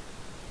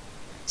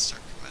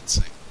start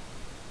commencing.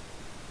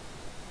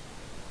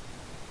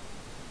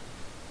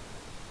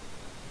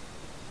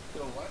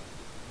 Still what?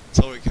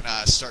 Till we can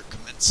start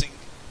commencing.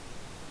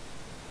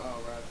 Oh,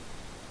 right.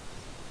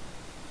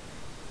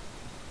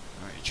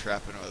 Alright, you're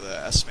trapping with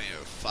an estimated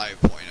of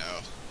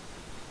 5.0.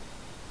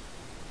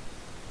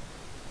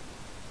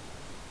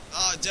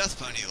 Oh, Death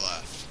Pony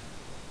left.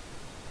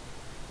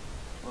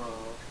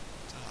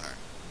 Darn.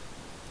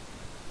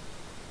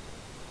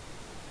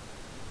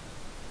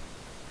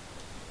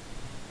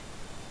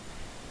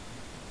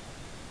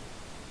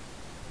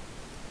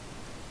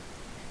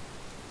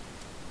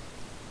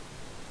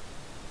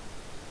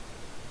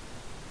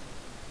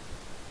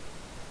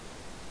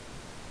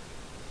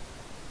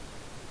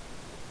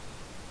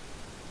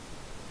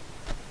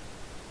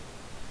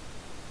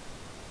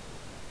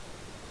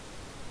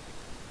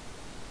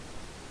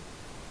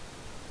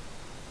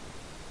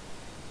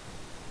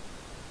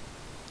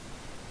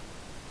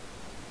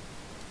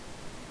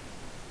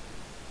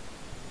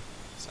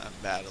 It's not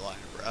a bad line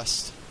of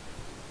rest.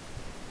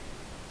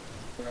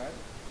 Right?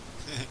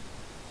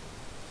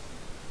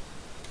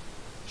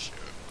 Shoot,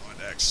 I went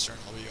to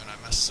external view and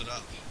I messed it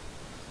up.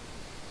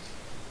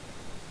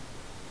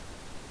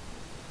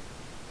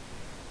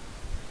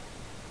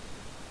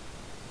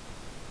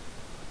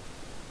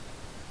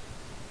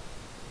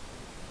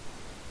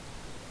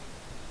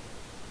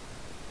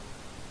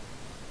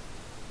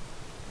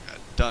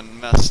 Got done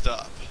messed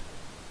up.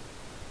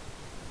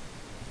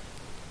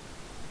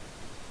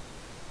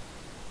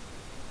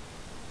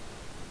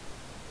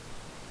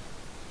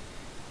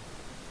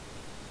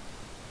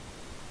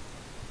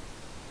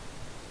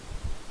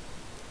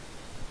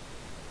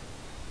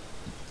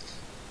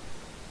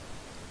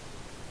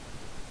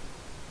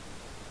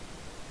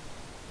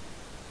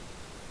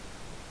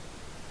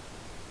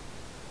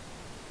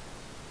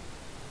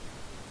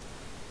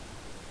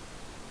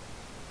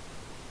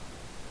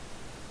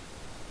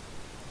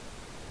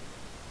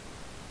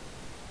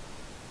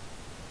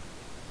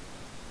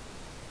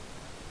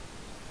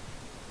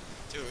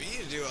 Dude, we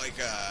need to do like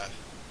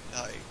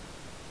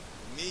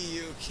me,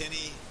 you,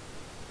 Kenny.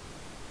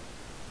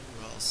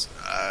 Who else?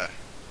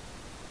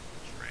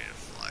 Ready to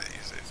fly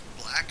these days.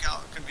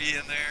 Blackout could be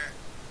in there.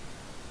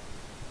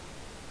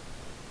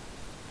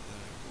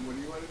 What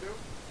do you want to do?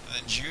 And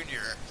then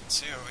Junior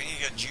too. We need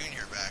to get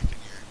Junior back in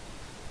here.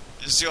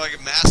 Just do like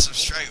a massive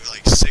strike with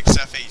like 6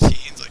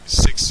 F-18s, like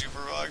 6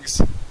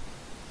 Superbugs.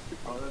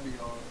 Oh, that'd be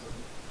awesome.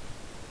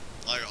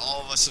 Like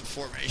all of us in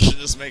formation,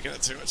 just making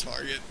it to a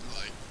target. And,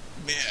 like,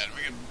 man,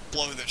 we can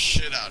blow the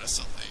shit out of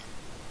something.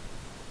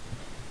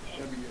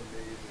 That'd be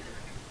amazing.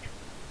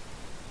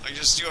 Like,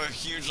 just do a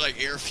huge,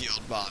 like,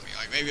 airfield bombing.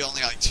 Like, maybe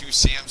only, like, 2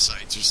 SAM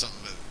sites or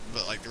something,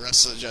 but like, the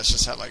rest of the jets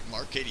just have, like,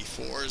 Mark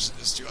 84s and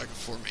just do, like, a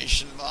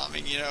formation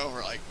bombing, you know,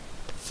 where, like,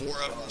 4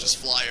 of them just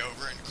fly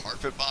over and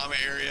carpet bomb an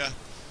area.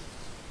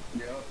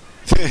 Yep.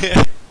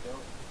 Yep.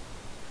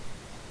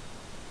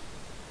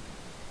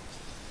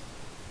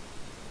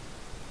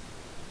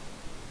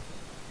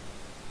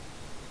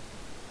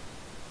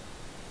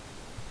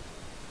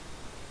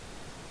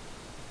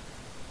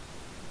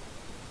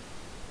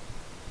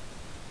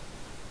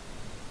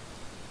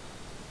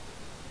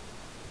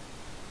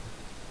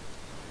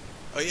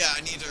 Oh yeah,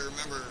 I need to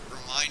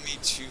remind me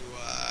to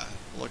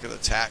look at the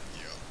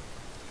Tacview.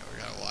 Yeah, we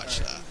gotta watch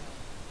that.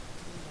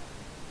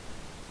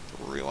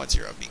 We want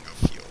your bingo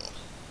fuel.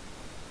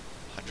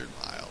 100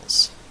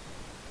 miles.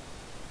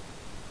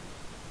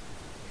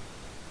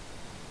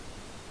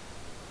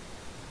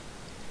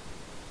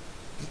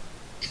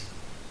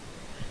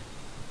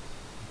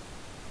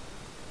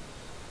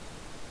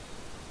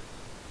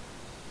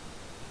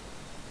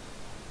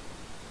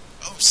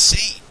 Oh,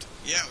 Saint.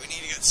 Yeah, we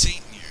need to get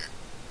Saint in here.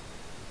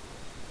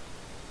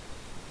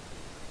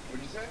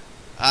 What'd you say?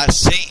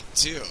 Saint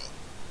too.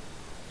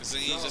 Because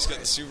then you No, just got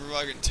right. the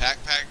Superbug and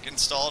Tac Pack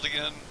installed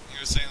again. You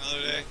were saying the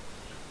other day.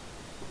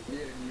 Yeah,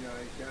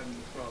 I got it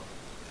installed.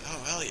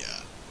 Oh hell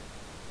yeah.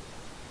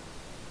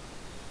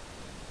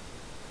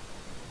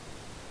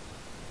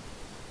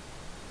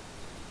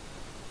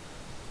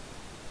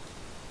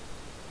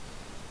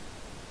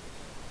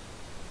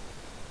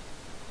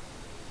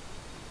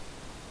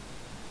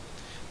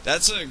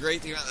 That's a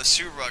great thing about the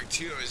Superbug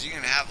too, is you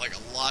can have like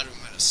a lot of them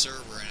in a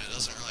server and it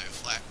doesn't really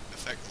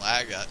affect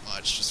lag that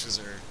much, just because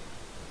they're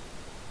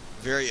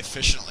very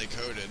efficiently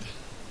coded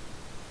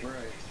Right.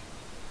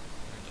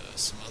 compared to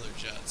some other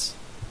jets.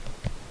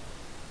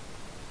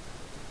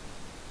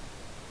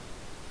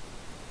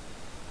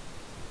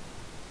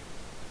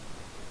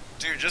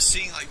 Dude, just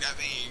seeing like that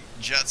many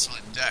jets on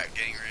deck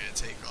getting ready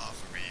to take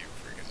off would be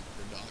freaking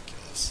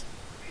ridiculous.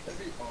 That'd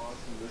be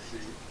awesome to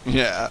see.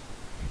 Yeah.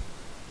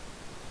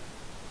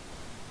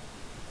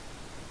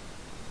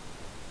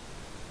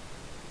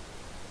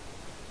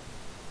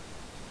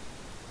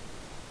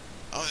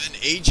 Oh, and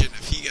Agent,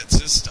 if he gets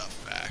his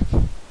stuff back.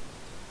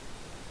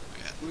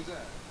 Yeah. Who's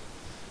that?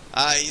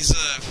 He's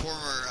a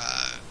former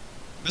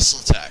missile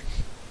tech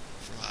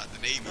from the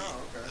Navy.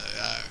 Oh,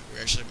 okay. We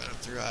actually met him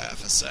through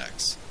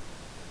FSX.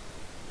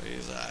 But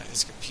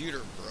his computer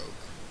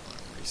broke on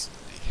him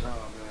recently.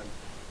 Oh, man.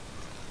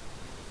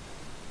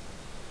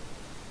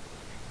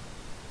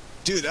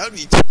 Dude, that would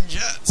be 10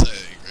 jets, I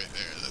think, right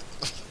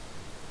there.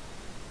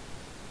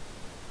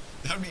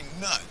 That would be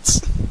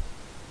nuts.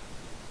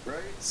 Right?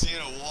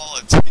 Seeing a wall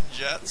of 10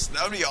 jets,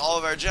 that would be all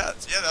of our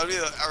jets. Yeah, that would be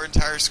our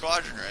entire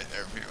squadron right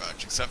there, pretty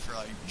much, except for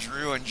like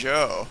Drew and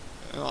Joe.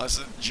 Unless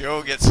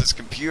Joe gets his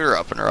computer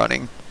up and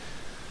running.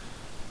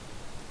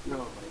 Oh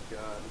my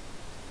god.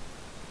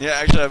 Yeah,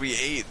 actually that'd be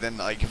 8. Then,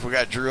 like, if we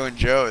got Drew and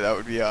Joe, that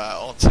would be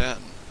all 10.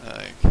 I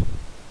think.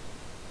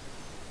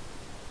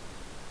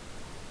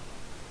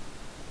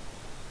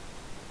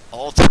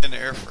 All 10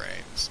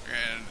 airframes.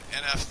 And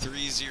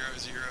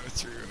NF300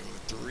 through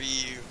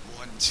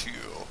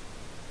 312.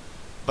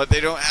 But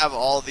they don't have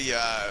all the,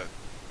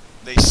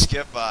 they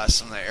skip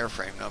some of the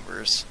airframe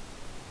numbers.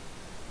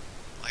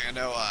 Like, I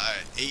know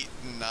 8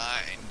 and 9.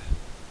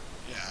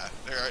 Yeah,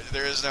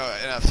 there is no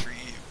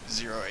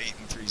NF308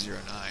 and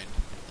 309.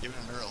 Even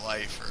in real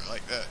life, or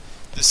like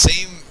the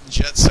same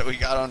jets that we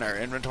got on our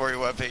inventory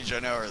webpage, I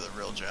know, are the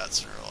real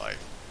jets in real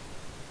life.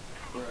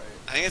 Right.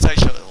 I think it's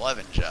actually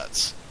 11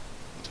 jets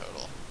in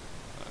total.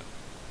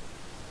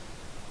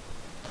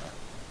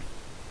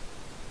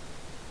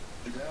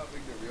 Is that how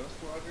big the real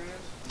squadron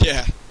is?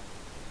 Yeah.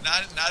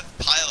 Not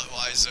pilot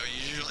wise though.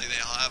 Usually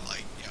they'll have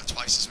like, you know,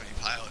 twice as many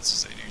pilots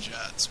as they do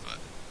jets, but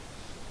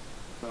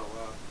Oh,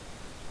 wow.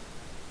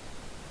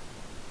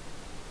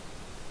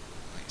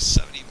 like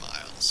 70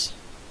 miles.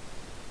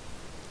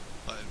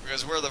 But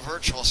because we're the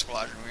virtual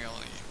squadron,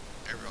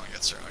 everyone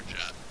gets their own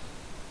jet.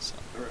 So.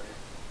 Right.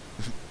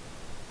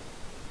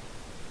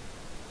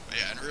 But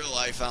yeah, in real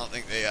life, I don't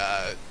think they,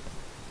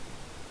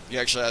 you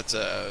actually have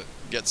to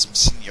get some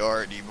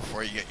seniority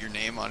before you get your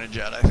name on a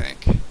jet, I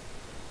think.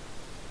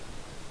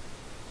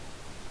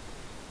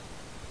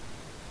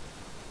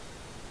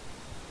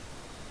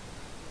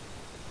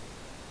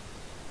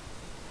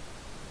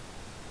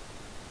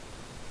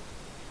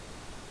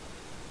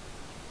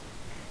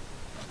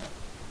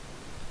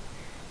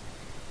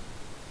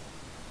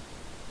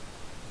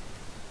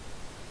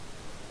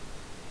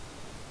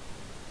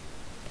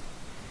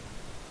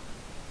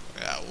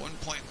 Yeah,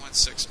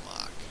 1.16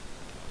 Mach.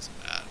 That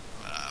wasn't bad.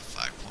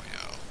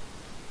 5.0.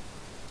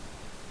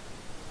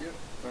 Yep.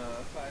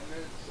 5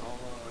 minutes. I'll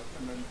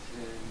commence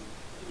in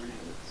 3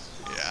 minutes.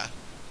 Yeah.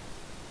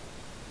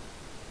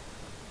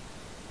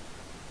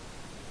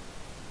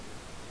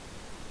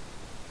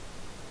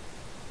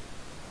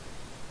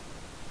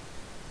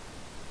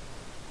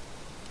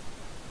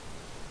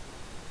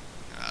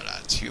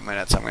 About 2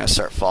 minutes, I'm going to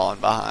start falling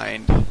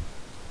behind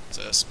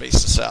to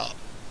space this out.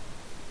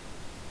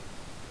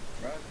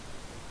 Right.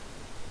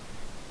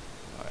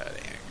 Go ahead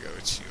and go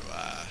to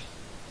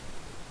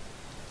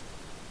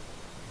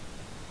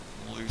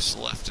loose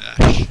left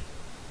dash.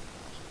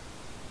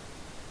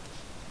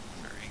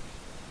 Wondering,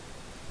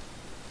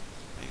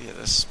 maybe at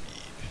this speed.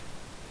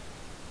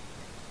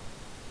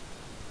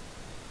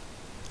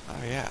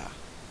 Oh yeah,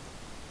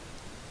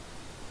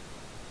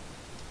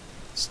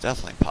 it's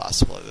definitely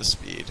possible at this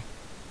speed.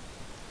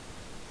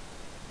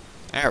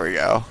 There we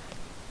go.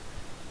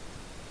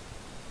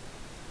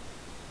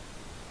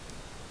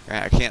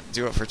 I can't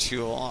do it for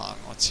too long.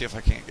 Let's see if I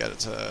can't get it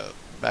to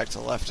back to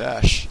left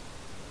dash.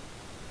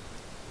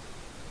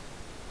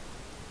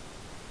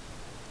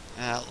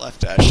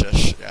 Left dash.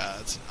 Yeah, I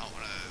don't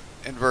want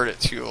to invert it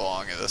too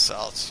long at this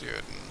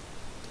altitude.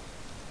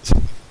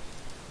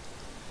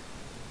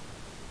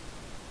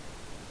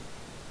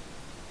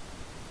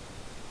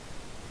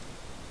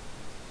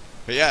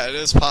 But yeah, it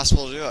is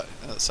possible to do it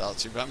at this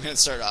altitude. But I'm going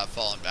to start off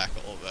falling back a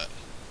little bit.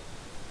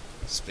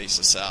 Space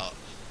this out.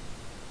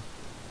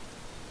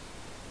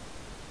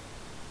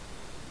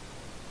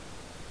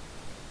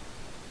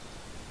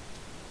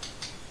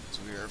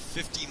 So we were We're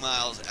 50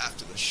 miles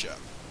after the show.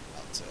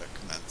 About to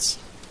commence.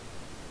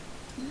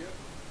 Yep.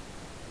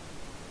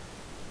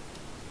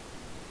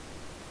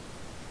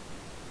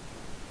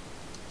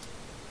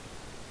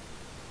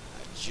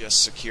 I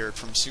just secured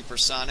from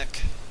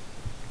Supersonic.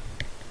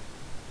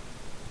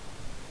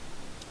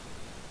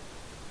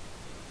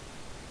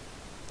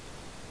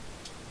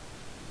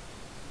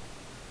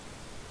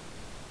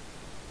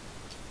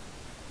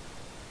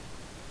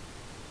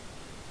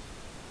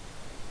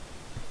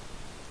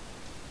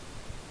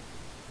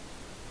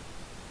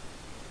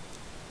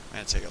 I'm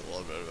going to take a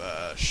little bit of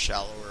a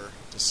shallower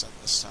descent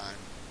this time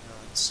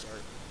and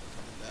start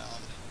coming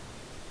down.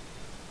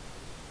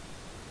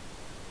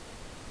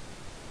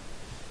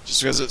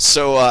 Just because it's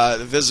so,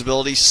 the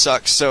visibility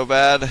sucks so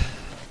bad.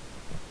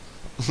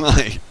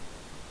 Like,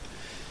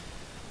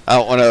 I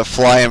don't want to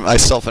fly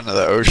myself into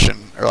the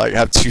ocean or like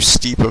have too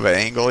steep of an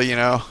angle, you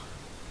know?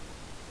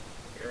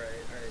 Alright,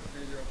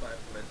 305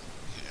 commence.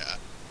 Yeah.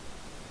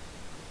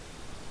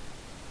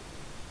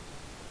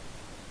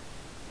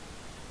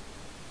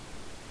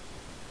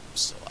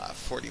 Still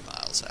 40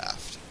 miles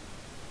aft.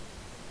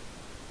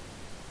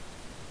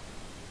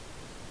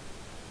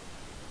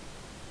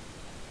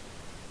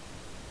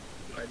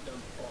 I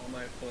dumped all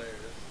my flares.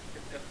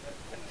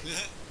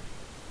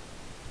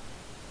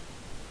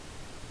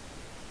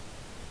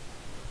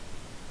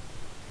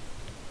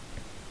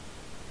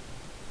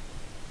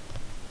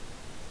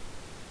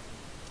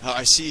 Oh,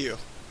 I see you.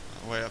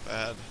 Way up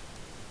ahead.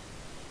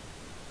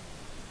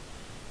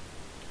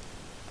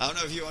 I don't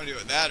know if you want to do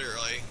it that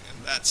early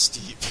and that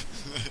steep.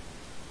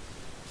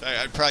 In fact,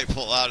 I'd probably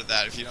pull out of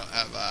that if you don't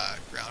have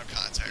ground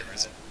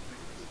contact.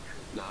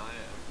 Nah,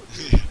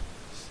 I am.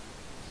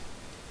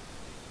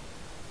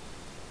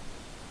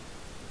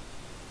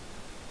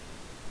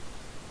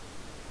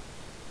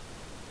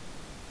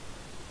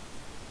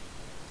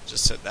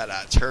 Just hit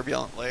that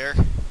turbulent layer.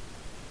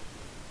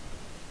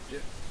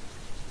 Yep.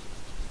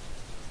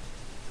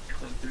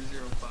 On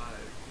 305,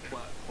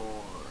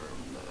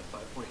 platform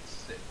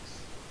 5.6.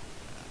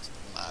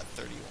 That's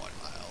 31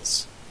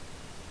 miles.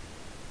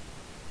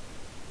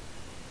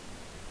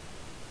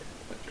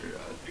 After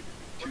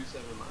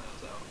 27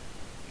 miles out.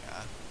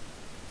 Yeah.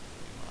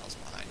 3 miles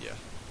behind you.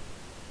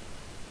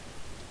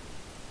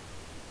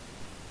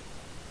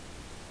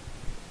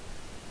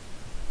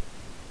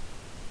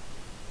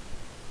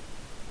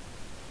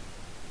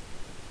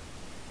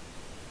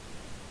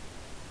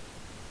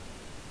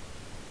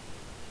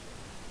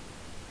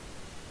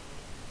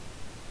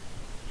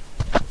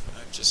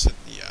 I just hit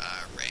the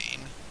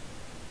rain.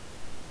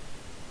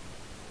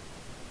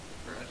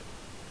 Right.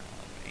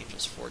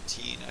 Angels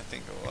 14, I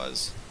think it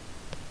was.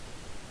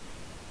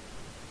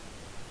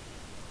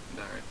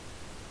 Alright.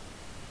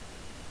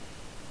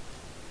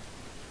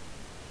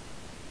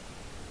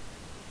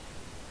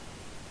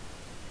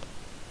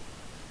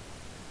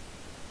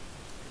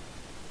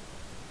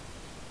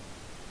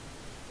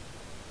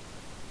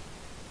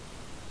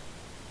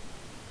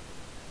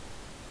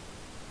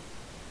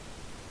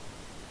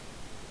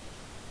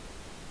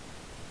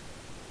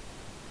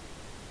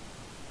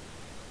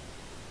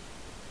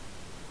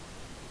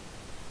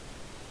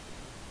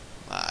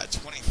 Uh,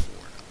 24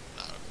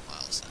 nautical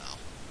miles now.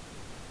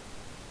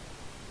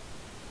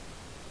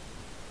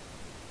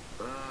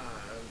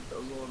 That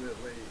was a little bit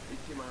late.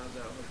 18 miles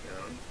out, hook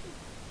down.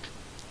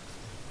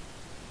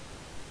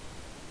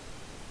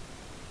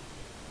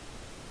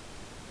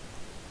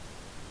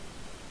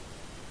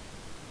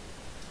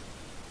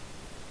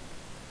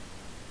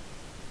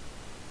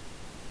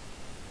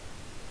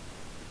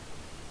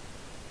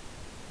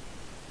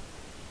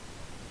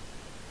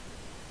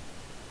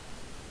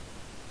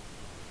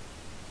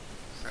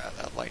 Crap,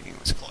 that lightning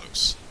was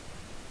close.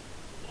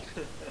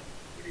 What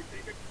do you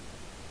think?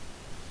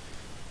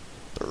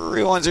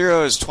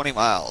 310 is 20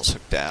 miles,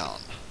 hook down.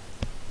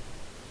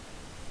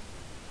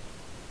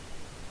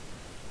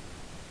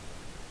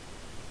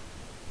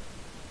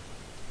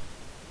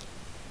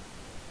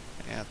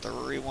 And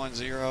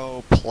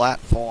 310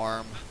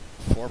 platform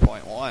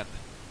 4.1.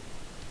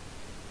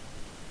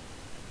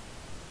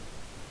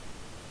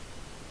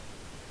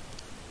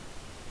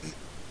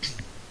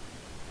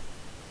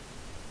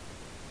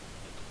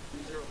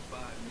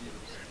 305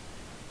 meters.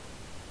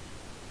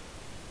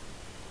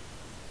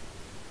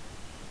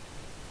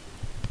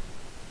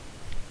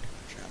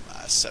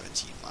 I'm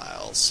 17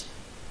 miles.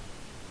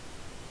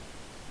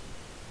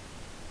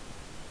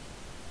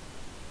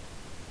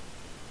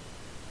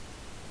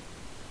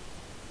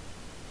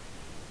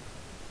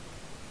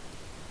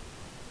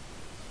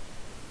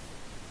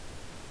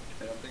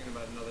 Hey, I'm thinking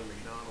about another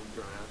McDonald's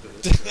run after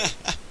this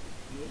trip.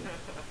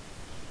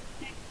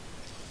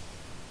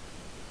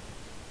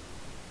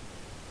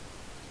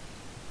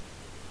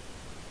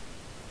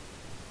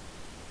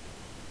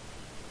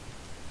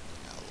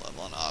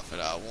 Leveling off at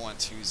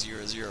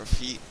 1200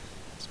 feet.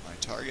 That's my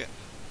target.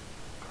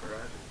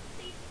 Alright.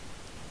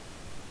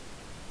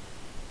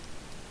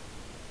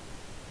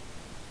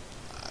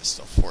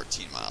 Still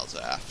 14 miles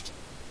aft.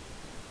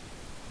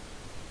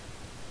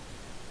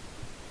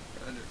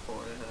 Under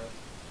 4.5.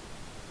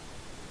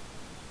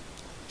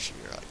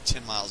 Actually, you're like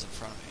 10 miles in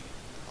front of me.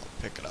 I'll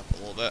pick it up a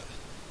little bit.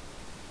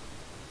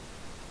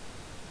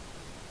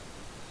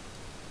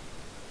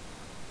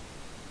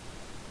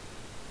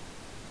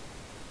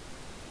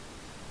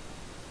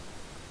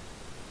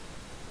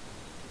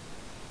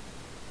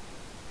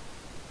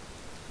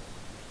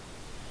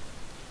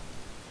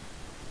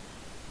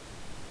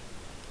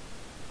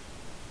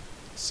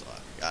 So I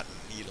haven't gotten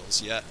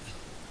needles yet.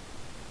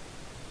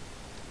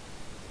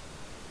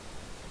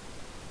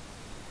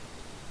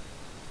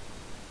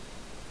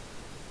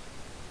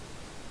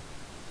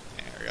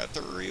 And we got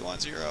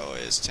 310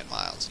 is 10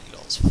 miles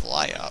needles.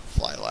 Fly up,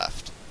 fly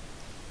left.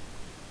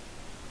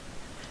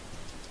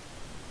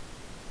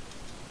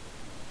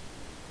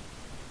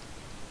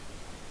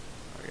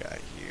 What we got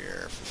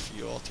here for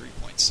fuel?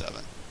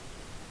 3.7.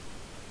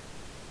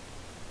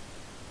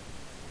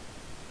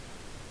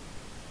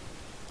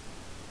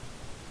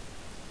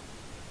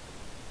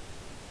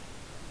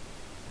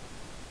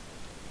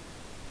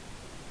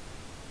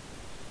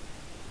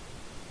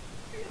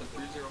 The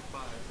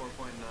 305,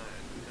 4.9,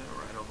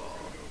 Rhino ball.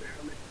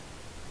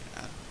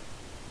 Yeah.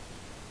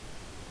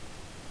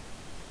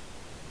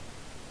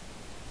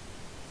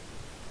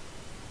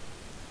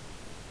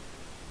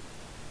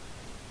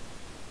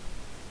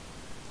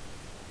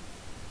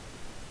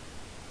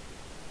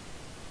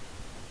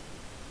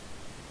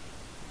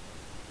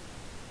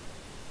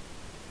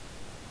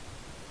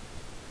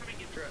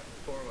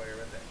 Four-way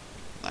right there.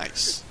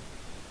 Nice.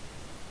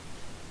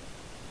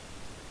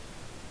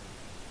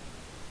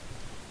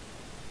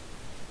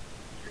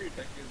 Your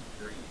deck is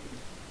green.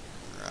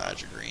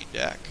 Roger, green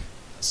deck.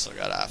 I still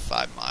got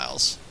 5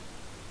 miles.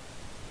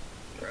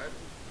 Right?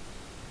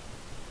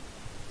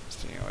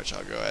 Speaking of which,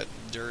 I'll go ahead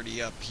and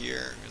dirty up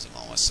here because I'm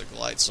almost at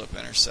glide slope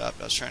intercept.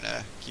 I was trying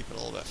to keep it a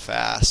little bit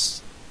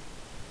fast.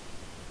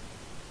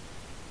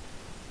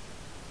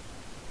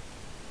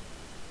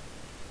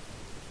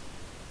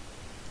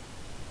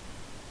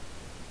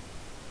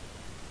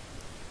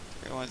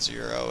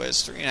 .0 is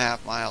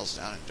 3.5 miles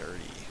down and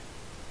dirty.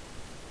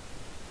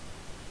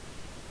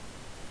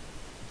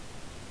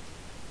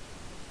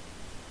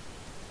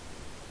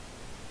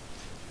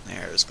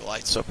 There's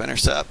glide slope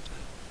intercept.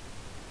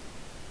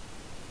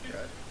 Right.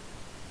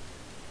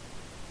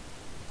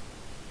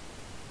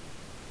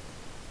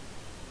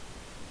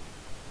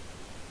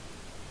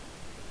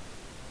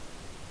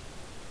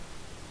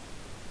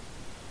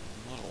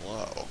 A little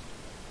low.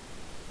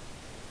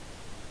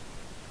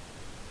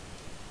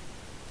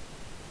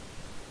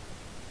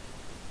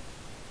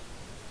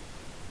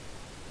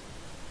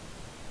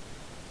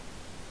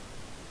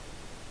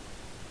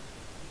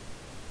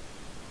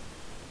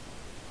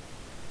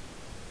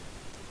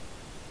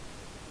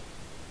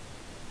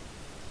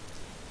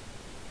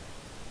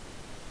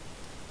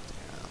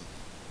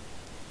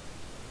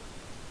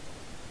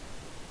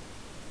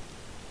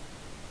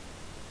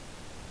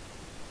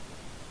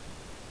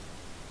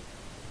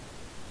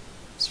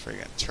 It's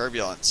friggin'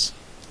 turbulence.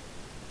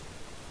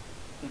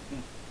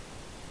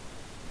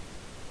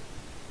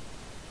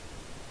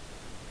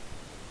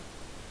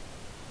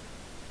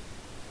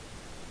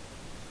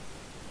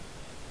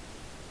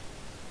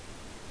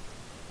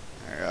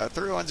 There we go.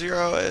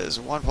 310 is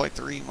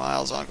 1.3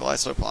 miles on glide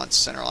slope on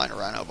centerline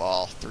Rhino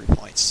ball.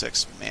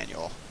 3.6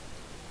 manual.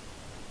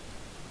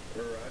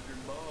 Roger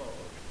ball.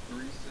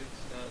 3.6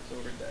 knots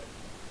over deck.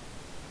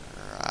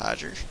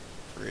 Roger.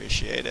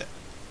 Appreciate it.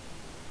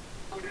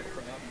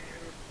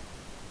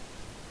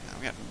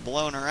 I'm getting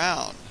blown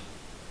around.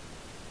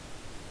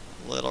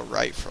 A little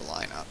right for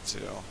lineup too.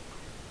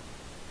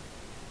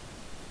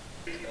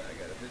 I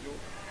got a visual.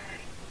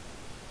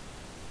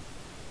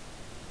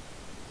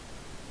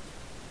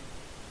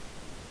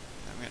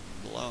 I'm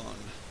getting blown.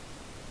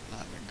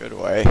 Not in a good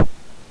way.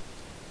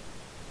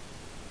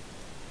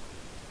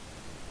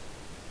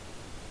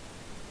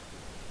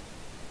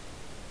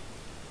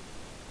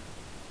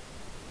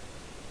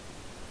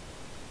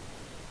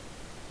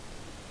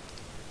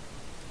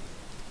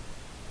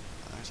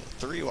 There's a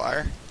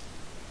 3-wire.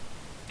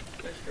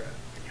 Nice try.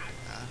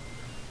 Yeah.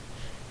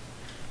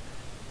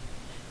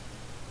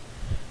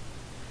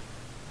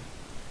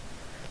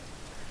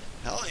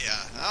 Hell yeah,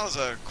 that was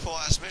a cool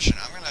ass mission.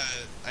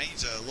 I need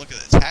to look at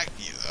the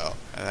Tacview though,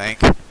 I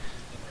think.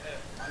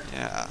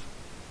 Yeah.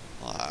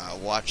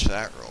 Watch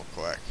that real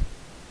quick.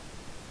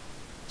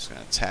 Just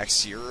gonna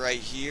taxi right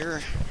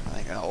here. I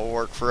think that'll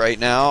work for right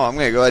now. I'm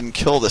gonna go ahead and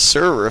kill the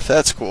server if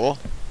that's cool.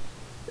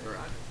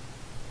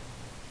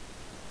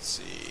 Let's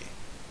see.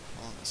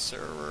 On the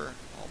server,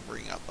 I'll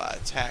bring up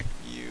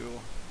Tacview.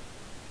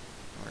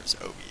 Where's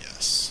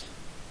OBS?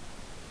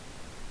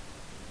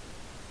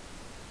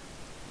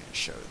 I'm gonna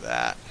show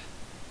that.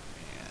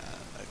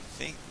 And I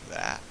think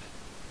that.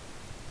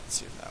 Let's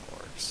see if that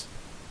works.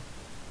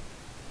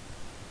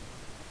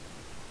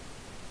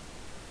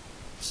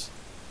 Oops.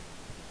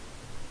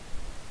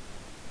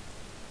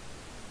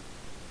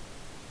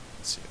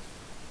 Let's see if.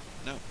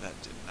 Nope,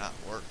 that did not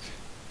work.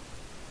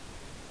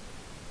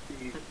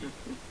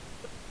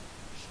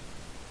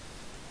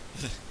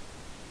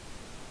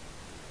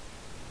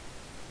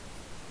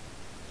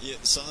 Yeah,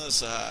 some of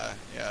those,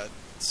 yeah,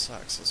 It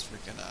sucks. This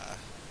freaking come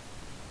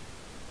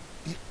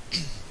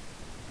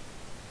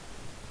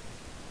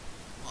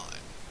on,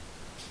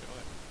 show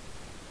it.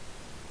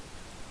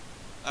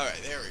 All right,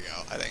 there we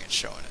go. I think it's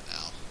showing it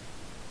now.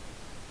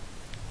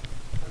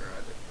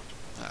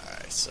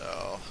 Alright,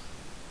 so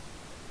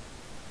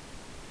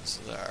this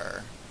is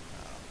our,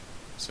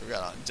 so we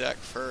got on deck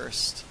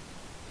first.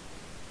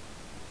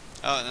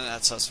 Oh, and then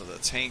that's us with a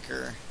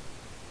tanker.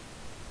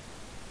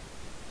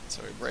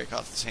 So we break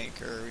off the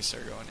tanker, we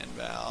start going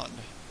inbound.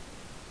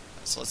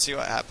 So let's see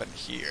what happened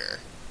here.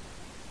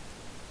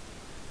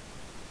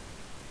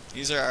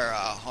 These are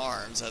our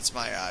harms. That's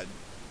my,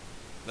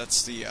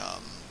 that's the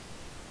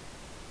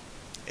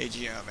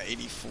AGM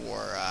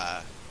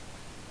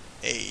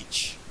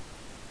 84H.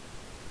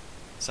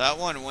 So that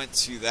one went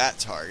to that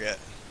target.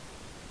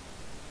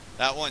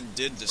 That one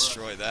did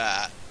destroy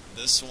that.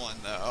 This one,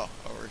 though,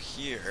 over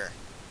here.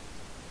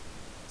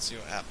 Let's see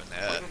what happened to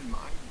it. Where did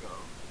mine go?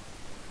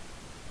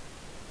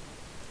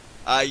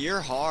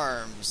 Your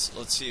harms,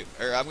 let's see,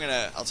 or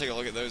I'll take a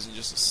look at those in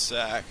just a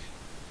sec.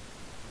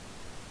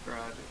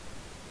 Roger.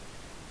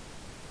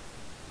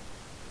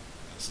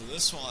 So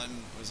this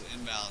one was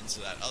inbound to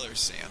that other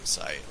SAM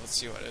site. Let's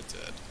see what it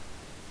did.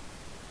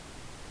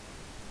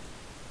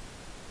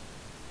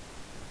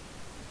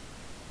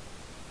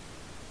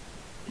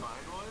 Mine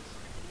was?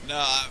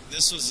 No,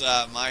 this was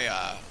my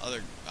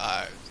other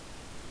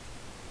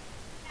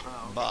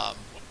bomb.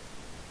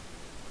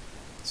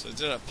 So it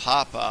did a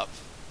pop-up.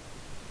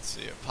 Let's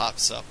see, it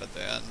pops up at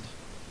the end.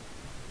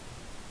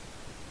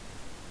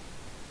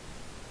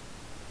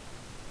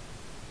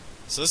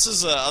 So this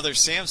is the other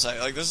SAM site.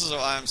 Like, this is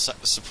why I'm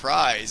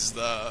surprised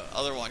the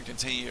other one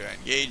continued to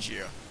engage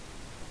you.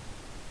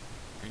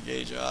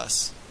 Engage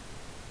us.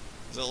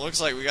 Because it looks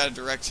like we got a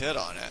direct hit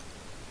on it.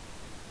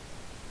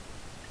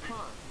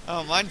 Huh.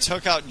 Oh, mine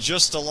took out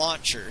just a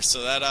launcher,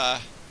 so that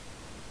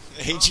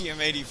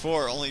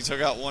AGM-84 only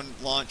took out one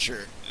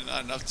launcher, and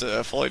not enough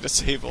to fully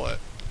disable it.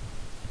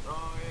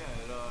 Oh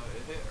yeah,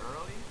 it hit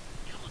early?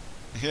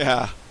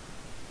 Yeah.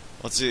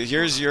 Let's see,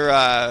 here's your,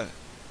 yeah,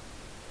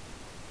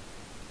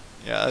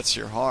 that's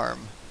your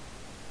harm.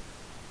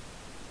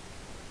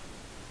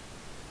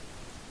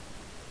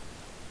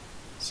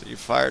 So you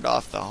fired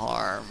off the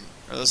harm.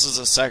 Or this is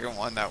the second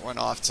one that went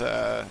off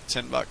to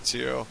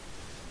Timbuktu.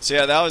 So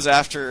yeah, that was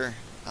after,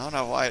 I don't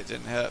know why it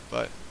didn't hit,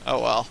 but oh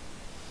well.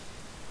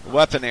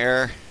 Weapon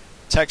error.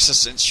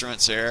 Texas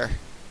Instruments error.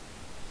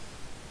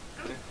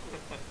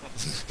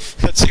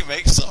 That's who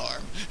makes the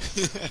harm.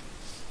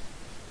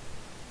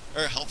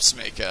 Or helps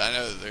make it. I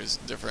know that there's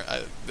different,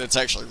 that's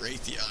actually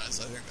Raytheon is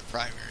I think the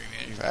primary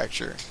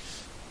manufacturer.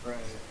 Right.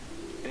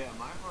 Yeah,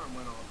 my arm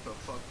went off to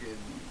fucking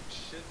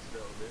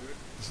Shitsville, dude.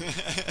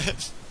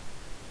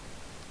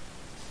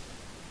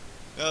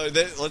 No,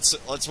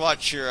 let's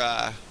watch your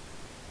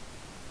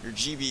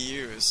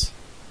GBUs.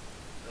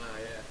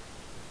 Yeah.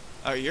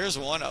 Oh, here's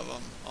one of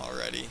them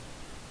already.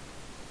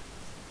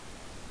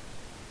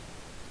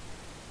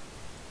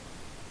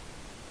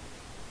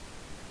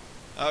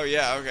 Oh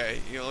yeah,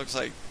 okay. It looks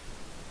like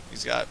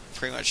he's got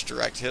pretty much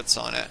direct hits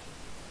on it.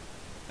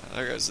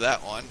 There goes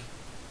that one.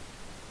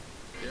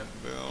 Yep.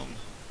 Boom.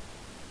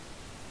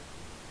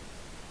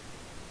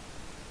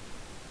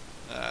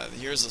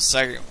 Here's the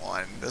second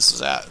one.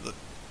 This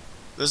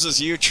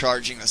is you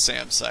charging the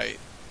SAM site.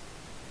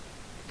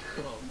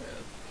 Oh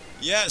man.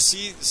 Yeah,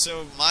 see,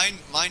 so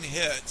mine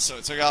hit, so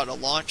it took out a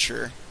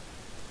launcher.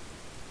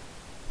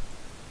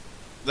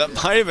 That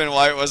might have been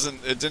why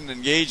it didn't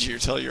engage you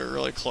till you were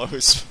really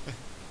close.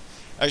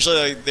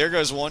 Actually, like, there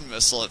goes one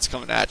missile that's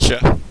coming at you.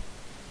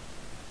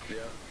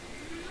 Yeah.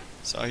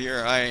 So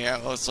here I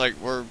am. Looks like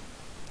we're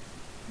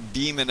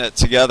beaming it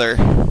together.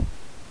 Or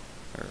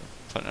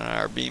putting in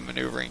our beam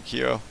maneuvering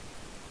queue.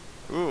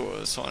 Ooh,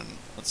 this one.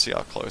 Let's see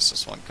how close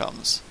this one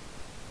comes.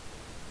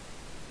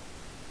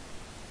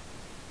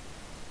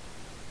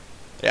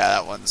 Yeah,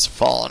 that one's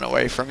falling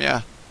away from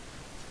you.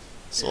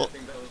 So Yeah, I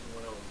think that was the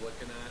one I was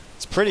looking at.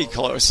 it's pretty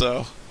close,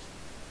 though.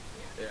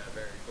 Yeah,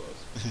 very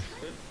close.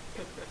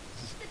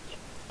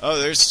 Oh,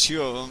 there's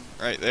two of them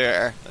right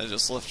there. I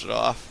just lifted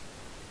off.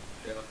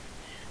 Yeah.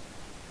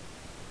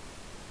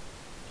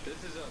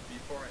 This is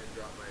before I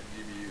drop my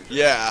GBU.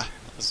 Yeah,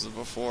 this is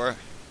before.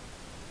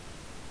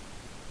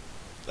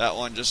 That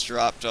one just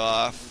dropped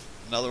off.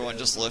 Another one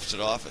just lifted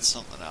off. It's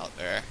something out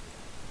there.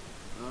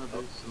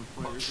 There's some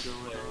flares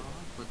going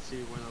off. Let's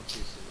see what else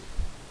you see.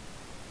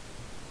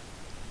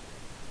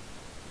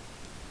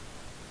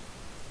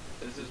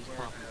 This is where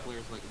Popping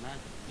flares like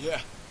magic.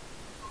 Yeah.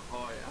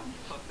 Oh yeah,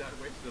 fuck that,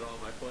 wasted all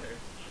my flares.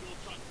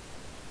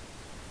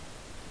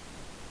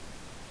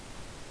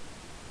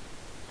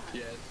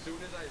 Yeah, as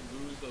soon as I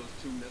lose those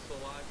two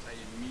missile locks, I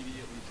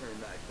immediately turn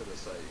back to the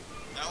site.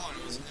 That one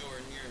was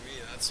nowhere near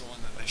me. That's the one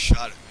that they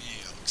shot at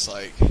me, it looks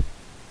like.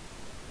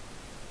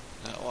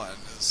 That one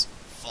is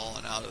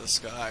falling out of the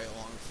sky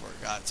long before it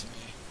got to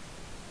me.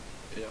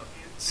 Yeah.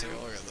 Let's take a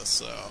look at this,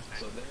 though.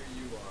 So there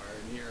you are,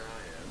 and here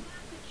I am.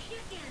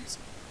 Let's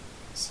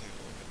take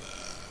a look at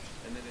that.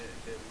 And then it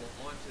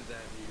launches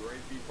at me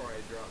right before I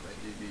drop my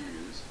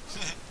GBUs.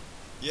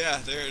 Yeah,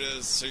 there it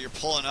is. So you're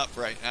pulling up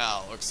right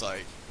now. Looks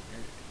like.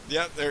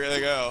 Yep, there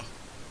they go.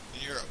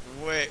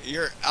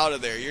 You're out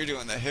of there. You're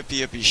doing the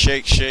hippie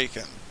shake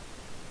shaking.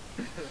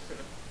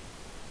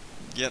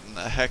 Getting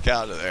the heck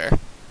out of there.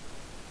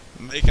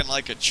 Making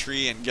like a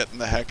tree and getting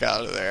the heck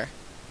out of there.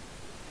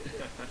 Oh,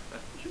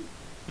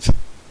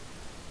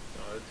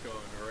 it's going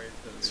right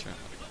to me.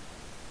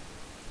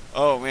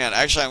 Oh man,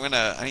 actually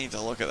I need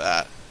to look at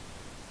that.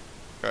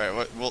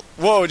 Alright,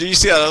 whoa, do you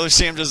see that other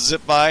Sam just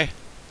zip by?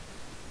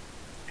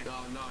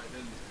 Oh, no, I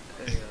didn't.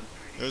 Hang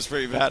on. It was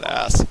pretty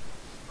badass.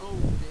 Oh,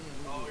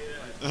 damn. Oh,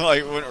 yeah.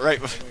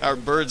 Like, our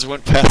birds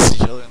went past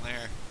each other in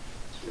there.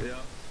 Yeah.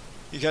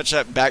 You catch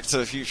that Back to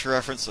the Future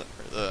reference? Or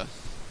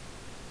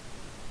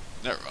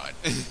never mind.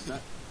 That is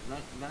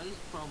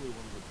probably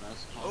one of the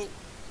best Oh.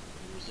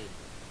 I've ever seen.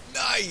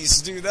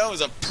 Nice, dude. That was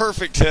a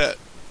perfect hit.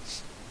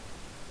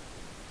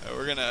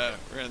 We're gonna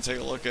take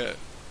a look at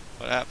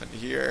what happened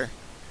here.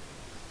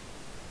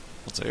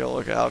 We'll take a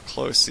look at how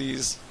close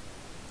these.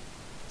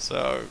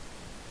 So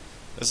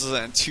this is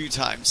at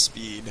 2x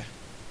speed.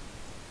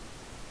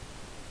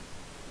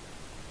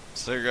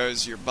 So there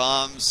goes your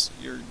bombs.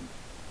 You're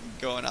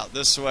going out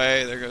this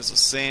way. There goes a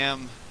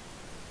Sam.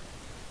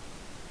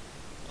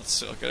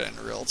 Let's look at it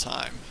in real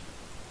time.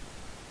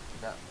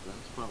 That's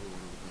probably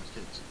one of the best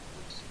hits.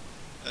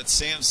 That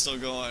Sam's still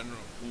going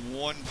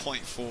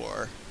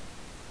 1.4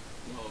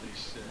 Holy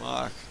shit.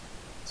 Mach.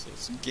 So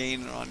it's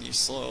gaining on you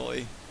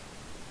slowly.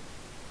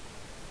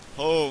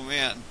 Oh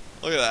man,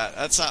 look at that.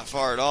 That's not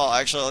far at all.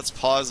 Actually, let's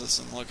pause this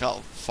and look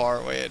how far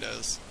away it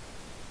is.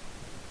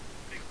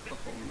 Oh,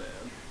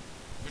 man.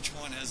 Which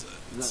one is it?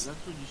 That's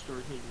when you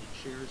start hitting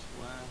the chair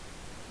splash,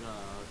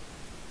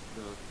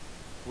 the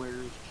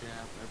flares,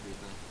 chaff,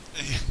 everything.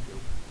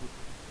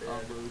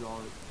 Unload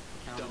all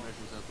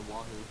countermeasures at the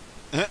wahoo.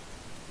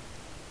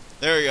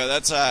 There we go.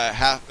 That's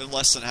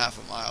less than half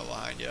a mile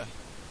behind you.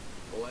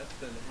 Less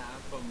than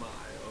half a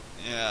mile.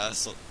 Yeah,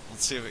 so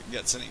let's see if it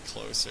gets any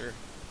closer.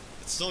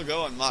 It's still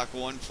going Mach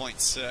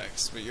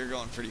 1.6, but you're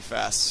going pretty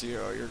fast too.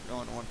 You're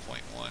going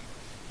 1.1.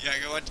 Yeah,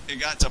 it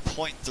got to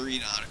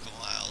 0.3 nautical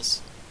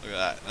miles. Look at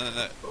that. And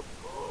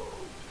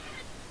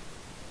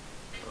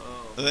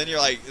then,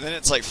 and then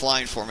it's like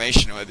flying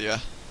formation with you.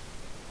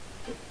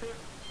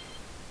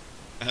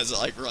 As it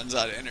like runs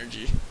out of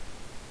energy.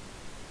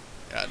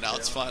 Yeah, now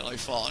it's finally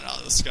falling out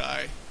of the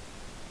sky.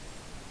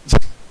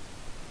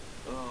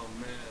 Oh,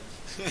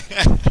 man.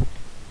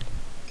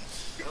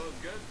 That was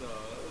good, though.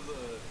 That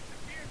was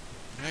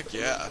Heck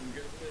yeah. some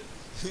good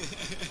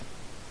hits.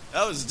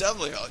 That was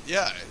definitely,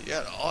 yeah, you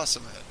had an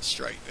awesome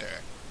strike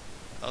there.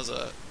 That was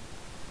a,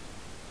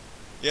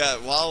 yeah,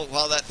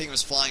 while that thing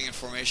was flying in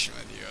formation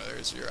with you,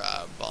 there's your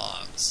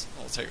bombs.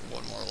 We'll take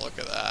one more look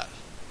at that.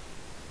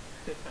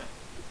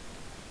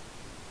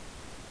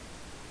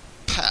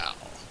 Pow.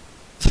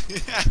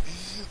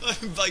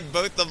 Like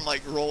both of them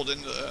like rolled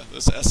into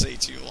this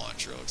SA-2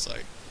 launcher, looks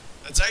like.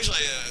 That's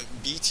actually a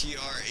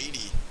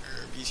BTR-80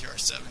 or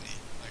BTR-70.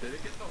 Like, Did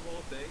it get the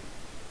whole thing?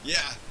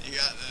 yeah, you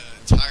got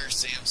the entire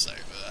SAM site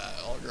for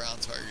that. All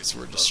ground targets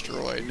were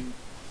destroyed.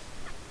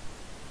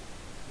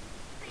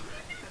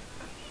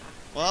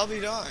 Well, I'll be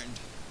darned.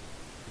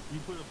 You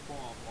put a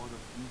bomb on a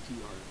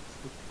BTR,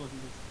 it's the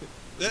funniest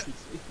thing.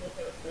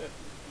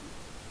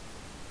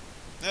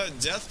 No,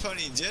 Death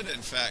Pony did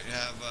in fact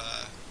have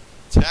a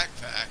tac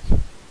pack.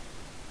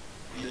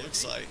 It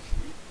looks like.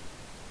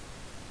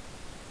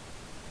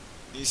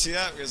 You see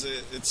that? Because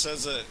it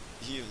says that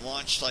he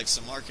launched like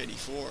some Mark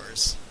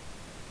 84s.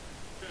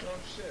 Oh,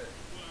 shit.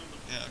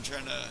 Yeah, I'm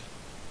trying to...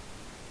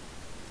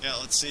 Yeah,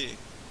 let's see.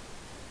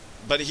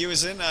 But he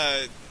was in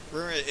a...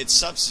 Remember, it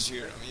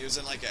substituted him. He was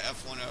in like a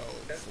F-10.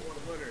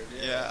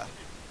 F-100, Yeah.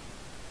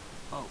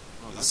 Oh,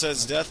 It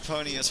says Death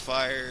Pony has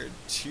fired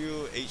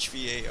 2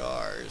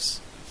 HVARs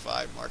and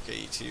 5 Mark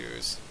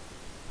 82s.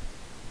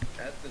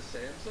 At the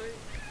SAM site?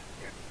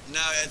 No,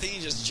 I think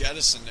he just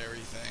jettisoned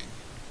everything.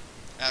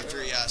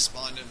 After he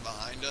spawned in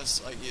behind us.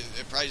 Like,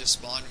 it probably just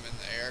spawned him in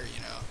the air,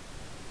 you know.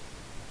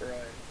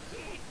 Right.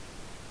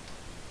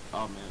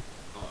 Oh man,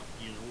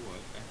 you know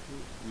what?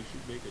 Actually, we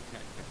should make a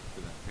tac pack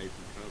for that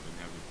Piper Cub and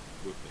have it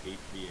with the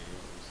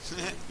HVARs.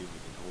 And give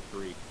it an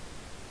L3.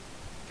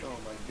 Oh,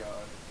 my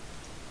God.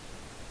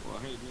 Well,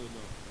 hey, no.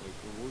 Like,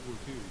 in World War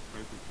II,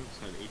 Piper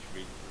Cubs had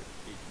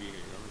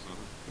HVARs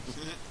on them.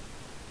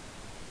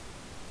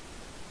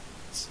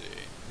 Let's see.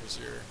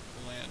 Here's your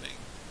landing.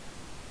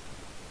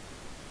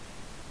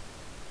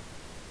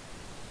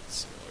 Let's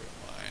see what we can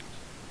find.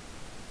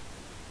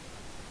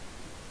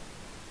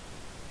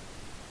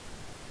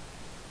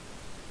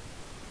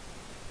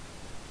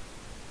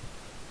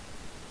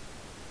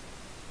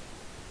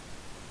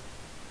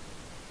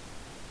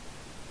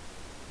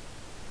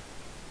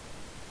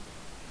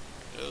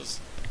 There it is.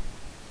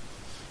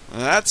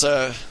 Well, that's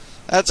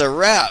a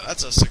wrap.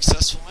 That's a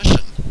successful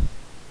mission.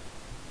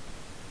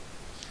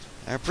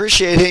 I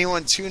appreciate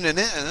anyone tuning in.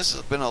 This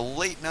has been a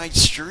late night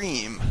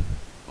stream.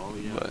 Oh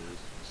yeah, But, it is.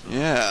 So,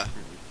 yeah.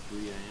 3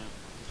 a.m.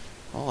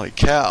 Holy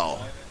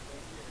cow.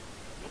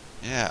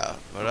 Yeah,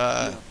 but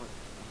Yeah, but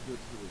good.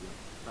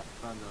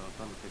 Found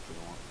a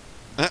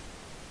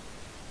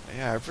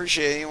Yeah, I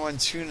appreciate anyone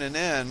tuning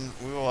in.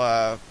 We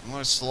will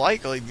most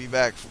likely be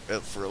back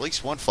for at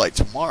least one flight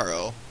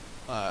tomorrow.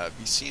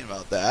 Be seeing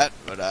about that,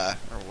 but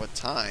or what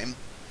time.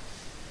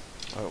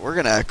 But we're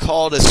gonna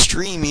call it a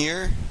stream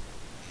here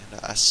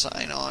and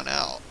sign on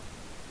out.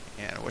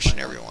 And wishing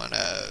everyone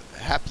a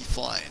happy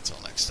flying until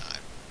next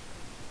time.